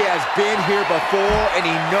 He has been here before, and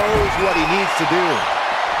he knows what he needs to do.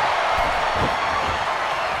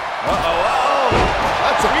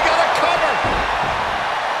 We got a cover.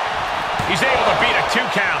 He's able to beat a 2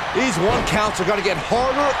 count. These 1 counts are going to get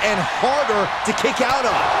harder and harder to kick out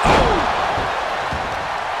of.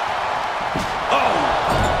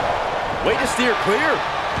 Way to steer clear.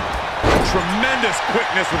 Tremendous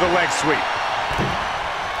quickness with a leg sweep.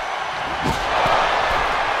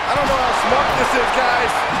 I don't know how smart this is,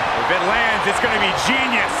 guys. If it lands, it's going to be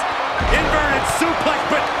genius. Inverted suplex,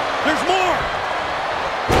 but there's more.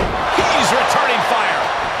 He's returning fire.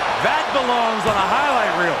 That belongs on a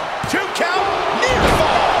highlight reel. 2 count, near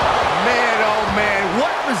fall. Man, oh man,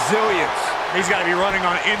 what resilience. He's got to be running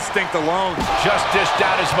on instinct alone. Just dished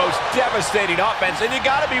out his most devastating offense, and you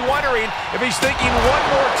got to be wondering if he's thinking one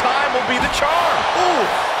more time will be the charm. Ooh.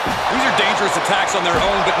 These are dangerous attacks on their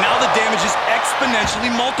own, but now the damage is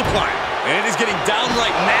exponentially multiplying. And it is getting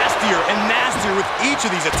downright nastier and nastier with each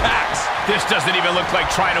of these attacks. This doesn't even look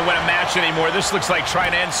like trying to win a match anymore. This looks like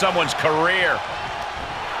trying to end someone's career.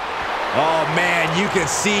 Oh man, you can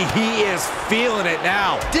see he is feeling it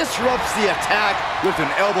now. Disrupts the attack with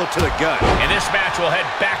an elbow to the gut. And this match will head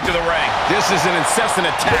back to the ring. This is an incessant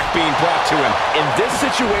attack being brought to him. In this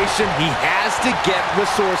situation, he has to get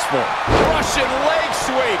resourceful. Russian leg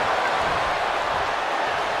sweep.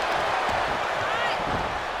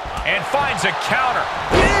 And finds a counter.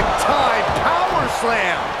 Big time power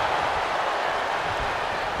slam.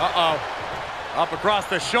 Up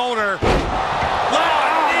across the shoulder.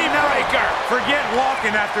 Knee breaker. Forget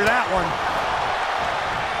walking after that one.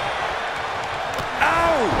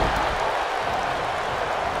 Ow!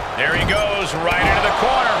 There he goes, right into the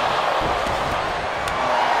corner.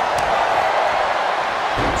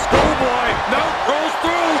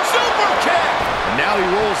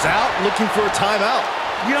 Edge's out, looking for a timeout.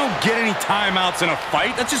 You don't get any timeouts in a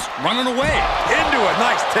fight. That's just running away. Into it.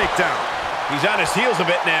 Nice takedown. He's on his heels a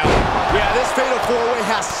bit now. Yeah, this fatal four-way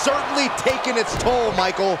has certainly taken its toll,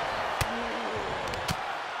 Michael.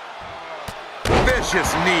 Vicious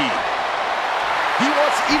knee. He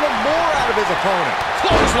wants even more out of his opponent.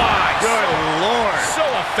 Clothesline. Good Lord. So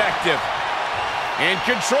effective. In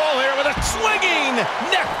control here with a swinging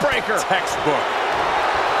neck breaker. Textbook.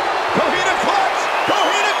 Kohina clutch!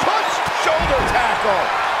 Kohina clutch! Shoulder tackle.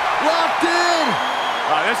 Locked in.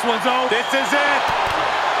 This one's over. This is it.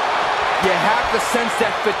 You have to sense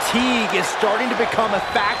that fatigue is starting to become a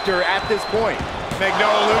factor at this point. Make no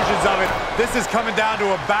illusions of it. This is coming down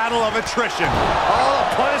to a battle of attrition. All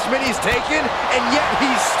the punishment he's taken, and yet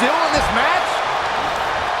he's still in this match?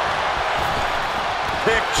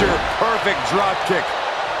 Picture perfect drop kick.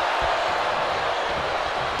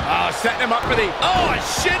 Setting him up for the, a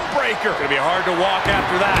shin breaker. Gonna be hard to walk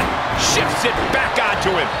after that. Shifts it back onto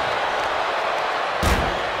him.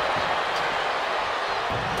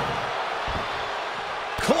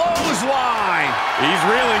 Clothesline. He's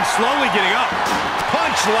reeling, slowly getting up.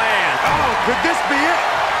 Punch land. Oh, could this be it?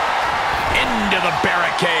 Into the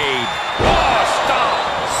barricade. Oh, stop.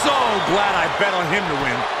 So glad I bet on him to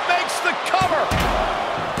win. Makes the cover.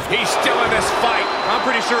 He's still in this fight. I'm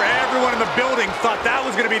pretty sure everyone in the building thought that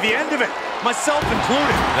was going to be the end of it, myself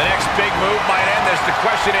included. The next big move might end this. The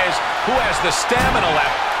question is, who has the stamina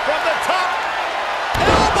left? From the top.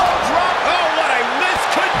 Elbow drop. Oh, what a miss.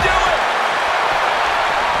 Could do it.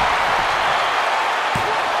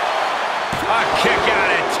 A kick out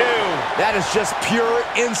at two. That is just pure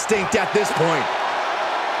instinct at this point.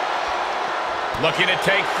 Looking to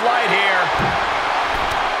take flight here.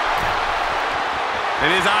 And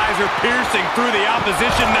his eyes are piercing through the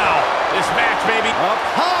opposition now. This match, baby. Up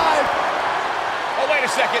high. Oh, wait a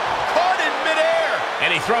second. Caught in midair. And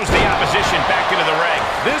he throws the opposition back into the ring.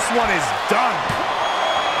 This one is done.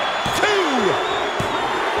 Two.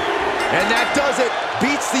 And that does it.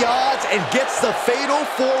 Beats the odds and gets the fatal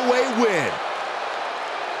four-way win.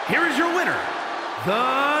 Here is your winner,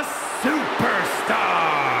 the Superstar.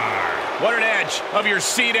 What an edge of your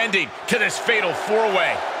seed ending to this fatal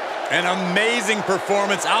four-way. An amazing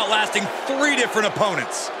performance, outlasting 3 different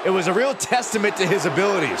opponents. It was a real testament to his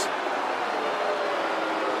abilities.